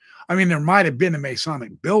lodge. I mean, there might have been a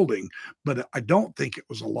Masonic building, but I don't think it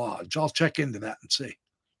was a lodge. I'll check into that and see.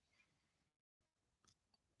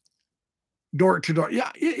 Door to door.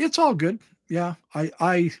 Yeah, it's all good. Yeah,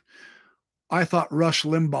 I thought Rush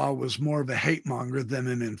Limbaugh was more of a hate monger than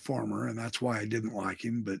an informer, and that's why I didn't like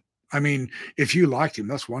him. But I mean, if you liked him,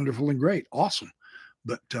 that's wonderful and great. Awesome.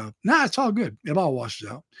 But it's all good. It all washes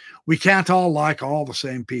out. We can't all like all the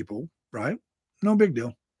same people, right? No big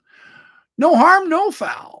deal. No harm, no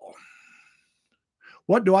foul.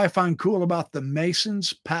 What do I find cool about the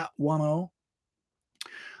Masons, Pat 10?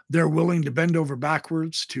 They're willing to bend over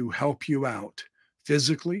backwards to help you out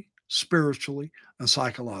physically, spiritually, and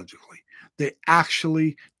psychologically. They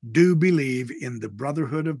actually do believe in the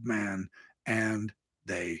brotherhood of man, and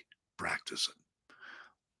they practice it.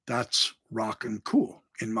 That's rockin' cool,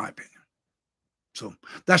 in my opinion. So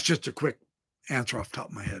that's just a quick answer off the top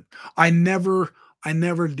of my head. I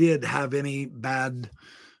never did have any bad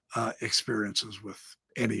experiences with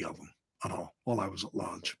any of them at all while I was at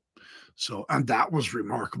Lodge. So, and that was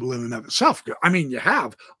remarkable in and of itself. I mean, you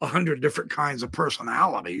have 100 different kinds of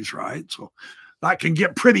personalities, right? So that can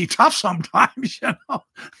get pretty tough sometimes,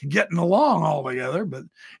 getting along all together, but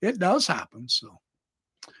it does happen. So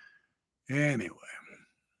anyway,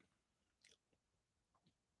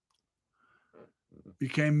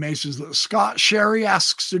 became Masons. Scott Sherry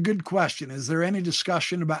asks a good question. Is there any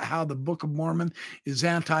discussion about how the Book of Mormon is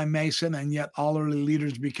anti-Mason and yet all early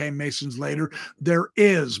leaders became Masons later? There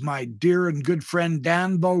is. My dear and good friend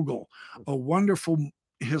Dan Vogel, a wonderful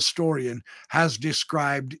historian, has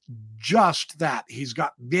described just that. He's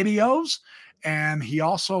got videos, and he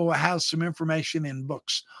also has some information in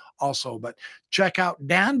books also. But check out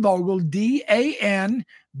Dan Vogel, DanVogel.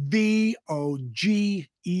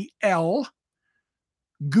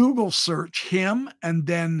 Google search him and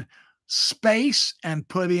then space and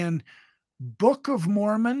put in Book of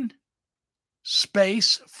Mormon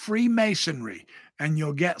space Freemasonry, and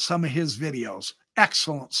you'll get some of his videos.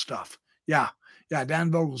 Excellent stuff. Yeah.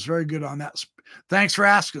 Dan Vogel's very good on that. Thanks for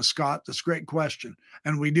asking, Scott. That's a great question.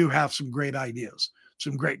 And we do have some great ideas,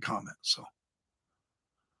 some great comments. So,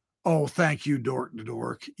 oh, thank you, Dork to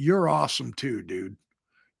Dork. You're awesome too, dude.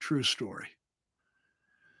 True story.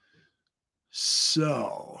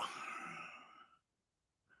 So,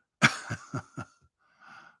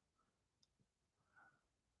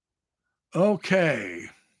 okay.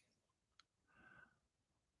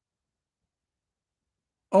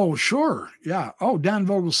 Oh, sure. Yeah. Oh, Dan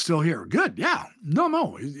Vogel's still here. Good. Yeah.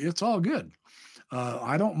 No, it's all good.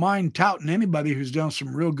 I don't mind touting anybody who's done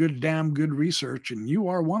some real good, damn good research, and you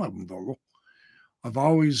are one of them, Vogel. I've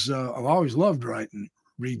always loved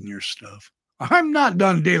reading your stuff. I'm not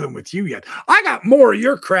done dealing with you yet. I got more of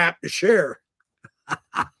your crap to share.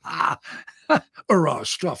 Or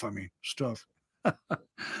stuff. I mean, stuff.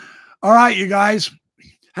 All right, you guys.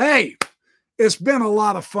 Hey, it's been a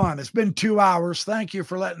lot of fun. It's been 2 hours. Thank you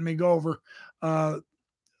for letting me go over.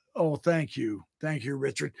 Oh, thank you. Thank you,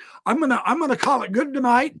 Richard. I'm gonna call it good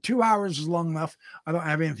tonight. 2 hours is long enough. I don't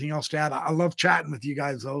have anything else to add. I love chatting with you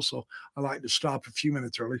guys though, so I like to stop a few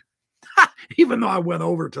minutes early. Even though I went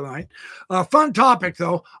over tonight. Fun topic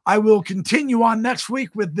though. I will continue on next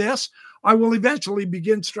week with this. I will eventually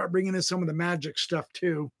start bringing in some of the magic stuff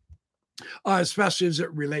too, especially as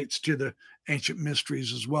it relates to the ancient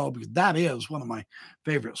mysteries as well, because that is one of my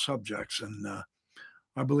favorite subjects. And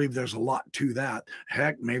I believe there's a lot to that.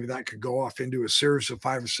 Heck, maybe that could go off into a series of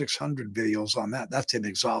 500 or 600 videos on that. That's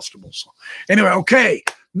inexhaustible. So anyway, okay.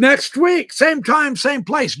 Next week, same time, same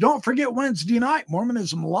place. Don't forget Wednesday night,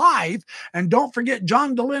 Mormonism Live. And don't forget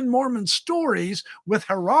John DeLynn Mormon Stories with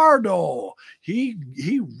Gerardo. He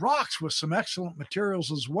rocks with some excellent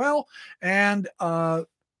materials as well. And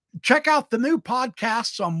check out the new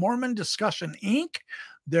podcasts on Mormon Discussion Inc.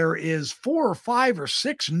 There is 4 or 5 or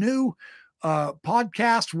 6 new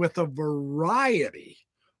podcasts with a variety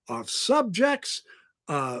of subjects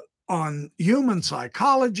on human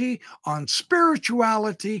psychology, on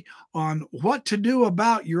spirituality, on what to do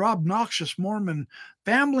about your obnoxious Mormon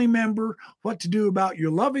family member, what to do about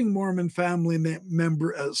your loving Mormon family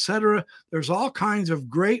member, etc. There's all kinds of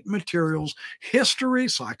great materials: history,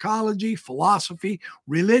 psychology, philosophy,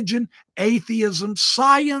 religion, atheism,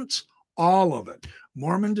 science, all of it.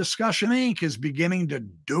 Mormon Discussion Inc. is beginning to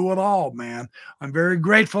do it all, man. I'm very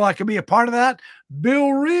grateful I could be a part of that.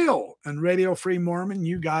 Bill Reel and Radio Free Mormon,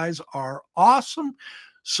 you guys are awesome.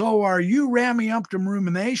 So are you, Rammy-umptum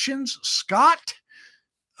Ruminations, Scott,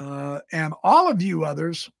 and all of you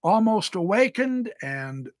others, Almost Awakened,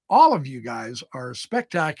 and all of you guys are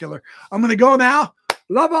spectacular. I'm going to go now.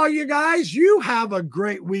 Love all you guys. You have a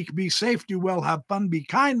great week. Be safe, do well, have fun, be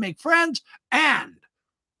kind, make friends, and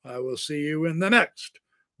I will see you in the next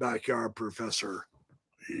Backyard Professor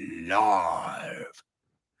Live.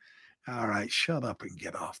 All right, shut up and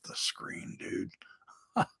get off the screen, dude.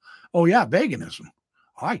 Oh, yeah, veganism.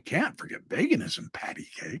 I can't forget veganism, patty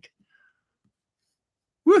cake.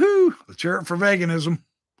 Woohoo! Let's hear it for veganism.